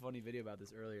saw a funny video about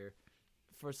this earlier,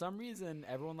 for some reason,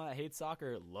 everyone that hates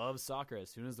soccer loves soccer as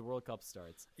soon as the World Cup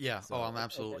starts. Yeah, so, I'm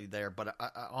absolutely there. But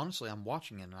I honestly, I'm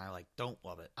watching it, and I don't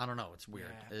love it. I don't know. It's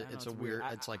weird. Yeah, it's a weird.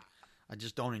 It's like I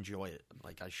just don't enjoy it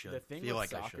like I should. The thing feel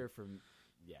with like soccer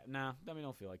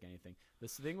don't feel like anything. The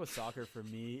thing with soccer for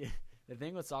me,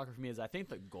 is I think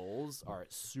the goals are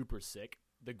super sick.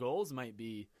 The goals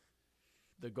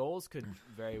could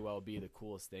very well be the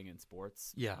coolest thing in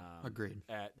sports. Yeah, agreed.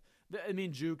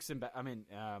 Jukes and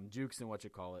what you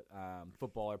call it,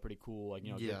 football are pretty cool. Like,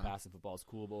 good passing football is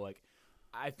cool, but like,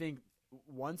 I think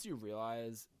once you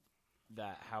realize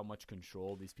that how much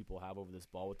control these people have over this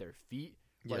ball with their feet,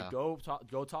 like go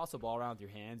toss a ball around with your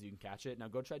hands, you can catch it. Now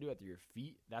go try to do it with your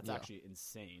feet. That's actually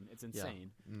insane. It's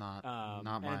insane. Yeah.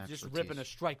 Not my and just ripping a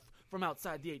strike from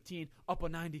outside the 18 up a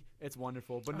 90. It's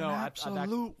wonderful. But no,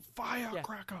 absolute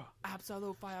firecracker.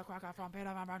 Absolute firecracker from Peter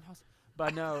Van Brandthaus.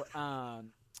 But no,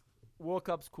 World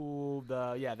Cup's cool.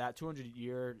 That 200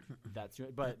 year, that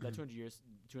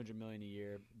 200 million a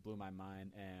year blew my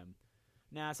mind. And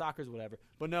soccer's whatever.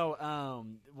 But no,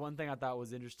 one thing I thought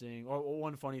was interesting, or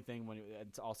one funny thing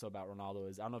it's also about Ronaldo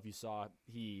is, I don't know if you saw,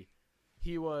 he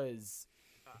was,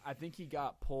 I think he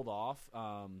got pulled off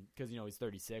because he's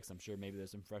 36. I'm sure maybe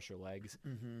there's some fresher legs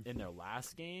in their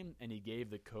last game, and he gave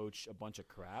the coach a bunch of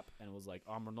crap and was like,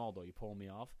 "I'm Ronaldo, you pulling me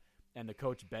off," and the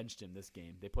coach benched him this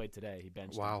game. They played today. He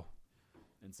benched him.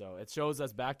 And so it shows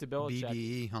us back to Belichick.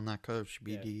 BDE on that coach.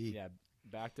 BDE. Yeah,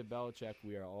 back to Belichick.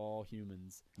 We are all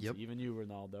humans. Yep. So even you,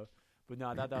 Ronaldo. But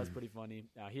no, that was pretty funny.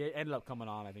 He ended up coming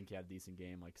on. I think he had a decent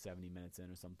game, like 70 minutes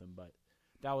in or something. But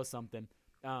that was something.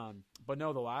 But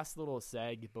no, the last little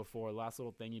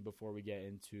thingy before we get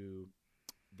into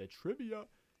the trivia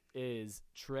is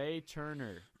Trey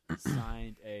Turner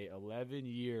signed a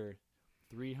 11-year,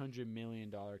 $300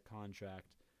 million contract.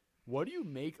 What do you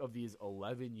make of these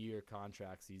 11-year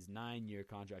contracts, these 9-year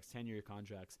contracts, 10-year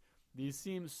contracts? These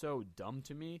seem so dumb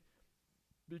to me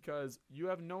because you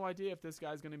have no idea if this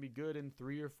guy's going to be good in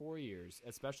 3 or 4 years.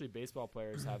 Especially baseball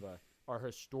players are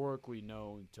historically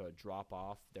known to drop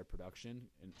off their production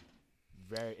in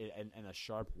a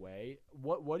sharp way.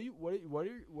 What do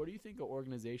you think an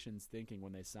organization's thinking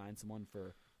when they sign someone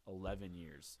for 11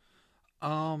 years?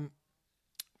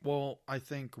 Well, I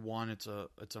think one, it's a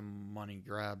money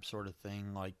grab sort of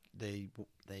thing. Like they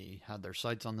had their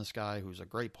sights on this guy who's a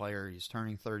great player. He's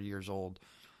turning 30 years old.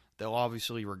 They'll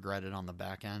obviously regret it on the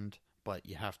back end, but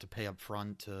you have to pay up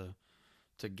front to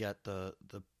get the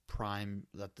prime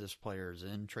that this player is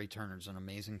in. Trey Turner's an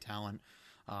amazing talent.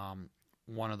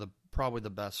 One of probably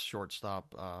the best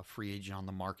shortstop free agent on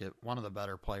the market. One of the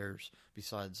better players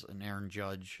besides an Aaron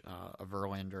Judge, a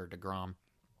Verlander, DeGrom.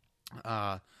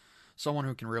 Someone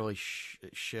who can really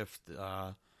shift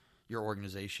your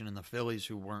organization. And the Phillies,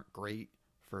 who weren't great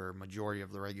for a majority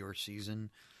of the regular season,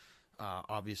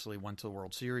 obviously went to the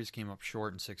World Series, came up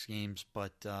short in 6 games.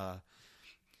 But,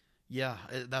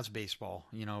 that's baseball.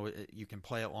 You can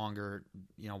play it longer.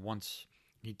 Once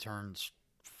he turns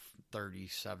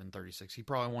 37, 36, he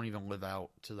probably won't even live out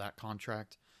to that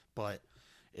contract. But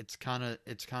it's kind of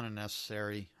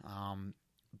necessary.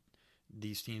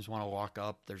 These teams want to lock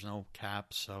up. There's no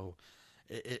cap, so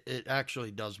it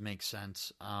actually does make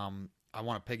sense. I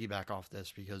want to piggyback off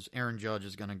this because Aaron Judge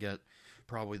is going to get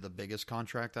probably the biggest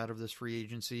contract out of this free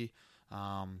agency.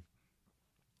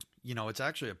 It's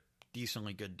actually a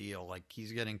decently good deal. Like,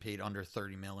 he's getting paid under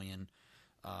 $30 million.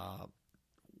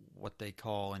 What they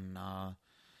call in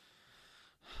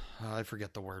I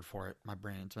forget the word for it. My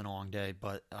brain. It's been a long day,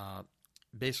 but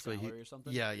basically salary or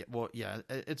something? Yeah. Well, yeah,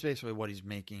 it's basically what he's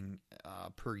making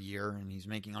per year, and he's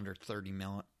making under 30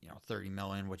 million. 30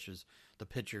 million, which is the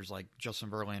pitchers like Justin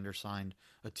Verlander signed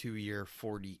a 2-year,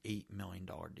 $48 million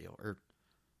deal, or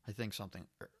I think something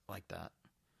like that,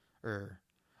 or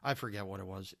I forget what it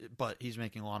was, but he's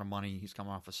making a lot of money. He's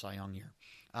coming off a Cy Young year.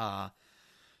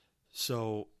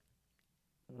 So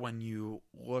when you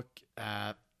look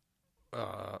at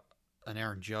an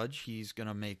Aaron Judge, he's going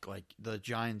to make, like, the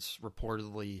Giants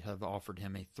reportedly have offered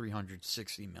him a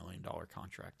 $360 million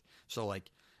contract. So,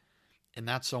 like, and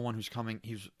that's someone who's coming,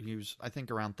 he was I think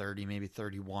around 30, maybe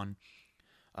 31.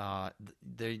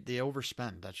 They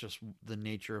overspend. That's just the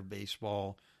nature of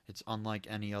baseball. It's unlike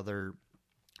any other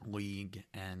league,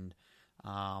 and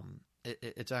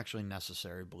it's actually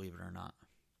necessary, believe it or not.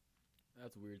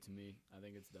 That's weird to me. I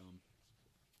think it's dumb.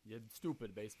 It's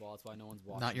stupid baseball. That's why no one's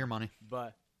watching. Not your money.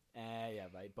 But, yeah,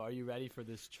 right. But are you ready for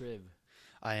this triv?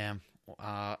 I am.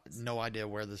 No idea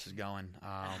where this is going.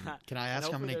 Can I ask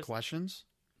how many questions?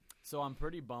 So I'm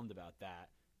pretty bummed about that.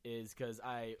 Is because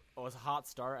it was a hot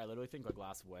start. I literally think like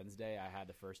last Wednesday I had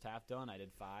the first half done. I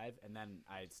did 5, and then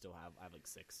I have like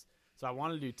 6. So I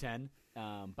wanted to do 10,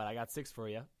 but I got 6 for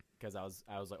you because I was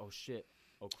like, oh shit,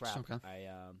 oh crap. It's okay.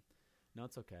 No,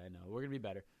 it's okay. No, we're gonna be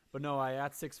better. But no, I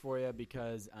got 6 for you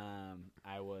because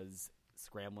I was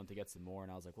scrambling to get some more,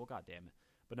 and I was like, well, god damn it.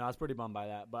 But no, I was pretty bummed by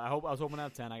that. But I was hoping to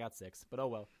have 10. I got 6, but oh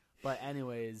well. But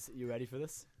anyways, you ready for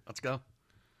this? Let's go.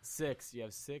 6. You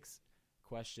have 6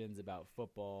 questions about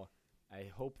football. I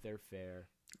hope they're fair.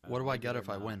 What do I get if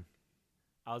I win?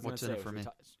 I was going What's to say, in it for me?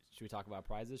 Should we talk about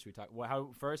prizes? Should we talk?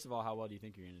 Well, first of all, how well do you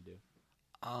think you're going to do?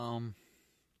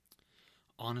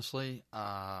 Honestly,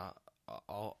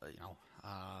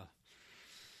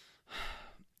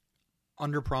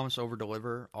 under promise, over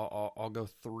deliver. I'll go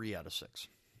 3 out of 6.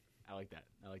 I like that.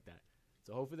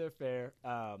 So hopefully they're fair.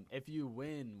 If you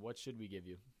win, what should we give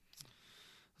you?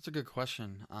 That's a good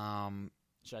question.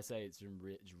 Should I say it's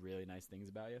really nice things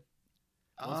about you?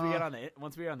 Once we get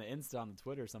on the Insta, on the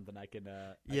Twitter or something, I can.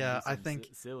 I think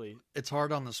silly. It's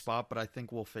hard on the spot, but I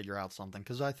think we'll figure out something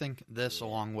because I think this,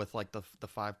 along with like the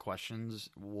 5 questions,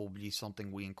 will be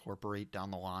something we incorporate down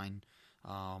the line.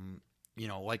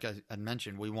 Like I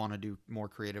mentioned, we want to do more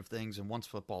creative things, and once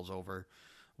football's over,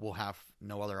 we'll have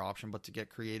no other option but to get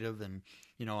creative, and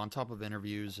on top of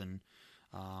interviews, and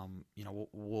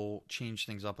we'll change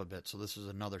things up a bit. So this is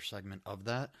another segment of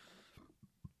that.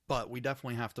 But we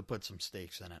definitely have to put some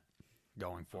stakes in it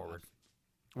going forward,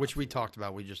 which we talked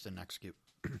about. We just didn't execute.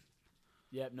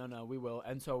 Yep, no, we will.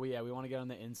 And so, we want to get on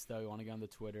the Insta. We want to get on the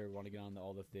Twitter. We want to get on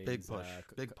all the things.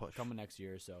 Big push. Coming next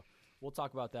year. So we'll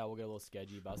talk about that. We'll get a little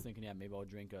sketchy. But I was thinking, maybe I'll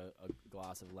drink a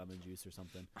glass of lemon juice or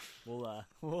something. We'll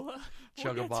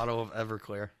chug a bottle of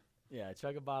Everclear. Yeah,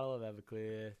 chug a bottle of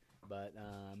Everclear. But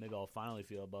maybe I'll finally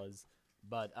feel a buzz.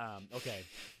 But, okay.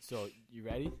 So, you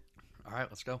ready? All right,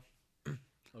 let's go.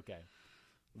 Okay.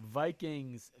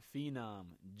 Vikings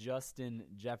phenom Justin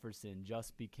Jefferson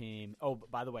just became... Oh,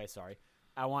 by the way, sorry.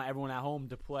 I want everyone at home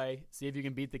to play. See if you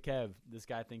can beat the Kev. This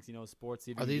guy thinks he knows sports.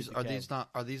 See if Are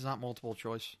these not multiple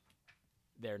choice?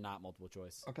 They're not multiple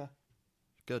choice. Okay.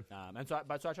 Good. So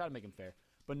I try to make them fair.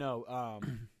 But no,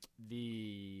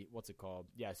 what's it called?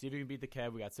 Yeah, see if you can beat the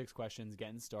Kev. We got 6 questions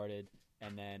getting started.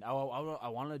 And then I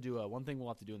want to do one thing we'll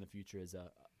have to do in the future is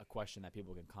a question that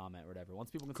people can comment or whatever. Once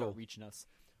people can start reaching us,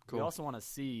 we also want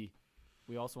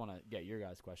to get your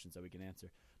guys' questions that we can answer.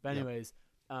 But anyways,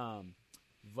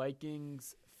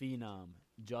 Vikings phenom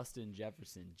Justin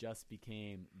Jefferson just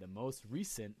became the most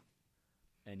recent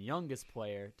and youngest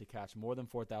player to catch more than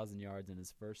 4,000 yards in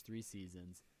his first 3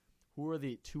 seasons. Who are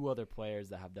the 2 other players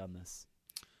that have done this?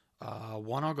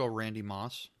 One, I'll go Randy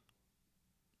Moss.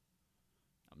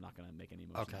 I'm not going to make any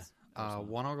motions. Okay.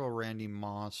 One, I'll go Randy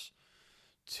Moss.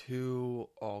 2,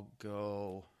 I'll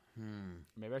go...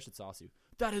 Maybe I should sauce you.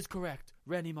 That is correct.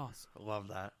 Randy Moss. Love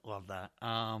that.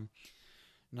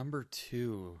 Number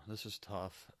 2, this is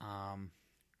tough.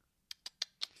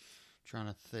 Trying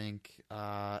to think.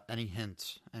 Any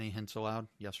hints? Any hints allowed?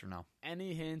 Yes or no?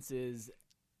 Any hints is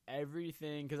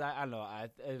everything. Because I don't know.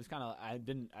 It was kind of.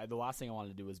 The last thing I wanted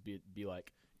to do was be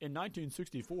like, in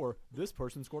 1964, this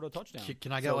person scored a touchdown.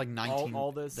 Can I get like 19?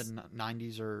 All this, the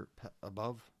 90s or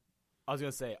above? I was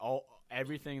gonna say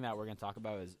everything that we're gonna talk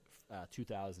about is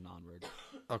 2000 onward.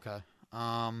 Okay.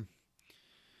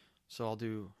 So I'll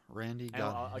do Randy.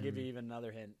 I'll give you even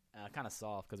another hint. Kind of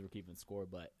soft because we're keeping score,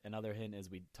 but another hint is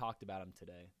we talked about him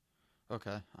today.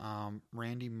 Okay.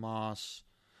 Randy Moss.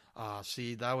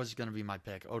 See, that was gonna be my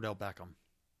pick. Odell Beckham.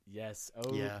 Yes.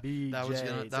 Yeah. That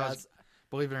was.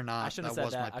 Believe it or not, I shouldn't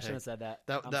have said that. I shouldn't have said that.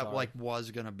 That like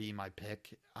was gonna be my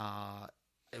pick.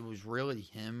 it was really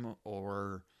him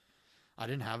or I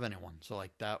didn't have anyone. So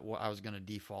like that, I was going to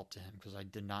default to him because I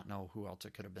did not know who else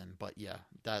it could have been. But yeah,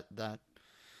 that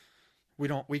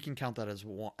we can count that as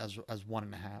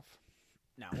 1.5.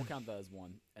 Now we'll count that as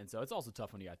 1. And so it's also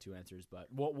tough when you got 2 answers, but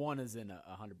what 1 is in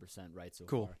 100% right so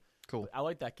far. Cool. But I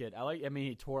like that kid.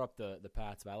 He tore up the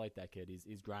Pats, but I like that kid.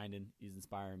 He's grinding. He's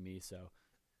inspiring me. So,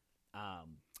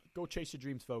 go chase your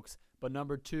dreams, folks. But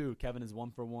number 2, Kevin is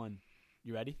 1 for 1.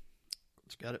 You ready?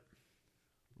 Let's get it.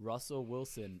 Russell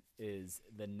Wilson is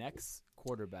the next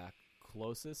quarterback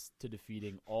closest to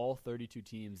defeating all 32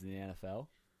 teams in the NFL.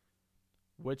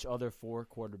 Which other 4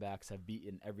 quarterbacks have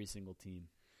beaten every single team?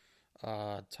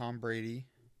 Tom Brady.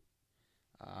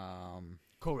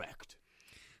 Correct.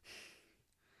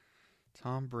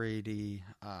 Tom Brady.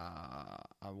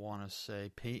 I want to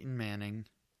say Peyton Manning.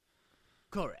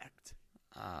 Correct.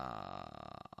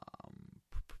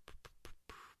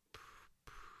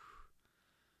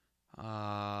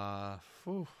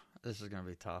 This is going to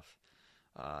be tough.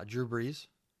 Drew Brees.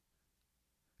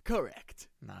 Correct.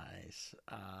 Nice.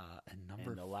 And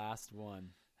the last one.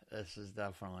 This is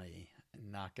definitely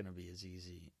not going to be as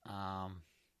easy.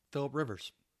 Phillip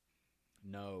Rivers.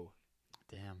 No.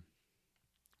 Damn.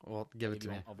 Well, give it to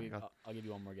me. I'll give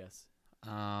you one more guess.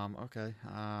 Okay.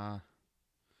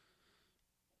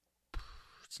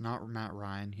 It's not Matt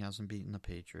Ryan. He hasn't beaten the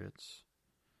Patriots.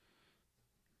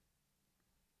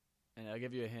 And I'll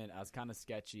give you a hint. I was kind of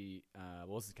sketchy.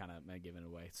 This is kind of giving it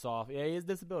away. Soft. Yeah, he has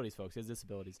disabilities, folks. He has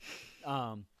disabilities.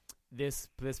 This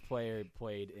player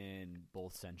played in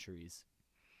both centuries.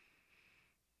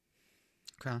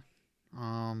 Okay.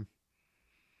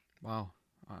 Wow.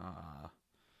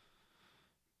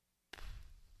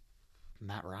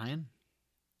 Matt Ryan?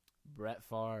 Brett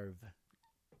Favre.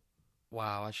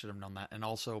 Wow, I should have known that. And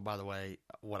also, by the way,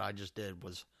 what I just did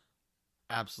was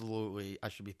absolutely, I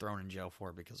should be thrown in jail for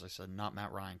it because I said not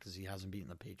Matt Ryan because he hasn't beaten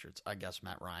the Patriots. I guess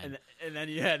Matt Ryan. And then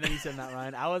you said Matt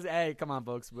Ryan. Hey, come on,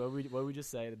 folks. What we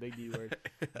just say? The big D word.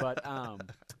 But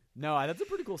no, that's a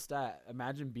pretty cool stat.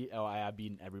 Imagine I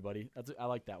beaten everybody. I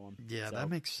like that one. Yeah, so, that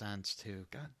makes sense too.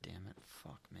 God damn it,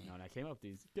 fuck me. No, and I came up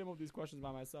with these questions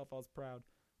by myself. I was proud,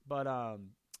 but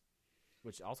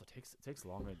which also takes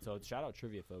longer. So shout out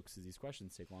trivia, folks, because these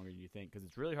questions take longer than you think because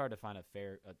it's really hard to find a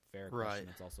fair question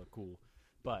that's also cool.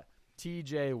 But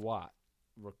T.J. Watt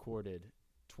recorded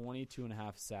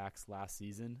 22.5 sacks last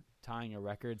season, tying a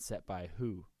record set by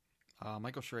who?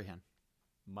 Michael Strahan.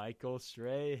 Michael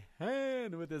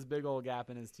Strahan with this big old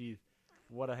gap in his teeth.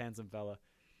 What a handsome fella.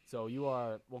 So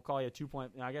we'll call you 2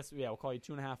 point. I guess, yeah, we'll call you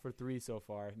 2.5 for 3 so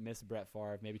far. Miss Brett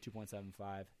Favre, maybe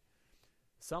 2.75.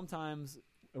 Sometimes,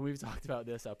 and we've talked about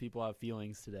this, how people have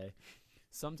feelings today.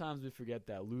 Sometimes we forget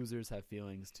that losers have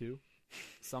feelings too.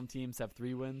 Some teams have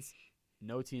 3 wins.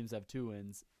 No teams have 2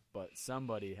 wins, but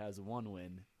somebody has 1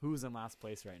 win. Who's in last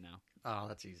place right now? Oh,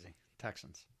 that's easy.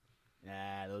 Texans.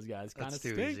 Yeah, those guys kind of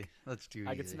stink. Easy. That's too easy.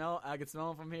 I could smell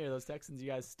them from here. Those Texans, you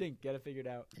guys stink. Get it figured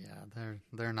out. Yeah,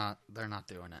 they're not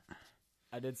doing it.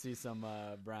 I did see some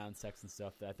Browns Texans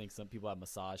stuff that I think some people have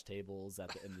massage tables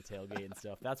in the tailgate and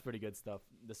stuff. That's pretty good stuff.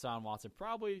 Deshaun Watson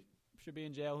probably should be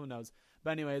in jail. Who knows?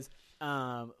 But anyways,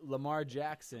 Lamar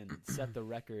Jackson set the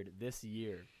record this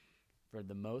year for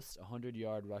the most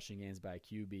 100-yard rushing games by a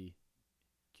QB.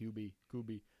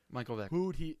 Michael Vick.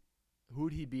 Who'd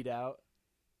he beat out,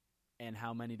 and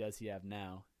how many does he have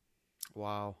now?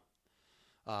 Wow.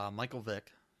 Michael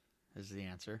Vick is the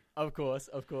answer. Of course.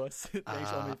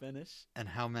 Thanks, let me finish. And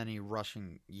how many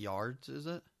rushing yards is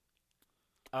it?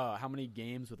 How many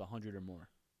games with 100 or more?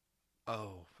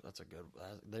 Oh, that's a good.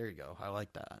 There you go. I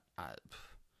like that.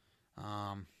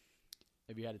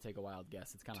 If you had to take a wild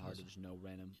guess, it's kind of hard to just know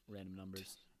random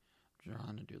numbers. I'm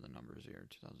trying to do the numbers here.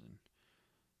 2000.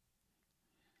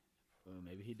 Well,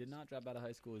 maybe he did not drop out of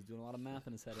high school. He's doing a lot of math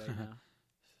in his head right now.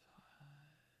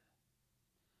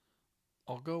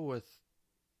 I'll go with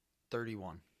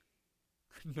 31.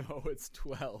 No, it's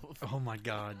 12. Oh my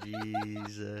God,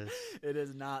 Jesus! It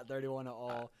is not 31 at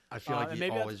all. I feel like he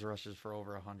always rushes for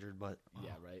over 100, but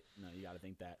yeah, right. No, you got to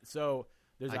think that. So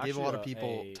I gave a lot of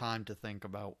people time to think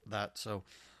about that, so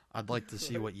I'd like to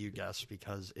see what you guess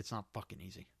because it's not fucking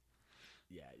easy.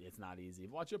 Yeah, it's not easy.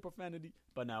 Watch your profanity.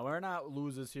 But no, we're not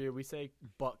losers here. We say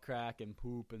butt crack and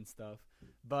poop and stuff.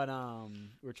 But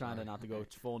we're trying to not to go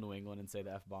full New England and say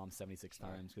the F-bomb 76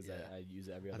 times because I use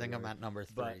it every other I think word. I'm at number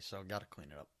 3, so got to clean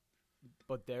it up.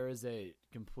 But there is a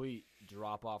complete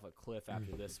drop off a cliff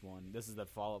after this one. This is the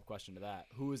follow-up question to that.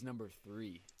 Who is number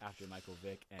 3 after Michael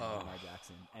Vick and Lamar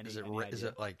Jackson?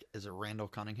 Is it Randall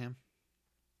Cunningham?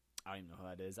 I don't even know who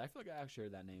that is. I feel like I actually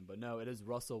heard that name, but no, it is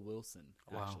Russell Wilson.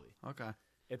 Actually, wow. Okay.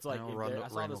 It's like I know I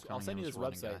saw Randall this. I'll send you this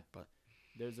Cunningham's running website. guy, but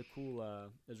There's a cool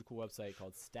website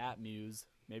called StatMuse.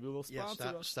 Maybe we'll sponsor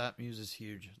us. StatMuse is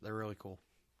huge. They're really cool.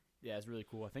 Yeah, it's really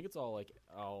cool. I think it's all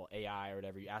AI or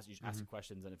whatever. You ask it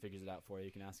questions and it figures it out for you.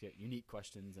 You can ask it unique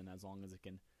questions, and as long as it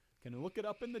can look it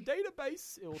up in the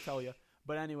database, it will tell you.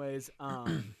 But anyways,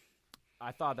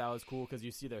 I thought that was cool because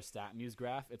you see their StatMuse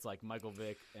graph. It's like Michael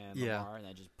Vick and Lamar, and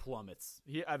that just plummets.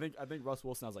 I think Russ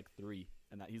Wilson has like 3,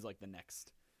 and that he's like the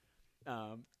next.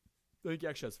 I think he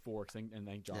actually has 4, and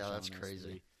I think Josh Allen that's has crazy.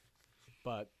 3.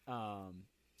 But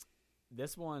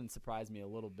this one surprised me a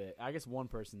little bit. I guess one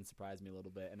person surprised me a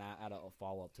little bit, and I had a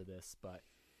follow-up to this. But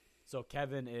so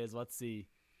Kevin is, let's see,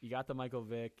 you got the Michael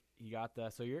Vick, you got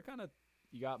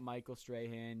Michael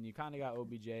Strahan, you kind of got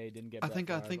OBJ, didn't get. I think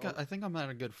I'm at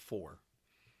a good 4.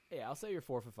 Yeah, I'll say you're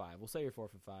 4 for 5. We'll say you're 4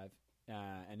 for 5.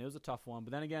 And it was a tough one,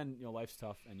 but then again, life's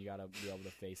tough, and you got to be able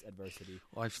to face adversity.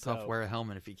 Life's tough. Wear a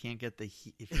helmet. If you can't get the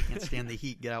heat, if you can't stand the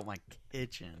heat, get out my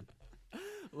kitchen.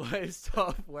 Life's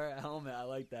tough. Wear a helmet. I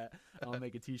like that. I'm gonna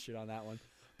make a T-shirt on that one.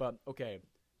 But okay,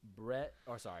 Brett.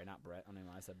 Or sorry, not Brett. I don't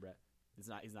know why I said Brett. He's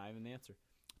not even the answer.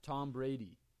 Tom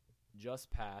Brady just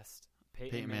passed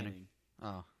Peyton Manning.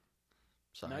 Oh,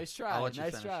 sorry. Nice try. I'll let you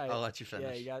nice finish. try. I'll let you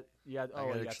finish. Yeah, you got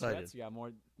excited. Tourette's. You got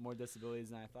more disabilities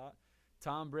than I thought.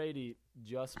 Tom Brady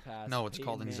just passed. No, it's Peyton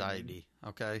called Manning. anxiety.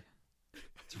 Okay,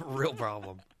 it's a real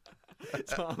problem.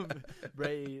 Tom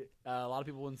Brady. A lot of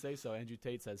people wouldn't say so. Andrew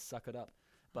Tate says, "Suck it up."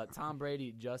 But Tom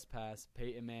Brady just passed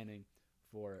Peyton Manning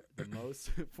for the most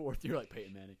You're like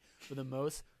Peyton Manning for the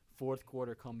most fourth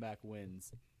quarter comeback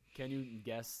wins. Can you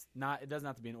guess? It doesn't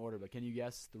have to be in order, but can you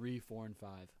guess 3, 4, and 5?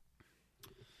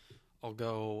 I'll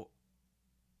go.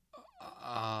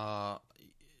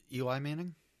 Eli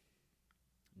Manning.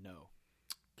 No.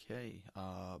 Okay.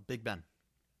 Big Ben.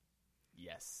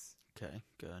 Yes. Okay.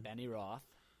 Good. Benny Roth.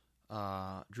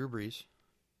 Drew Brees.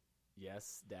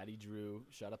 Yes. Daddy Drew.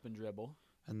 Shut up and dribble.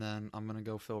 And then I'm gonna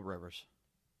go Philip Rivers.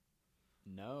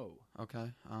 No.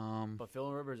 Okay. But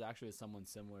Philip Rivers actually is someone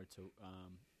similar to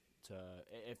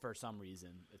for some reason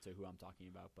to who I'm talking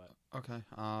about. But okay.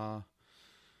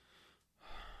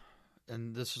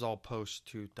 And this is all post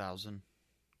 2000.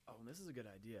 Oh, this is a good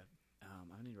idea.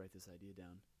 I need to write this idea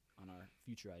down on our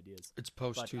future ideas. It's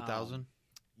post 2000.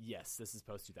 Yes, this is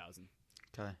post 2000.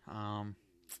 Okay.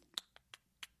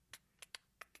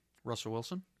 Russell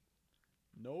Wilson.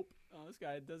 Nope. Oh, this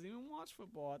guy doesn't even watch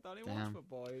football. I thought he watched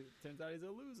football. Turns out he's a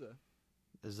loser.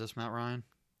 Is this Matt Ryan?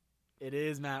 It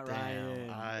is Matt Ryan.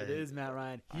 It is Matt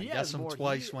Ryan. I guess him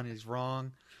twice when he's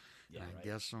wrong. Yeah, I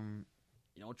guess him.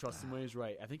 You don't trust him when he's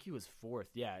right. I think he was 4th.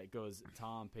 Yeah, it goes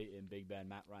Tom, Peyton, Big Ben,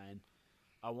 Matt Ryan.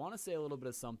 I want to say a little bit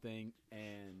of something,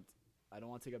 and I don't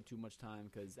want to take up too much time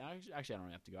because actually I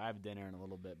don't have to go. I have dinner in a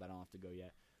little bit, but I don't have to go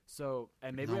yet. So,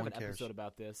 and maybe we have an episode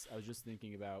about this. I was just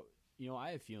thinking about,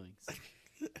 I have feelings.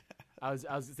 I was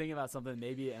thinking about something,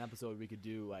 maybe an episode we could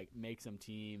do, like make some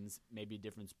teams, maybe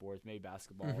different sports, maybe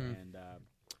basketball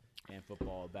and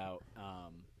football, about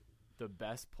the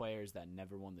best players that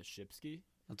never won the Shipski.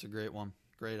 That's a great one.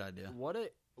 Great idea. What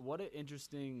an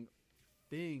interesting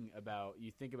thing about,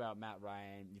 you think about Matt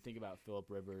Ryan, you think about Philip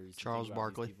Rivers, Charles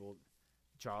Barkley.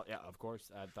 Charles, yeah, of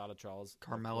course. I thought of Charles.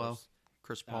 Carmelo,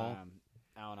 Chris Paul,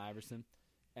 Allen Iverson.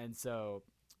 And so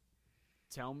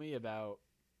tell me about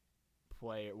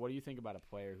player. What do you think about a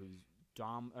player who's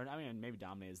maybe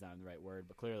dominate is not the right word,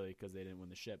 but clearly because they didn't win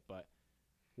the ship. But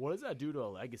what does that do to a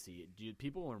legacy? Do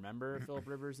people remember Philip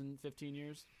Rivers in 15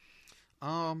 years?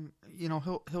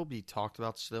 He'll be talked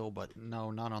about still, but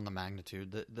no, not on the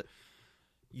magnitude.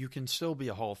 You can still be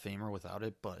a Hall of Famer without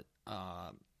it, but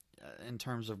in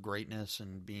terms of greatness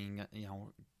and being,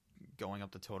 going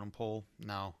up the totem pole,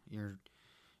 no, you're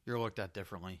looked at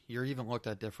differently. You're even looked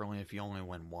at differently if you only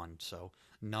win one. So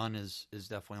none is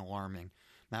definitely alarming.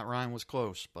 Matt Ryan was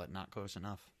close, but not close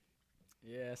enough.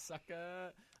 Yeah,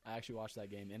 sucker. I actually watched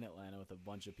that game in Atlanta with a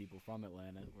bunch of people from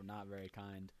Atlanta. Were not very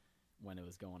kind when it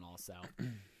was going all south.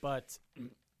 But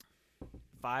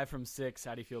 5 from 6.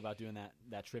 How do you feel about doing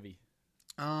that trivia?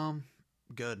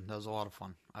 Good. That was a lot of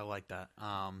fun. I like that.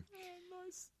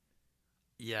 Nice.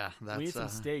 Yeah, that's. We need some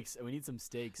steaks. We need some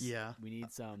steaks. Yeah, we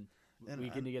need some. We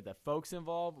need to get the folks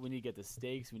involved. We need to get the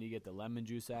steaks. We need to get the lemon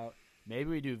juice out.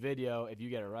 Maybe we do video. If you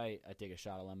get it right, I take a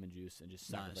shot of lemon juice and just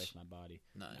sacrifice my body.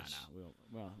 Nice.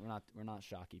 No, we're not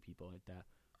shocky people like that.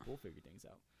 We'll figure things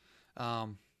out.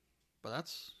 But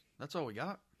that's all we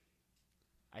got.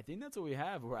 I think that's what we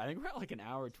have. I think we're at like an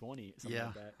hour 20. Something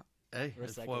like that. Hey,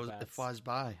 it flies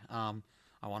by.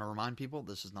 I want to remind people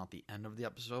this is not the end of the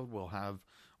episode. We'll have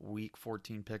week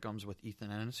 14 pick'ems with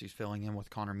Ethan Ennis. He's filling in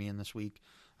with Connor Meehan this week.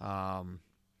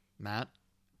 Matt,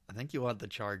 I think you led the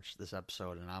charge this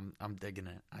episode, and I'm digging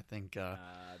it. I think Don't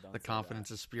the say confidence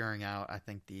that. is spewing out. I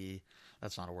think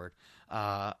that's not a word.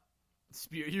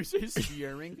 You say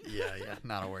spearing? Yeah,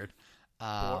 not a word.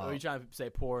 Are you trying to say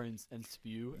pour and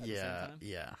spew at the same time?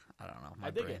 Yeah. I don't know.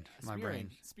 I dig it.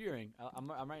 Spearing.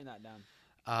 I'm writing that down.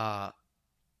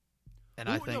 And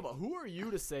I think but who are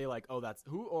you to say like, oh, that's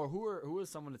who is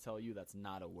someone to tell you that's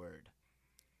not a word?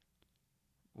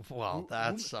 well,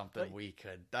 that's something like- we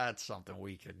could. That's something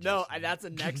we could. No, just that's a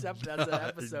next episode. That's an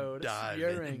episode. dive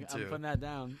Spearing. into. I'm putting that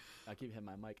down. I keep hitting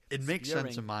my mic. It makes sense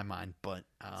Spearing. in my mind, but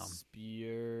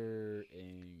Spearing.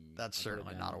 that's I'll put it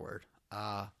certainly not a down. word.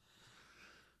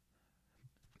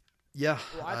 Yeah.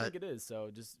 Well, I think it is. So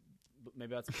just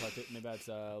maybe that's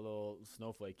a little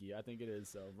snowflakey. I think it is.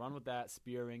 So run with that.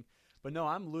 Spearing. But no,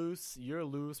 I'm loose. You're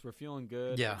loose. We're feeling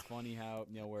good. Yeah. It's funny how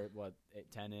we're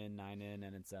 10 in, 9 in,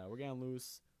 and it's we're getting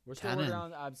loose. We're still 10 working in.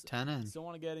 on. I 10 in. still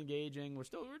want to get engaging. We're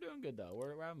doing good though.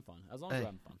 We're having fun as long as Hey. we're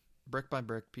having fun. Brick by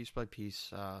brick, piece by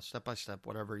piece, step by step,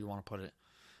 whatever you want to put it.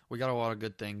 We got a lot of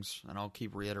good things, and I'll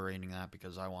keep reiterating that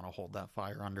because I want to hold that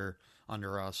fire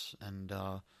under us, and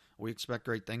we expect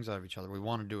great things out of each other. We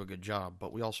want to do a good job,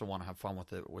 but we also want to have fun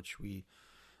with it, which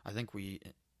I think we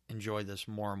enjoy this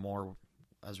more and more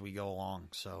as we go along.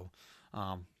 So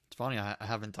it's funny, I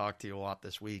haven't talked to you a lot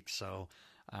this week, so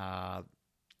I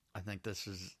think this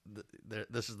is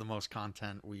the most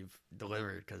content we've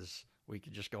delivered because we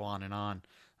could just go on and on.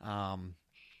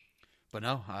 But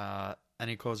no,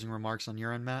 any closing remarks on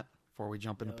your end, Matt, before we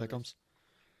jump into No, pick'ems?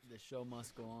 The show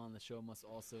must go on. The show must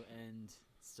also end.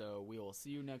 So we will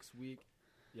see you next week.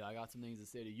 Yeah, I got some things to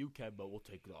say to you, Kev, but we'll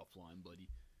take it offline, buddy.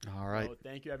 All right. So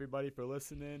thank you, everybody, for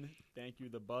listening. Thank you,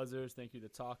 the buzzers. Thank you, the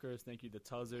talkers. Thank you, the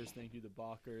tuzzers. Thank you, the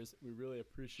balkers. We really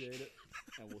appreciate it.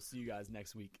 And we'll see you guys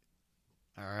next week.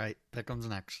 All right. Pick'ems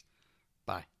next.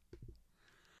 Bye.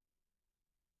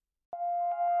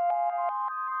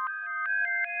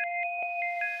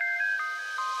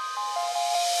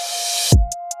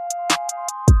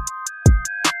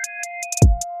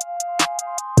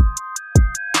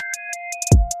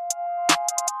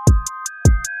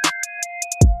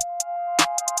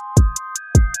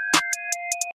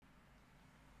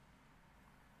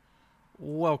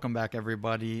 Welcome back,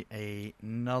 everybody.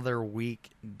 Another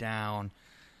week down.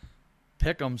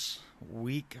 Pick'ems,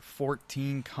 week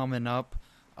 14 coming up.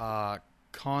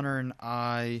 Connor and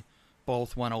I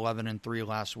both went 11-3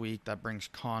 last week. That brings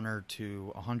Connor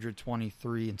to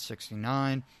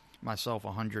 123-69. Myself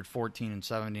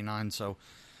 114-79. So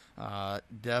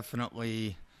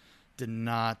definitely did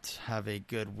not have a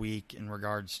good week in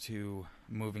regards to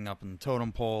moving up in the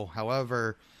totem pole.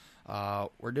 However,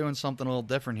 we're doing something a little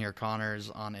different here. Connor's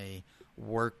on a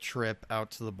work trip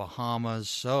out to the Bahamas,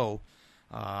 so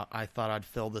I thought I'd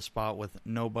fill the spot with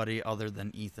nobody other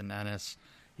than Ethan Ennis.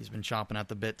 He's been chomping at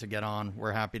the bit to get on.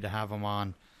 We're happy to have him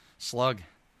on. Slug,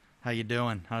 how you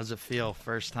doing? How does it feel?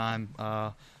 First time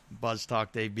Buzz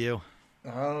Talk debut.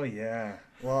 Oh, yeah.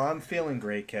 Well, I'm feeling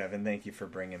great, Kevin. Thank you for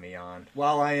bringing me on.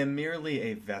 While I am merely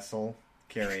a vessel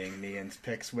carrying Nian's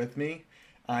picks with me,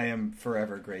 I am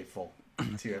forever grateful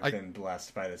to have been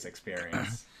blessed by this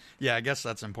experience. Yeah, I guess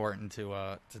that's important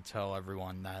to tell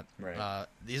everyone that Right.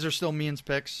 these are still Mian's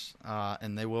picks,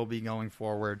 and they will be going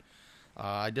forward.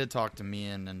 I did talk to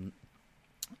Mian and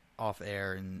off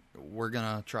air, and we're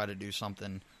gonna try to do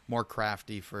something more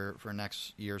crafty for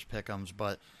next year's pick'ems.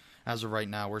 But as of right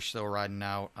now, we're still riding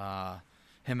out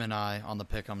him and I on the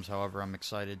pick'ems. However, I'm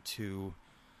excited to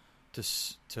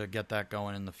get that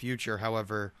going in the future.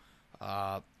 However,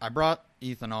 I brought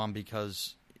Ethan on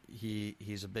because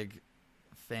he's a big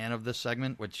fan of this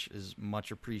segment, which is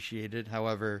much appreciated.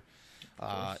 However,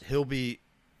 he'll be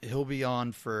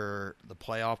on for the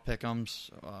playoff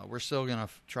pick'ems. We're still gonna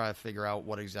try to figure out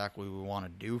what exactly we want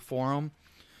to do for him,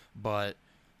 but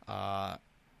I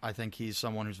think he's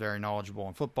someone who's very knowledgeable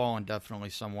in football and definitely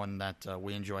someone that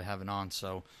we enjoy having on.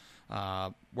 So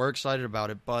we're excited about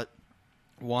it, but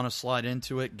want to slide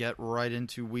into it, get right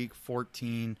into week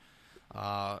 14.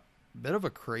 Bit of a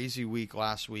crazy week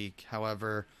last week.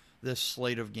 However, this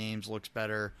slate of games looks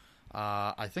better.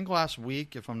 I think last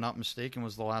week, if I'm not mistaken,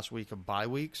 was the last week of bye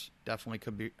weeks. Definitely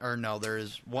could be. Or no, there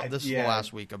is. This is the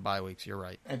last week of bye weeks. You're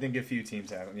right. I think a few teams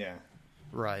have them, yeah.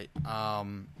 Right.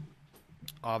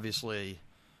 Obviously,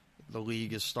 the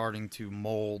league is starting to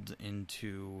mold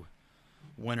into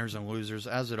winners and losers,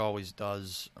 as it always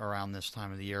does around this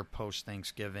time of the year,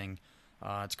 post-Thanksgiving.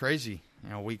 It's crazy.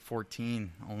 Week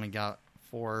 14, only got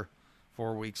four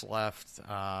weeks left.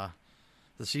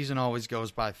 The season always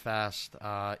goes by fast.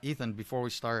 Ethan, before we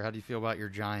start, how do you feel about your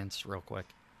Giants, real quick?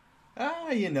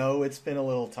 It's been a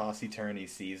little tossy-turny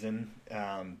season.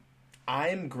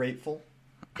 I'm grateful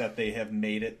that they have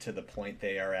made it to the point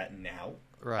they are at now.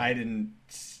 Right.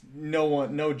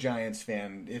 No Giants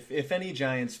fan, if any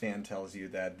Giants fan tells you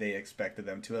that they expected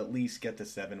them to at least get to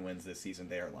 7 wins this season,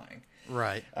 they are lying.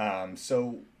 Right.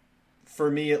 So for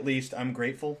me, at least, I'm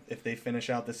grateful if they finish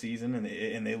out the season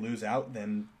and they lose out,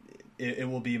 then it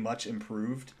will be much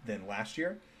improved than last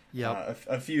year. Yeah.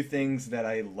 A few things that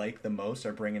I like the most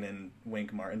are bringing in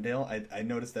Wink Martindale. I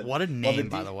noticed that. What a name,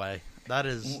 by the way. That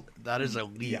is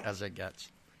elite as it gets.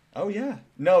 Oh yeah,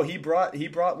 no, he brought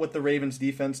what the Ravens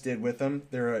defense did with him.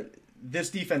 This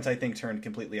defense, I think, turned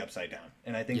completely upside down,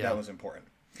 and I think that was important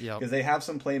because they have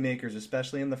some playmakers,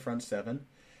 especially in the front seven,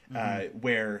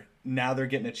 where now they're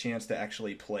getting a chance to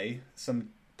actually play some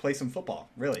football,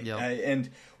 really. Yep. And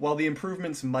while the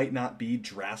improvements might not be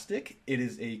drastic, it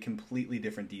is a completely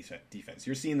different defense.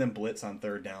 You're seeing them blitz on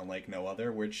third down like no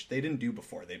other, which they didn't do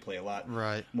before. They play a lot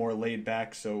more laid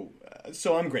back. So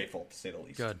I'm grateful, to say the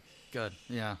least. Good.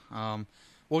 Yeah.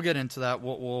 We'll get into that.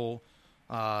 We'll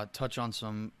touch on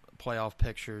some playoff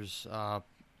pictures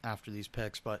after these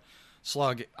picks. But,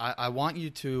 Slug, I want you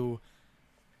to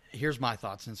 – here's my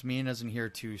thoughts. Since Meehan isn't here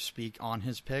to speak on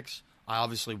his picks, I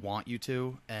obviously want you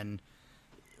to. And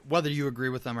whether you agree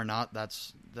with them or not,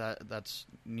 that's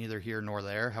neither here nor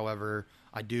there. However,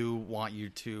 I do want you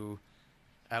to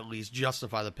at least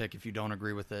justify the pick if you don't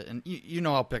agree with it. And you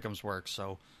know how pick'ems work,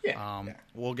 so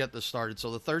we'll get this started. So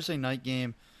the Thursday night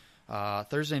game,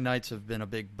 Thursday nights have been a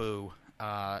big boo,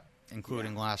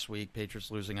 including last week,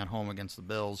 Patriots losing at home against the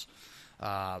Bills.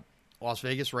 Las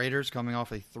Vegas Raiders coming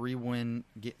off a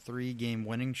 3-game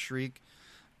winning streak,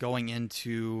 going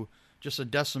into just a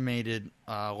decimated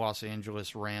Los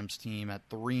Angeles Rams team at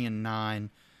 3-9.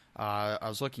 I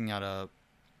was looking at a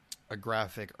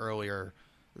graphic earlier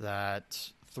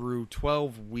that through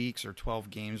 12 weeks or 12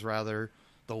 games rather,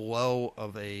 the low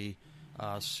of a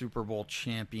Super Bowl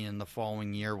champion the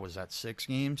following year was at 6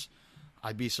 games.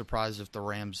 I'd be surprised if the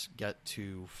Rams get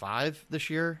to 5 this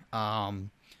year.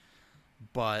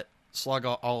 But Slug,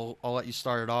 I'll let you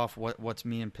start it off. What's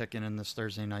Meehan picking in this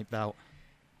Thursday night bout?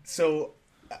 So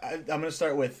I'm going to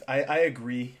start with I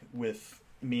agree with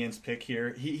Meehan's pick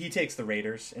here. He takes the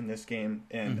Raiders in this game,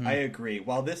 and I agree.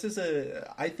 While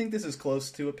I think this is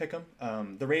close to a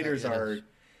pick'em. The Raiders are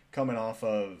coming off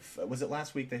of, was it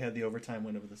last week they had the overtime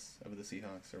win over the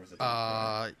Seahawks, or was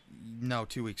it? No,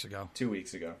 2 weeks ago. 2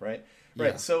 weeks ago, right? Yeah.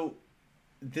 Right. So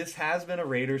this has been a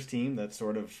Raiders team that's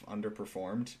sort of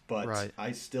underperformed, but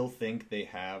I still think they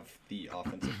have the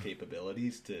offensive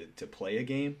capabilities to play a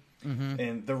game.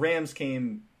 And the Rams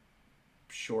came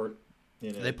short.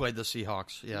 They played the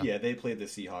Seahawks, Yeah, they played the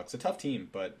Seahawks. A tough team,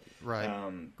 but...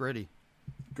 Gritty.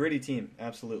 Gritty team,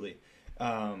 absolutely.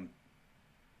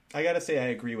 I got to say I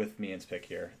agree with Meehan's pick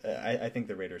here. I think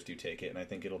the Raiders do take it, and I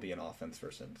think it'll be an offense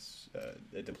versus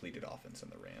a depleted offense in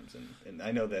the Rams. And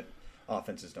I know that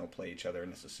offenses don't play each other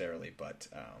necessarily, but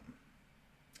I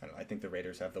don't know. I think the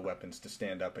Raiders have the weapons to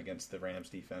stand up against the Rams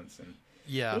defense, and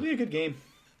it'll be a good game.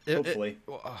 Hopefully.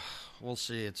 We'll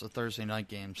see. It's a Thursday night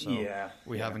game, so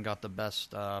we haven't got the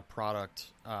best product.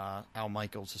 Al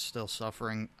Michaels is still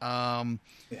suffering.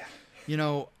 You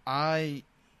know, I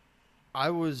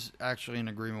was actually in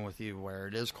agreement with you where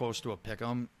it is close to a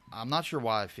pick'em. I'm not sure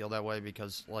why I feel that way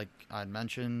because, like I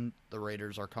mentioned, the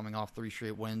Raiders are coming off 3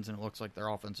 straight wins, and it looks like their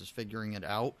offense is figuring it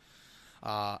out.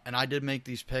 And I did make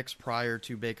these picks prior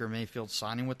to Baker Mayfield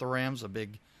signing with the Rams, a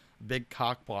big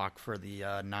cock block for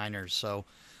the Niners. So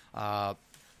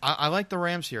I like the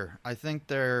Rams here. I think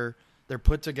they're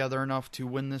put together enough to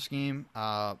win this game.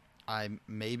 I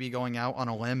may be going out on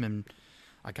a limb, and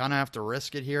I kind of have to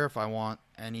risk it here if I want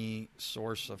any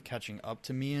source of catching up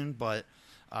to Meehan. But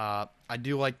I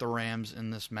do like the Rams in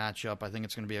this matchup. I think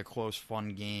it's going to be a close, fun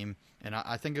game. And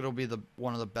I think it'll be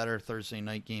one of the better Thursday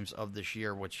night games of this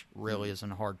year, which really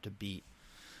isn't hard to beat.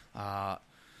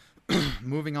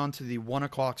 Moving on to the 1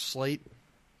 o'clock slate,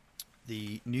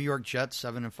 the New York Jets,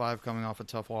 7-5, coming off a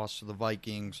tough loss to the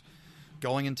Vikings.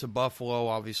 Going into Buffalo,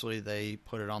 obviously they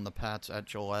put it on the Pats at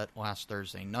Gillette last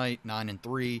Thursday night,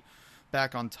 9-3.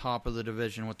 Back on top of the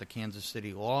division with the Kansas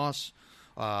City loss.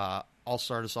 I'll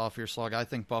start us off here, Slug. I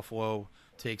think Buffalo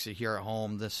takes it here at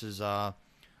home. This is a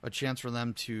chance for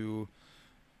them to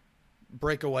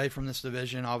break away from this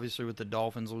division, obviously with the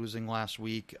Dolphins losing last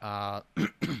week.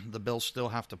 The Bills still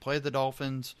have to play the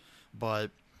Dolphins,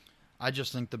 but I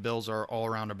just think the Bills are all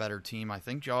around a better team. I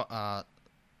think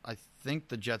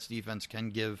the Jets defense can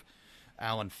give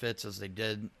Allen fits as they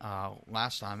did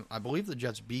last time. I believe the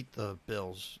Jets beat the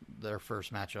Bills their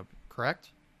first matchup,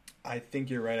 correct? I think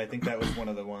you're right. I think that was one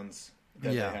of the ones.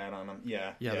 that Yeah. they had on them.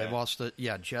 Yeah, Yeah, they lost the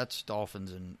Jets,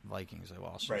 Dolphins, and Vikings. They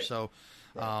lost. Right. So,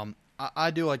 Right.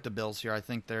 I do like the Bills here. I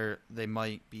think they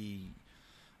might be.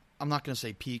 I'm not going to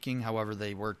say peaking. However,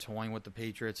 they were toying with the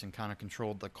Patriots and kind of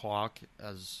controlled the clock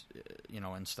as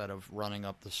instead of running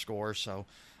up the score. So,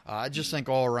 I just think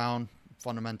all around,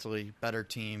 fundamentally better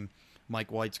team.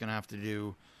 Mike White's going to have to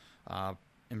do.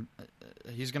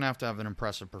 He's going to have an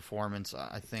impressive performance.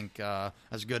 I think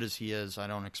as good as he is, I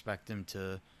don't expect him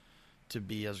to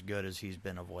be as good as he's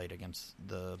been of late against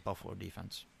the Buffalo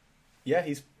defense. Yeah,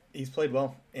 he's played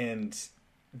well, and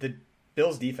the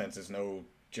Bills' defense is no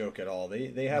joke at all.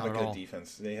 They have Not a at good all.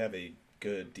 defense. They have a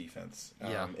good defense.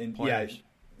 Yeah, and players.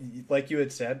 like you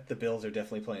had said, the Bills are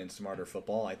definitely playing smarter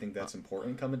football. I think that's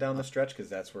important coming down the stretch because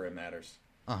that's where it matters.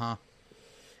 Go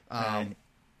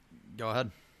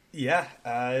ahead.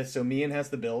 Yeah. So Meehan has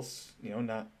the Bills.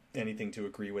 Not anything to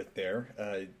agree with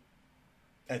there.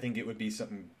 I think it would be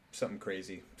something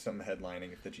crazy, something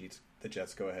headlining if the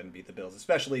Jets go ahead and beat the Bills,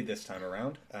 especially this time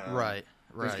around. Right.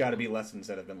 There's got to be lessons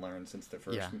that have been learned since the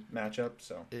first matchup.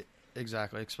 So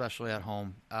Exactly, especially at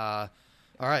home.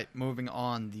 All right, moving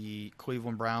on. The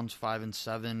Cleveland Browns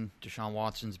 5-7. Deshaun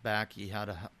Watson's back. He had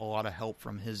a lot of help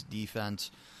from his defense.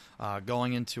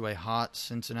 Going into a hot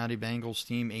Cincinnati Bengals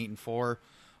team, 8-4.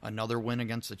 Another win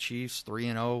against the Chiefs,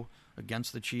 3-0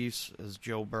 against the Chiefs as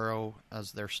Joe Burrow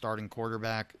as their starting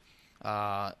quarterback.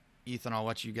 Ethan, I'll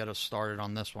let you get us started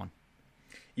on this one.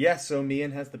 Yeah, so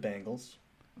Meehan has the Bengals.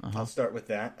 I'll start with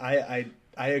that.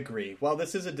 I agree. Well,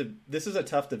 this is a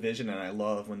tough division, and I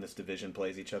love when this division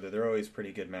plays each other. They're always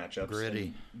pretty good matchups.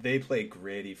 Gritty. They play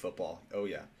gritty football. Oh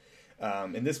yeah.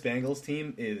 And this Bengals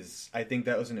team I think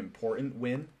that was an important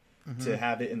win to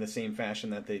have it in the same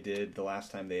fashion that they did the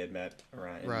last time they had met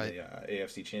around in the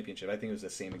AFC Championship. I think it was the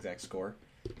same exact score.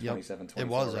 27-24. It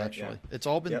was right? actually. Yeah. It's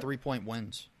all been 3-point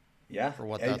wins. Yeah, for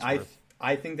what that's worth.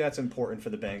 I think that's important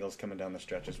for the Bengals coming down the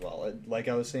stretch as well. Like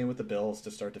I was saying with the Bills, to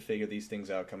start to figure these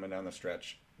things out coming down the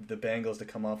stretch. The Bengals to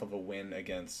come off of a win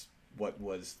against what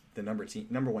was the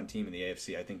number one team in the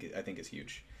AFC, I think is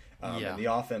huge. And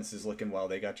the offense is looking well.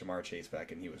 They got Jamar Chase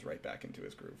back, and he was right back into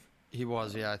his groove. He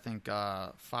was, I think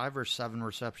 5 or 7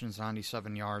 receptions,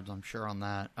 97 yards. I'm sure on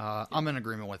that. I'm in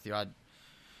agreement with you.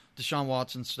 Deshaun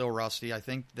Watson's still rusty. I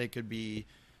think they could be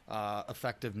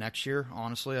effective next year,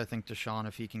 honestly. I think Deshaun,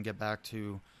 if he can get back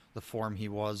to the form he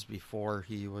was before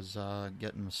he was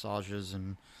getting massages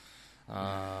and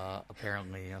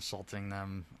apparently assaulting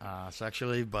them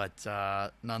sexually. But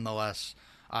nonetheless,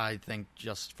 I think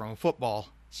just from a football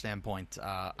standpoint,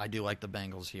 I do like the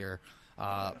Bengals here.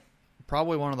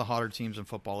 Probably one of the hotter teams in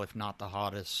football, if not the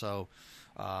hottest. So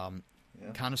kind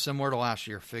of similar to last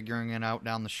year, figuring it out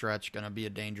down the stretch, going to be a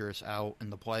dangerous out in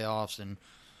the playoffs. And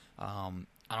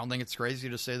I don't think it's crazy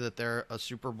to say that they're a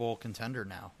Super Bowl contender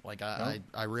now. Like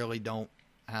I really don't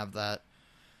have that.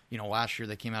 Last year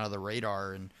they came out of the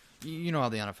radar, and you know how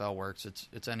the NFL works.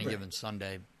 It's any given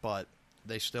Sunday, but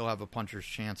they still have a puncher's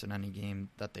chance in any game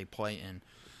that they play in.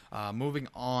 Moving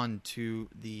on to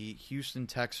the Houston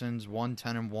Texans,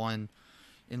 1-10-1,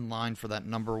 in line for that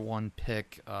number 1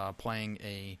 pick, playing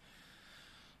a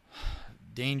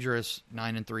dangerous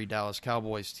 9-3 Dallas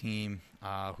Cowboys team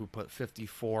who put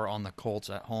 54 on the Colts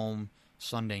at home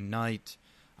Sunday night.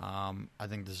 I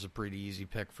think this is a pretty easy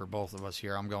pick for both of us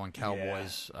here. I'm going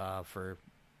Cowboys for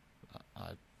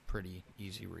pretty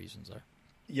easy reasons there.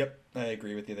 Yep, I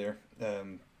agree with you there.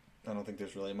 I don't think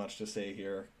there's really much to say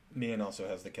here. Meehan also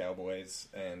has the Cowboys,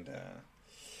 and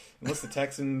unless the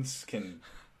Texans can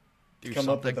come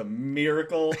up with a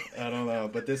miracle, I don't know.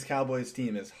 But this Cowboys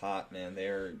team is hot, man.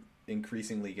 They're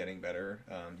increasingly getting better.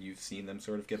 You've seen them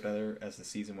sort of get better as the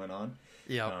season went on.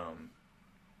 Yeah.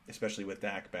 Especially with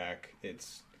Dak back,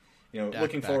 it's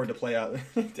looking forward to playoff.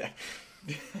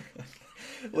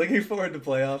 Looking forward to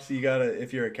playoffs. You gotta,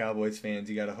 if you're a Cowboys fan,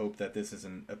 you gotta hope that this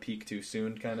isn't a peak too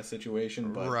soon kind of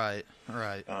situation. But right.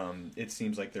 It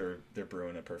seems like they're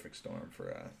brewing a perfect storm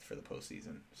for the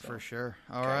postseason. So, for sure.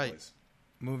 All right.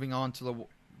 Moving on to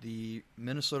the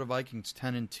Minnesota Vikings,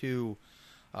 10-2.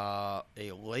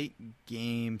 A late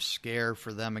game scare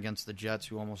for them against the Jets,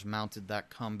 who almost mounted that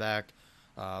comeback.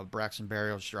 Braxton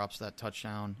Berrios drops that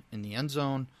touchdown in the end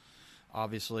zone.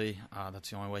 Obviously, that's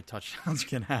the only way touchdowns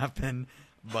can happen.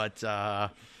 But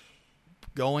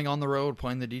going on the road,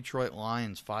 playing the Detroit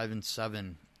Lions,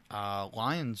 5-7.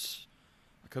 Lions,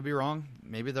 I could be wrong.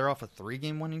 Maybe they're off a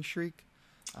 3-game winning streak.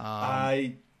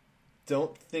 I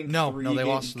don't think. No, they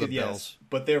lost to the Bills.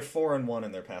 But they're 4-1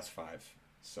 in their past 5.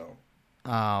 So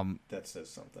that says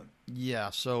something.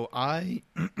 Yeah. So I'll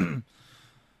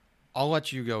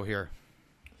let you go here.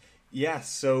 Yeah.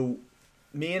 So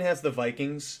Meehan has the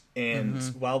Vikings, and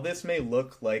Mm-hmm. while this may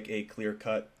look like a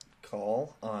clear-cut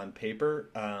call on paper,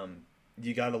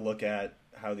 you got to look at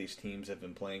how these teams have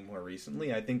been playing more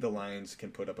recently. I think the Lions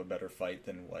can put up a better fight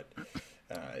than what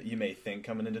you may think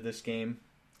coming into this game,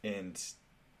 and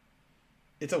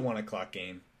it's a 1:00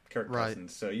 game. Kirk Right.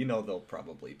 Cousins, so you know they'll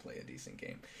probably play a decent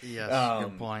game. Yes,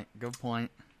 good point. Good point.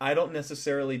 I don't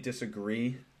necessarily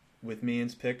disagree with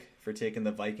Meehan's pick for taking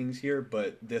the Vikings here,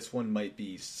 but this one might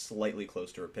be slightly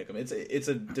close to a pick 'em. It's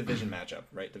a division matchup,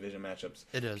 right? Division matchups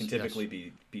It is, can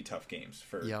typically be tough games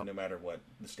for Yep. no matter what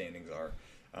the standings are.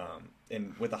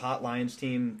 And with the hot Lions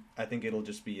team, I think it'll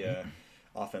just be a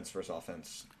offense versus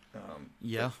offense.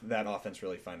 Yeah. with that offense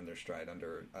really finding their stride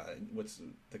under what's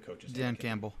the coach's Dan name?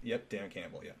 Campbell. Yep, Dan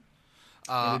Campbell. Yeah,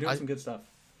 and they're doing some good stuff.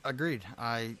 Agreed.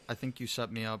 I think you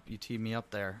set me up. You teed me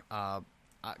up there.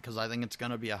 Because I think it's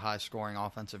going to be a high-scoring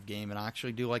offensive game, and I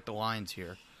actually do like the Lions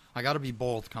here. I got to be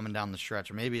bold coming down the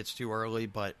stretch. Maybe it's too early,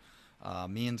 but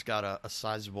Meehan's got a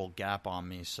sizable gap on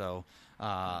me, so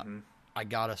I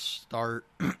got to start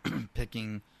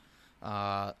picking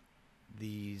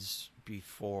these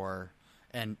before.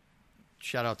 And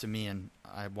shout out to Meehan.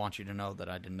 I want you to know that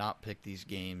I did not pick these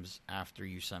games after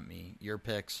you sent me your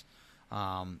picks.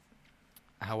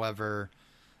 However,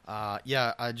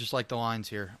 yeah, I just like the Lions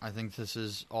here. I think this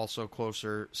is also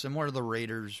closer, similar to the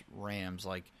Raiders-Rams,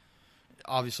 like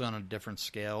obviously on a different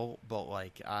scale, but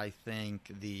like I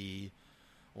think the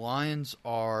Lions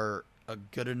are a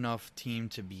good enough team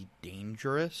to be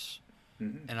dangerous,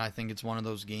 and I think it's one of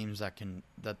those games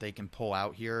that they can pull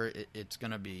out here. It's going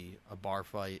to be a bar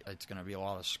fight. It's going to be a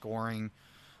lot of scoring.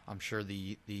 I'm sure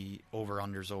the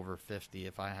over-under's over 50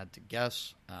 if I had to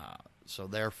guess. So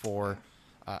therefore,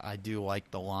 I do like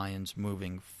the Lions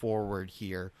moving forward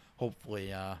here.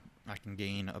 Hopefully I can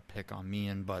gain a pick on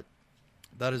Meehan, but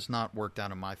that has not worked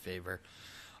out in my favor.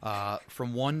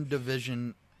 From one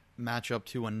division matchup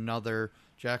to another,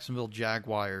 Jacksonville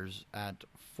Jaguars at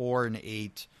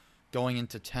 4-8, going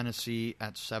into Tennessee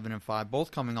at 7-5,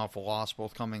 both coming off a loss,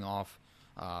 both coming off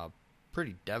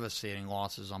pretty devastating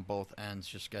losses on both ends,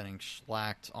 just getting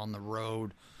slacked on the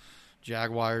road.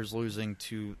 Jaguars losing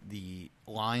to the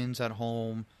Lions at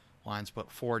home. Lions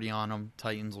put 40 on them.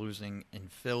 Titans losing in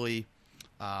Philly,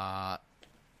 35-10,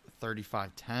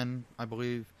 I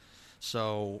believe.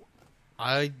 So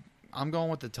I'm going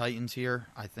with the Titans here.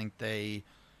 I think they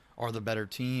are the better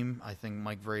team. I think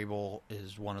Mike Vrabel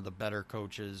is one of the better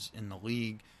coaches in the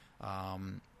league.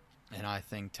 And I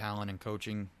think talent and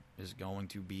coaching is going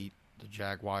to beat the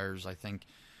Jaguars. I think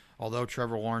although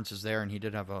Trevor Lawrence is there and he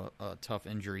did have a tough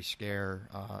injury scare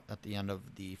at the end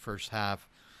of the first half,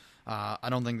 I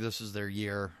don't think this is their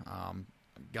year.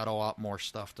 Got a lot more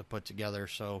stuff to put together.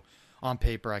 So on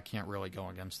paper, I can't really go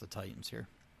against the Titans here.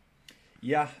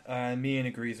 Yeah, Meehan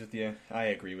agrees with you. I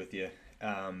agree with you.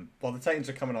 While the Titans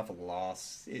are coming off a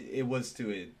loss, it was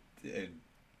to a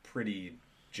pretty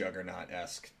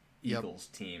juggernaut-esque Eagles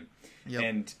team. Yep.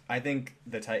 And I think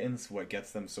the Titans, what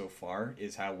gets them so far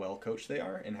is how well coached they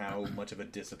are and how much of a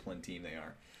disciplined team they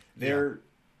are. Their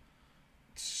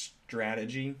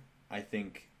strategy, I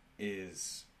think,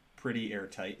 is pretty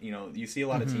airtight. You know, you see a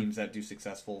lot of teams that do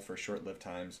successful for short-lived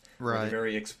times. Right. They're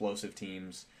very explosive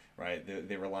teams. Right,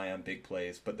 they rely on big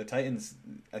plays, but the Titans,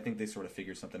 I think they sort of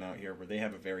figured something out here where they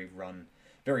have a very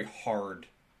hard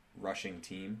rushing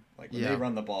team. Like when they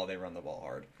run the ball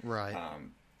hard. Right.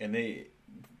 And they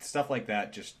stuff like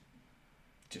that just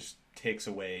takes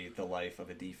away the life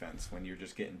of a defense when you're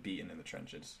just getting beaten in the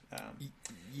trenches.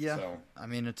 Yeah, so. I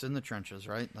mean it's in the trenches,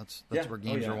 right? That's Yeah. where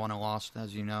games Oh, are yeah. won and lost,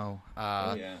 as you know.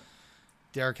 Oh yeah.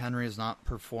 Derrick Henry has not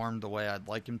performed the way I'd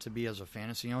like him to be as a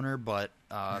fantasy owner, but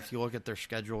if you look at their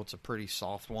schedule, it's a pretty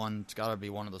soft one. It's got to be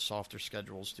one of the softer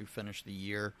schedules to finish the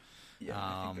year. Yeah,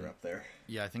 I think they're up there.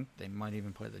 Yeah, I think they might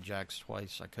even play the Jags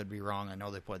twice. I could be wrong. I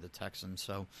know they played the Texans.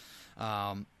 So,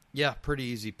 yeah, pretty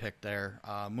easy pick there.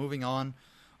 Moving on,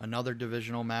 another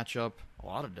divisional matchup. A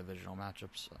lot of divisional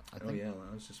matchups. I think. Oh yeah,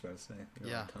 I was just about to say.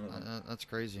 Yeah, a ton of them. that's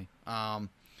crazy.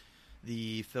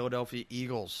 The Philadelphia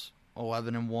Eagles,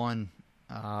 11-1,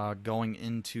 going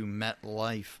into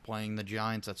MetLife, playing the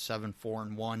Giants at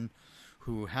 7-4-1,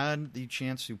 who had the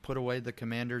chance to put away the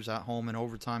Commanders at home in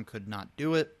overtime, could not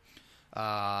do it.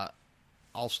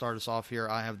 I'll start us off here.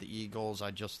 I have the Eagles.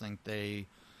 I just think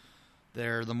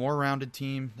they're the more rounded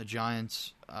team. The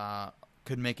Giants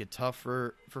could make it tough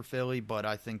for Philly, but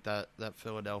I think that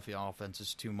Philadelphia offense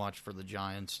is too much for the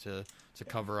Giants to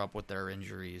cover up with their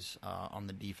injuries on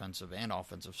the defensive and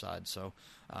offensive side. So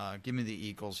give me the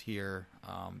Eagles here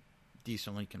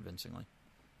decently, convincingly.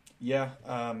 Yeah,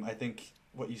 I think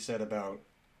what you said about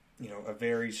a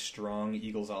very strong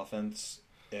Eagles offense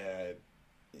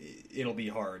it'll be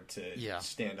hard to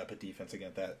stand up a defense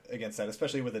against that,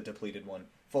 especially with a depleted one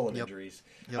full of injuries.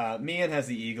 Meehan has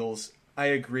the Eagles. I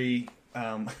agree.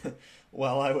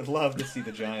 Well, I would love to see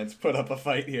the Giants put up a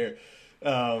fight here.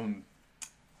 One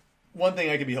thing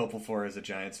I could be hopeful for as a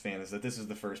Giants fan is that this is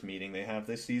the first meeting they have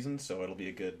this season, so it'll be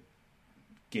a good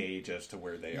gauge as to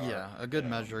where they are. Yeah, a good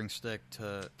measuring stick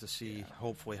to see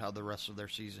hopefully how the rest of their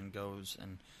season goes.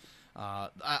 And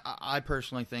I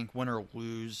personally think win or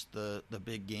lose, the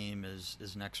big game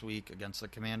is next week against the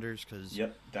Commanders, because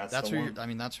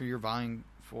that's who you're vying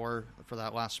for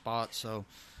that last spot. So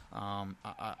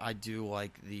I do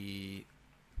like the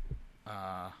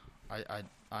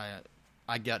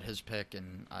I get his pick,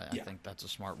 and I think that's a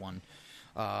smart one.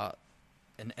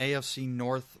 An AFC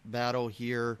North battle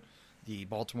here. The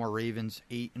Baltimore Ravens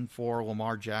 8-4.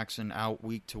 Lamar Jackson out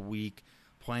week to week,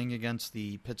 playing against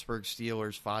the Pittsburgh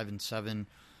Steelers 5-7.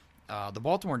 The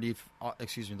Baltimore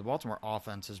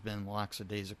offense has been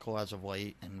lackadaisical as of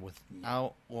late, and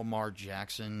without Lamar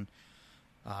Jackson,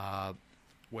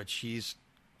 which he's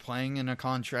playing in a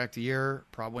contract year,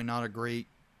 probably not a great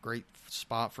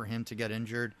spot for him to get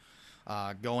injured.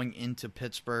 Going into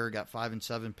Pittsburgh at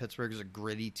 5-7, Pittsburgh is a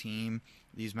gritty team.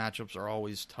 These matchups are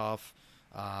always tough.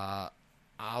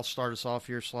 I'll start us off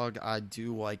here, Slug. I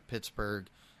do like Pittsburgh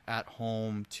at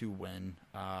home to win.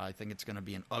 I think it's going to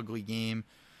be an ugly game.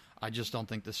 I just don't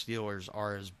think the Steelers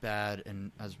are as bad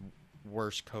and as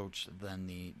worse coached than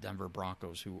the Denver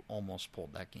Broncos, who almost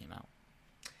pulled that game out.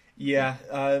 Yeah,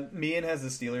 Meehan has the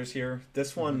Steelers here.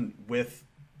 This one with,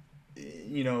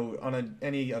 on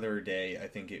any other day, I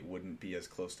think it wouldn't be as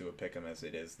close to a pick'em as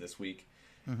it is this week.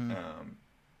 Mm-hmm.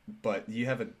 But you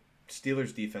have a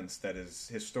Steelers defense that is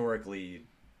historically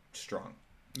strong.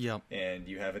 Yep. And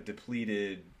you have a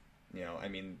depleted,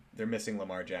 they're missing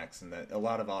Lamar Jackson. That a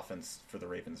lot of offense for the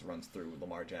Ravens runs through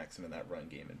Lamar Jackson in that run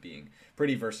game and being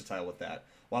pretty versatile with that.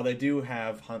 While they do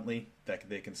have Huntley that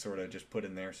they can sort of just put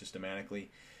in there systematically,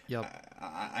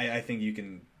 I think you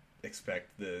can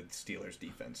expect the Steelers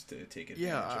defense to take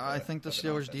advantage. I think the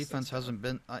Steelers defense hasn't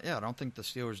been. I don't think the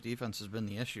Steelers defense has been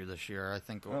the issue this year. I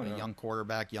think a young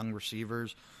quarterback, young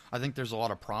receivers. I think there's a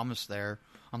lot of promise there.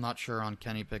 I'm not sure on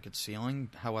Kenny Pickett's ceiling.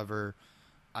 However,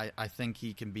 I think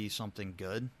he can be something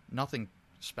good. Nothing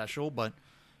special, but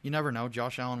you never know.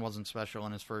 Josh Allen wasn't special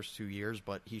in his first 2 years,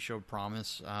 but he showed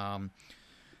promise.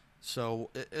 So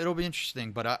it'll be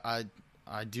interesting. But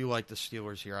I do like the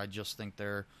Steelers here. I just think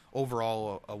they're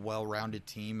overall a well-rounded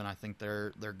team, and I think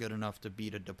they're good enough to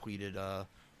beat a depleted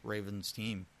Ravens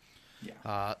team.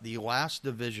 Yeah. The last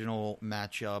divisional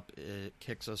matchup, it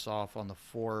kicks us off on the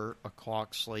 4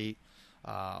 o'clock slate.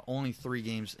 Only 3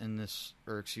 games in this,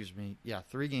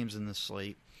 3 games in this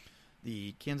slate.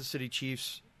 The Kansas City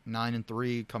Chiefs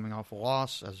 9-3, coming off a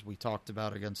loss, as we talked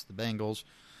about, against the Bengals,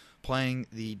 playing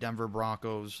the Denver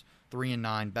Broncos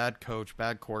 3-9. Bad coach,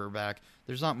 bad quarterback.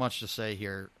 There's not much to say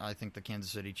here. I think the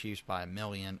Kansas City Chiefs by 1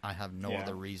 million. I have no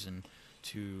other reason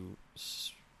to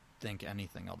think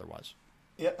anything otherwise.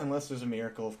 Yeah, unless there's a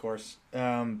miracle, of course.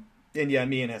 And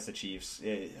Meehan has the Chiefs.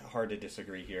 Hard to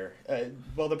disagree here.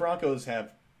 Well, the Broncos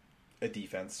have a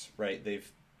defense, right?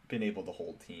 They've been able to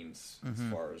hold teams as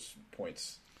far as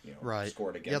points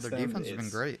scored against them. Yeah, their defense has been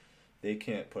great. They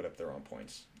can't put up their own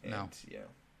points. And, no.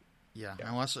 Yeah,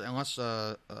 unless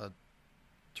a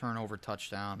turnover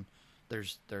touchdown,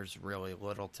 there's really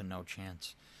little to no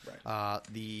chance. Right.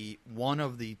 The one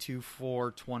of the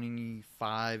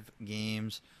 2-4-25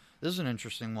 games. This is an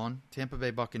interesting one. Tampa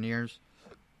Bay Buccaneers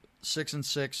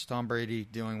 6-6. Tom Brady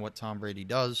doing what Tom Brady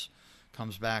does.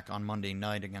 Comes back on Monday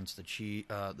night against the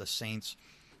Saints.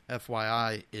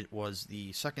 FYI, it was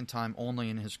the second time only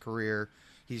in his career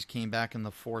he's came back in the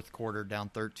fourth quarter down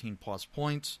 13-plus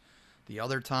points. The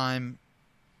other time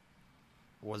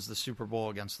was the Super Bowl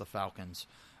against the Falcons.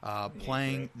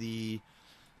 Playing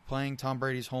Tom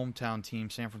Brady's hometown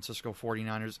team, San Francisco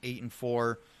 49ers,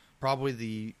 8-4. Probably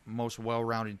the most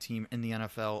well-rounded team in the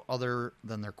NFL, other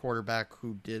than their quarterback,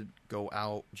 who did go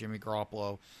out, Jimmy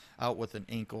Garoppolo, out with an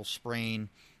ankle sprain.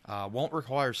 Won't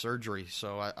require surgery,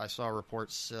 so I saw a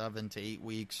report 7 to 8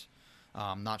 weeks.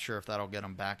 I'm not sure if that'll get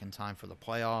them back in time for the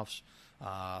playoffs,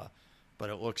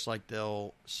 but it looks like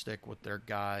they'll stick with their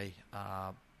guy.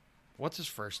 What's his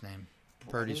first name?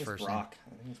 Purdy's first name. I think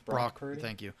it's Brock Purdy.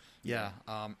 Thank you. Yeah,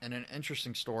 and an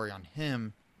interesting story on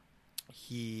him.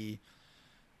 He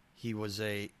was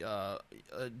a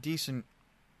decent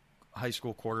high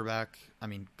school quarterback. I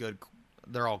mean, good.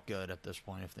 They're all good at this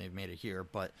point if they've made it here,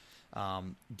 but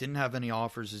didn't have any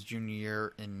offers his junior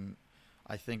year. And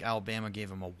I think Alabama gave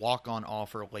him a walk-on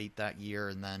offer late that year,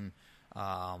 and then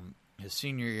his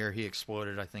senior year he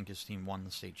exploded. I think his team won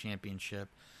the state championship.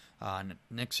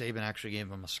 Nick Saban actually gave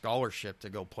him a scholarship to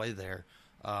go play there,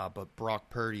 but Brock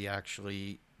Purdy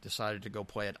actually decided to go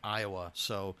play at Iowa.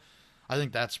 So I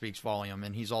think that speaks volume,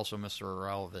 and he's also Mr.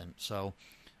 Irrelevant. So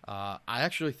I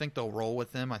actually think they'll roll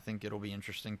with him. I think it'll be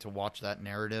interesting to watch that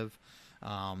narrative.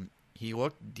 He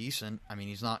looked decent. I mean,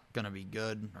 he's not going to be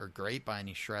good or great by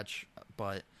any stretch,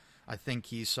 but I think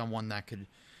he's someone that could,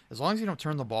 as long as you don't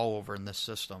turn the ball over in this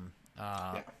system,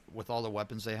 with all the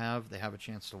weapons they have a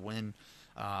chance to win.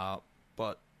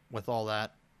 But with all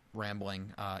that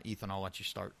rambling, Ethan, I'll let you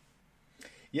start.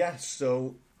 Yeah,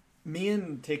 so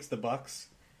Meehan takes the Bucks,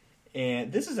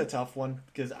 and this is a tough one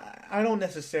because I don't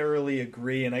necessarily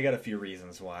agree, and I got a few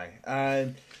reasons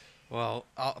why. Well,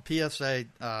 PSA,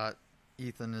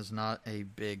 Ethan is not a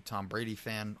big Tom Brady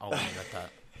fan. I'll leave it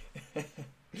at that.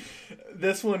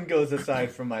 This one goes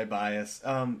aside from my bias.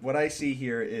 What I see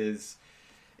here is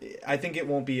I think it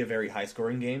won't be a very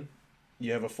high-scoring game.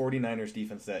 You have a 49ers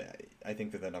defense that I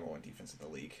think they're the number one defense in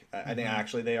the league. I think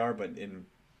actually they are, but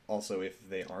also if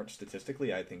they aren't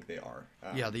statistically, I think they are.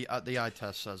 The eye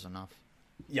test says enough.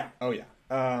 Yeah. Oh,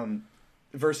 yeah.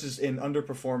 Versus an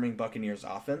underperforming Buccaneers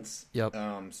offense. Yep.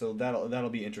 So that'll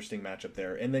be an interesting matchup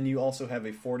there. And then you also have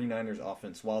a 49ers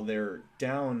offense. While they're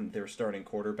down their starting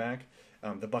quarterback,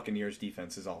 the Buccaneers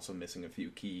defense is also missing a few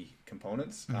key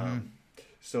components.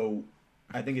 So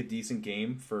I think a decent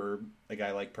game for a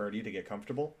guy like Purdy to get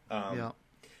comfortable.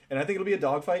 And I think it'll be a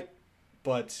dogfight,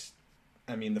 but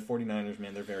I mean, the 49ers,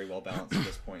 man, they're very well balanced at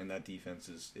this point, and that defense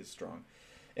is strong.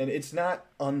 And it's not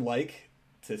unlike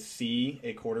to see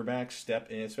a quarterback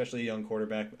step in, especially a young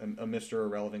quarterback, a Mr.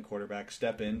 Irrelevant quarterback,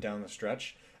 step in down the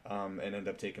stretch and end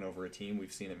up taking over a team.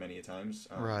 We've seen it many a times.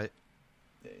 Right.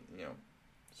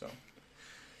 So.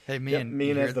 Hey,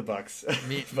 Meehan has the Bucks.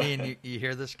 Meehan, you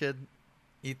hear this, kid?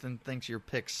 Ethan thinks your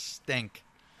picks stink.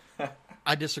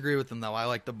 I disagree with him, though. I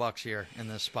like the Bucks here in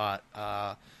this spot.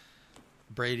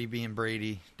 Brady being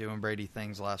Brady, doing Brady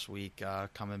things last week,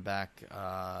 coming back.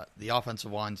 The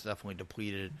offensive line's definitely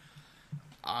depleted.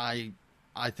 I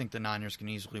think the Niners can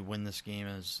easily win this game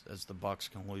as the Bucks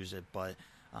can lose it, but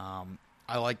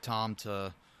I like Tom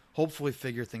to hopefully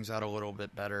figure things out a little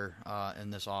bit better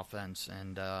in this offense.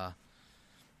 And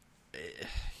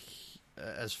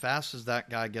as fast as that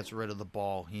guy gets rid of the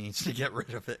ball, he needs to get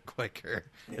rid of it quicker.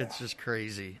 Yeah. It's just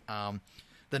crazy.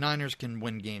 The Niners can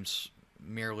win games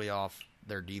merely off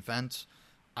their defense.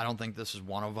 I don't think this is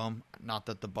one of them. Not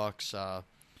that the Bucks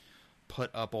put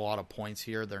up a lot of points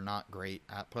here. They're not great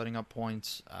at putting up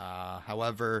points.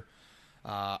 However,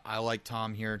 I like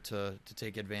Tom here to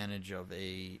take advantage of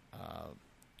a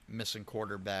missing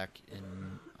quarterback.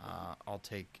 I'll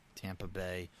take Tampa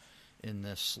Bay in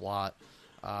this slot.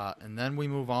 And then we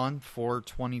move on.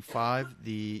 4-25,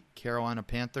 the Carolina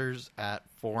Panthers at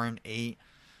 4-8,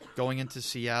 going into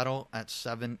Seattle at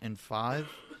 7-5.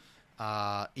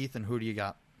 Ethan, who do you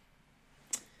got?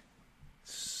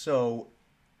 So,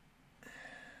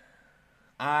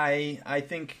 I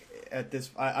think at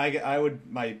this, I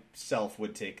would myself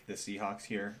would take the Seahawks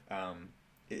here.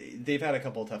 They've had a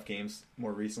couple of tough games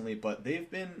more recently, but they've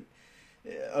been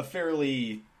a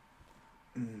fairly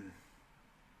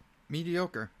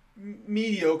mediocre,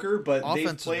 but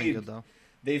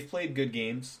they've played good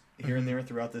games here and there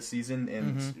throughout this season,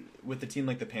 and with a team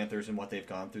like the Panthers and what they've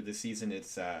gone through this season,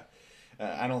 it's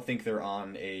I don't think they're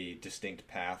on a distinct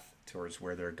path towards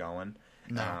where they're going.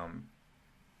 No.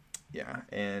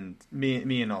 And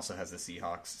Meehan also has the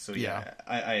Seahawks, so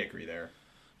I agree there.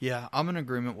 Yeah, I'm in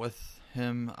agreement with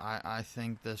him. I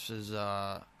think this is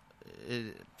I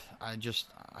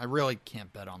really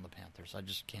can't bet on the Panthers. I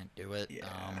just can't do it. Yeah.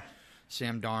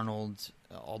 Sam Darnold,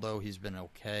 although he's been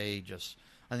okay,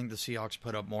 I think the Seahawks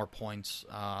put up more points,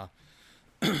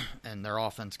 and their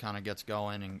offense kind of gets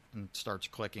going and starts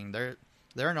clicking. They're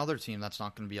another team that's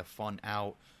not going to be a fun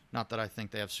out. Not that I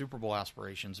think they have Super Bowl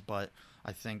aspirations, but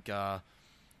I think they're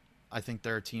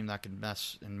a team that can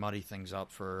mess and muddy things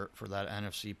up for that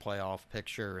NFC playoff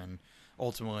picture, and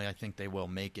ultimately I think they will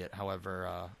make it.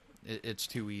 However, it's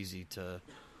too easy to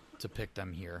pick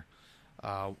them here.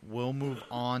 We'll move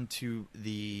on to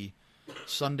the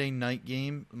Sunday night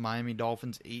game. Miami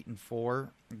Dolphins 8-4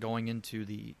 going into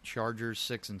the Chargers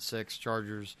 6-6.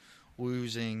 Chargers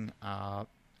losing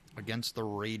against the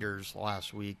Raiders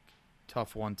last week.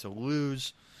 Tough one to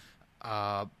lose.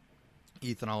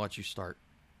 Ethan, I'll let you start.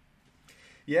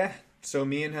 Yeah, so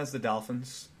Meehan has the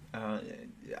Dolphins.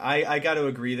 I got to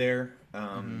agree there.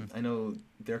 I know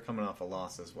they're coming off a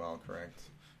loss as well, correct?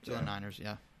 To the Niners,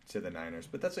 yeah. To the Niners,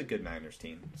 but that's a good Niners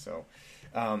team. So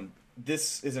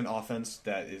this is an offense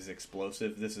that is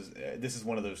explosive. This is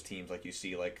one of those teams like you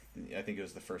see, like I think it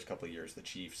was the first couple of years the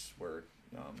Chiefs were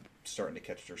starting to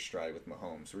catch their stride with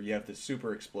Mahomes, where you have the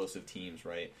super explosive teams,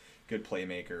 right? Good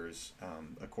playmakers,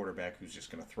 a quarterback who's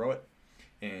just going to throw it,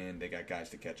 and they got guys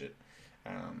to catch it.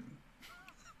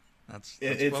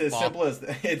 It's as simple as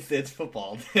it's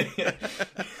football.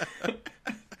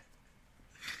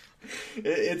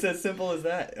 It's as simple as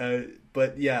that.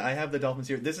 But yeah, I have the Dolphins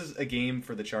here. This is a game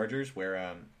for the Chargers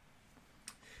where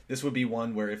this would be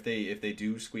one where if they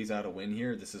do squeeze out a win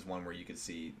here, this is one where you could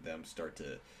see them start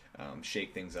to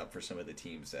shake things up for some of the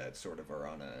teams that sort of are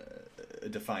on a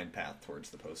defined path towards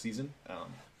the postseason.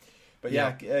 But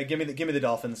yeah, give me the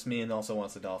Dolphins. Me and also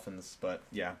wants the Dolphins. But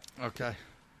yeah, okay,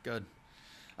 good.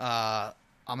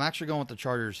 I'm actually going with the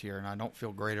Chargers here, and I don't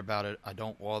feel great about it. I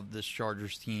don't love this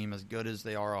Chargers team as good as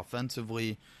they are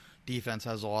offensively. Defense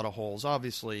has a lot of holes.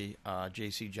 Obviously,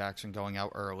 J.C. Jackson going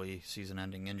out early,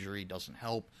 season-ending injury doesn't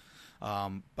help.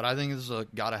 But I think this is a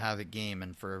gotta-have-it game,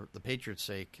 and for the Patriots'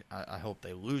 sake, I hope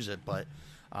they lose it. But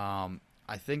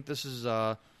I think this is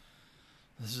a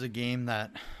game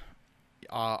that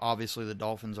obviously the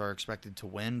Dolphins are expected to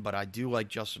win, but I do like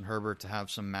Justin Herbert to have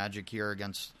some magic here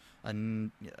against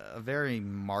a very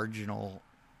marginal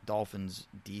Dolphins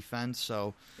defense.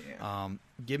 So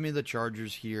give me the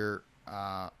Chargers here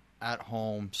at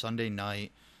home Sunday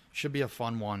night. Should be a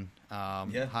fun one.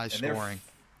 High scoring.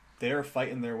 They're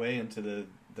fighting their way into the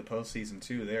postseason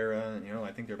too. They're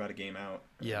I think they're about a game out.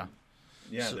 Yeah.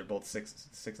 So, they're both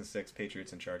 6-6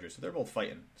 Patriots and Chargers. So they're both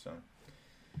fighting.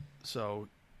 So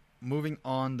moving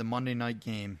on, the Monday night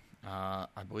game.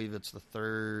 I believe it's the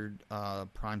third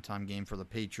primetime game for the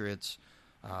Patriots.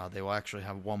 They will actually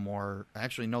have one more.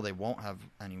 Actually, no, they won't have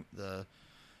any. The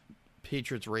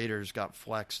Patriots-Raiders got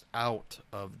flexed out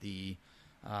of the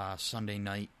Sunday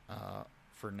night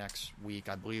for next week.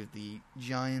 I believe the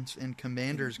Giants and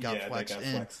Commanders got flexed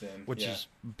in, which is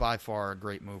by far a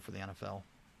great move for the NFL.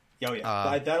 Oh,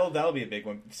 yeah. That'll be a big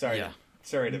one. Sorry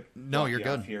to no, you're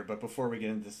good here, but before we get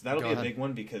into this, that'll be a big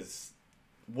one because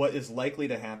what is likely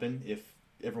to happen if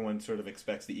everyone sort of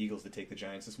expects the Eagles to take the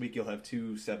Giants this week, you'll have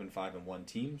 2 7-5-1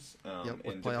 teams. And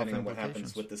depending on what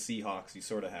happens with the Seahawks, you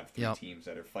sort of have 3 teams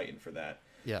that are fighting for that.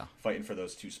 Yeah. Fighting for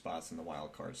those 2 spots in the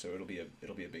wild card. So it'll be a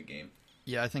big game.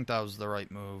 Yeah, I think that was the right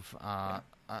move.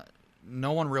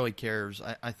 No one really cares.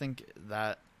 I think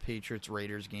that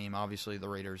Patriots-Raiders game, obviously the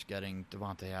Raiders getting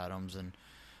Devontae Adams and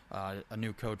a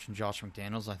new coach in Josh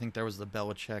McDaniels. I think there was the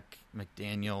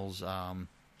Belichick-McDaniels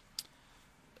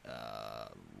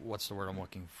what's the word I'm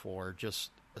looking for? Just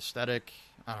aesthetic.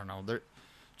 I don't know.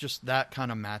 Just that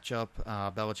kind of matchup.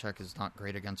 Belichick is not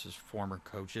great against his former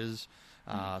coaches.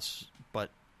 But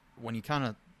when you kind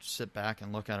of sit back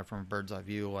and look at it from a bird's eye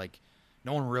view, like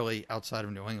no one really outside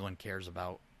of New England cares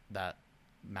about that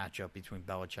matchup between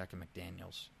Belichick and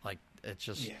McDaniels. Like it's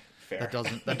just that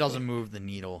doesn't move the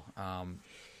needle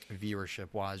viewership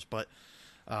wise. But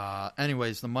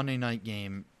anyways, the Monday night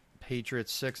game.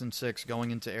 Patriots 6-6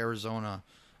 going into Arizona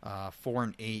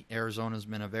 4-8. Arizona's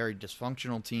been a very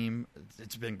dysfunctional team.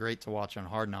 It's been great to watch on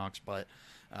Hard Knocks, but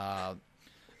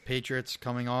Patriots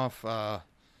coming off a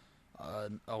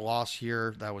loss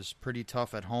here that was pretty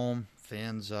tough at home.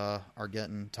 Fans are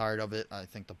getting tired of it. I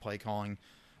think the play calling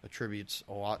attributes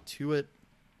a lot to it.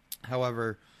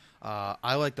 However,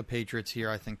 I like the Patriots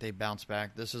here. I think they bounce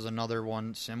back. This is another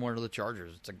one similar to the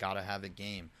Chargers. It's a gotta-have-it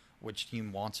game. Which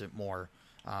team wants it more?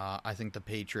 I think the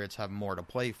Patriots have more to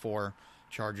play for.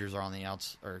 Chargers are on the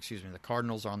the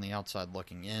Cardinals are on the outside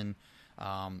looking in.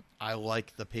 I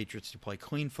like the Patriots to play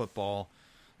clean football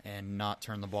and not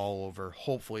turn the ball over.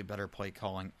 Hopefully better play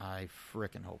calling. I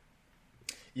frickin' hope.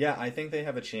 Yeah, I think they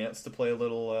have a chance to play a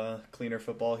little cleaner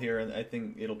football here, and I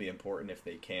think it'll be important if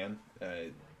they can.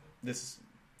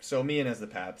 So me and as the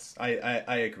Pats,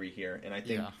 I agree here, and I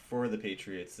think for the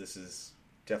Patriots, this is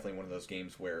definitely one of those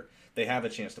games where they have a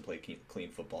chance to play clean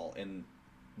football, and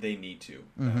they need to,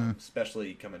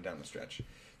 especially coming down the stretch.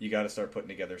 You got to start putting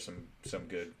together some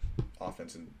good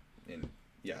offense, and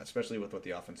especially with what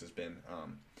the offense has been.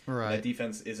 Right. That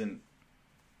defense isn't,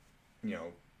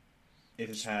 it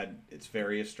has had its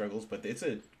various struggles, but it's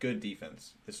a good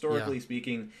defense, historically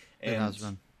speaking, and it has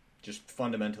been. Just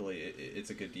fundamentally,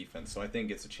 it's a good defense. So I think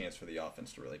it's a chance for the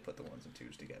offense to really put the ones and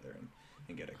twos together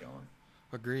and get it going.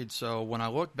 Agreed. So when I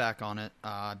look back on it,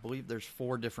 I believe there's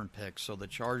 4 different picks. So the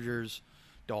Chargers,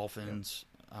 Dolphins,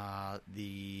 I'm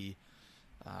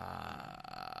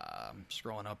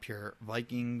scrolling up here,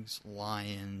 Vikings,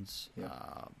 Lions,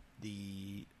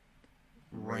 the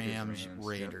Rams,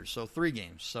 Raiders. So 3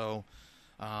 games. So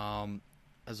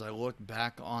as I look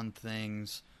back on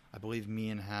things, I believe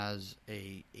Meehan has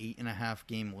a 8.5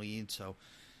 game lead. So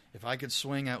if I could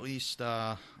swing at least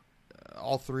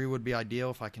all 3 would be ideal.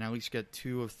 If I can at least get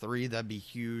 2 of 3, that'd be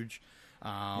huge.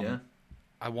 Yeah.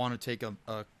 I want to take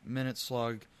a minute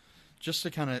slug just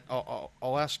to kind of.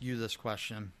 I'll ask you this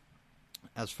question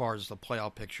as far as the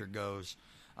playoff picture goes.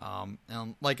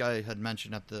 And like I had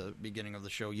mentioned at the beginning of the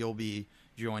show, you'll be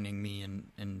joining me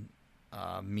and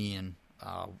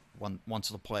once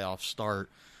the playoffs start,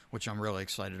 which I'm really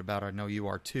excited about. I know you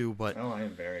are too. But I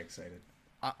am very excited.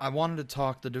 I wanted to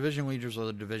talk. The division leaders are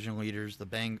the division leaders.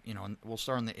 We'll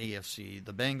start in the AFC.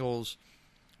 The Bengals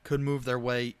could move their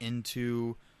way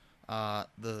into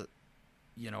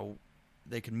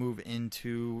they could move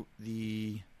into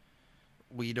the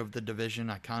lead of the division.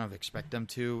 I kind of expect them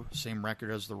to. Same record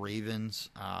as the Ravens.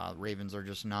 Ravens are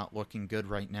just not looking good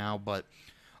right now. But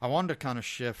I wanted to kind of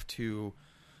shift to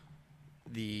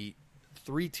the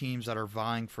 3 teams that are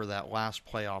vying for that last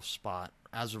playoff spot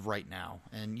as of right now.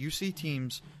 And you see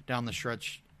teams down the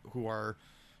stretch who are,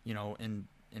 in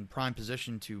prime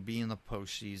position to be in the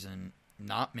postseason,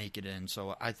 not make it in.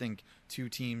 So I think 2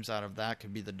 teams out of that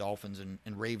could be the Dolphins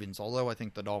and Ravens. Although I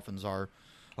think the Dolphins are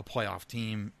a playoff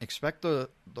team, expect the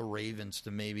Ravens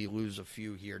to maybe lose a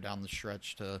few here down the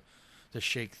stretch to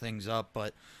shake things up.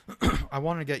 But I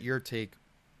want to get your take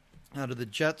out of the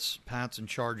Jets, Pats, and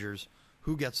Chargers.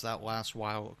 Who gets that last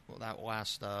wild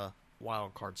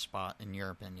card spot in your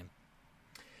opinion?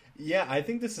 Yeah, I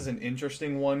think this is an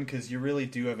interesting one because you really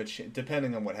do have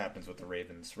depending on what happens with the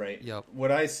Ravens, right? Yep.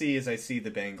 What I see is the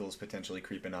Bengals potentially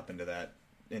creeping up into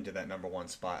that number 1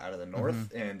 spot out of the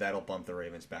North, and that'll bump the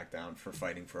Ravens back down for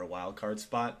fighting for a wild card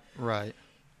spot. Right.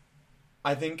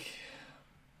 I think,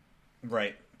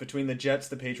 right, between the Jets,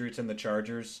 the Patriots, and the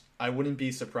Chargers, I wouldn't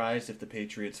be surprised if the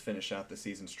Patriots finish out the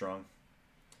season strong.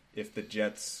 If the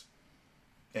Jets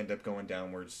end up going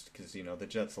downwards, because, the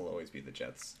Jets will always be the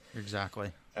Jets.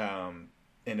 Exactly. And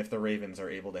if the Ravens are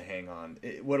able to hang on,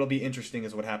 what'll be interesting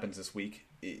is what happens this week.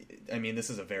 This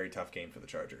is a very tough game for the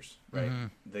Chargers, right? Mm-hmm.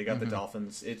 They got the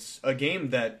Dolphins. It's a game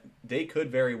that they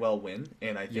could very well win,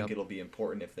 and I think Yep. it'll be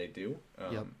important if they do,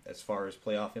 Yep. as far as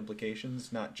playoff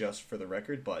implications, not just for the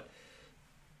record, but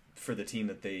for the team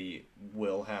that they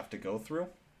will have to go through.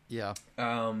 Yeah.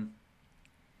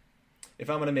 If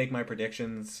I'm going to make my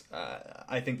predictions,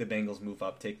 I think the Bengals move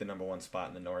up, take the number 1 spot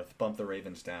in the North, bump the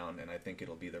Ravens down, and I think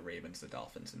it'll be the Ravens, the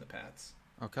Dolphins, and the Pats.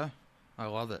 Okay. I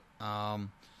love it.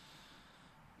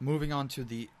 Moving on to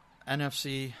the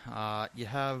NFC, you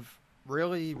have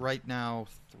really right now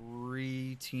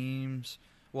 3 teams.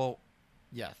 Well,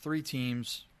 yeah, 3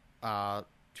 teams,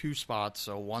 2 spots,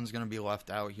 so one's going to be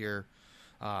left out here.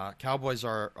 Cowboys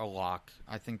are a lock.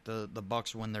 I think the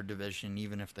Bucs win their division,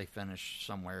 even if they finish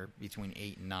somewhere between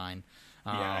 8 and 9.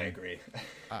 Yeah, I agree.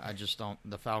 I just don't.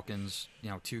 The Falcons,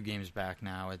 2 games back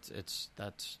now.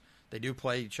 They do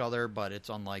play each other, but it's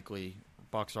unlikely.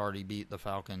 Bucs already beat the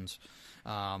Falcons.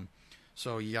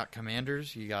 So you got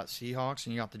Commanders, you got Seahawks,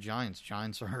 and you got the Giants.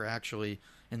 Giants are actually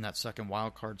in that second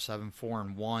wild card,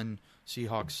 7-4-1.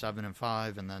 Seahawks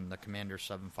 7-5, and then the Commanders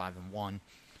 7-5-1.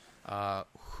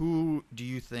 Who do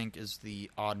you think is the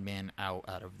odd man out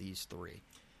of these 3?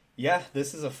 Yeah,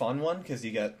 this is a fun one because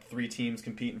you got 3 teams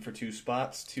competing for 2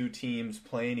 spots, 2 teams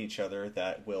playing each other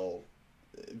that will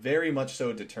very much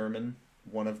so determine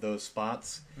one of those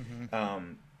spots.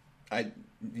 Mm-hmm.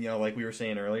 Like we were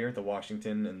saying earlier, the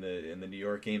Washington and the New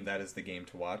York game, that is the game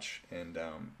to watch. And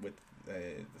with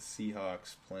the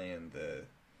Seahawks playing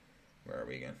where are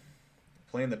we again?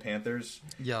 Playing the Panthers.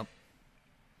 Yep.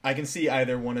 I can see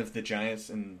either one of the Giants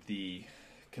and the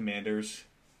Commanders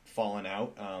falling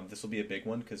out. This will be a big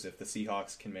one because if the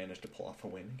Seahawks can manage to pull off a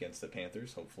win against the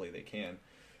Panthers, hopefully they can,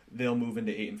 they'll move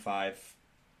into 8-5,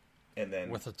 and then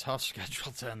with a tough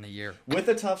schedule to end the year. With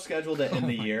a tough schedule to end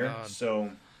the year, God.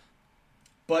 so.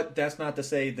 But that's not to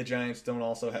say the Giants don't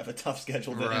also have a tough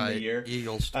schedule to end the year.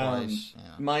 Eagles twice. Yeah.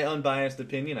 My unbiased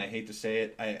opinion, I hate to say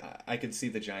it, I could see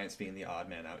the Giants being the odd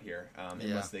man out here,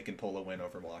 unless they can pull a win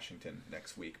over Washington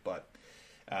next week. But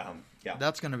yeah,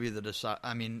 that's going to be the decide.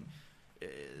 I mean,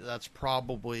 that's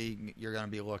probably you're going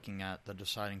to be looking at the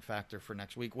deciding factor for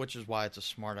next week, which is why it's a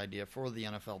smart idea for the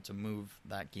NFL to move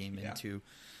that game into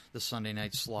the Sunday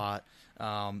night slot.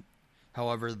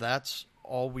 However, that's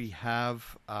all we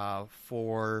have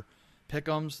for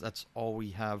Pick'ems. That's all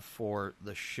we have for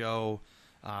the show.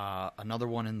 Another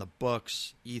one in the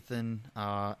books. Ethan,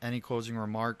 any closing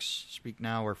remarks? Speak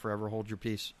now or forever hold your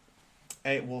peace.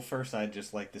 Hey, well, first I'd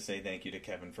just like to say thank you to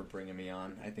Kevin for bringing me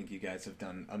on. I think you guys have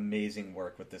done amazing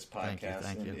work with this podcast,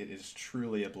 Thank you. and it is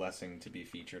truly a blessing to be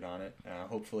featured on it.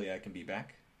 Hopefully I can be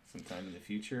back sometime in the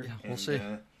future. Yeah, we'll see.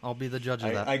 I'll be the judge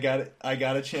of that. I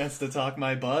got a chance to talk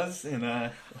my buzz,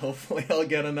 and hopefully I'll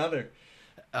get another.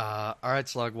 All right,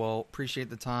 Slug. Well, appreciate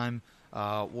the time.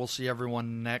 We'll see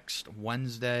everyone next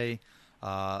Wednesday.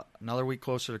 Another week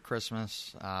closer to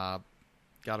Christmas. Got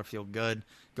to feel good.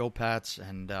 Go Pats,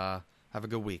 and have a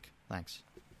good week. Thanks.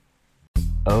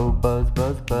 Oh, buzz,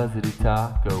 buzz, buzzity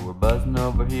taco. We're buzzing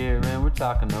over here and we're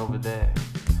talking over there.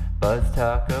 Buzz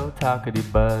taco,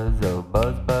 talkity buzz. Oh,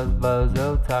 buzz, buzz, buzz.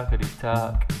 Oh, talkity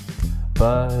talk.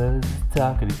 Buzz,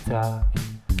 talkity talk.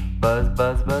 Buzz,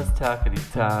 buzz, buzz,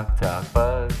 talkity talk. Talk,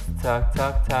 buzz, talk,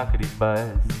 talk, talkity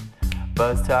buzz.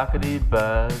 Buzz, talkity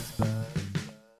buzz.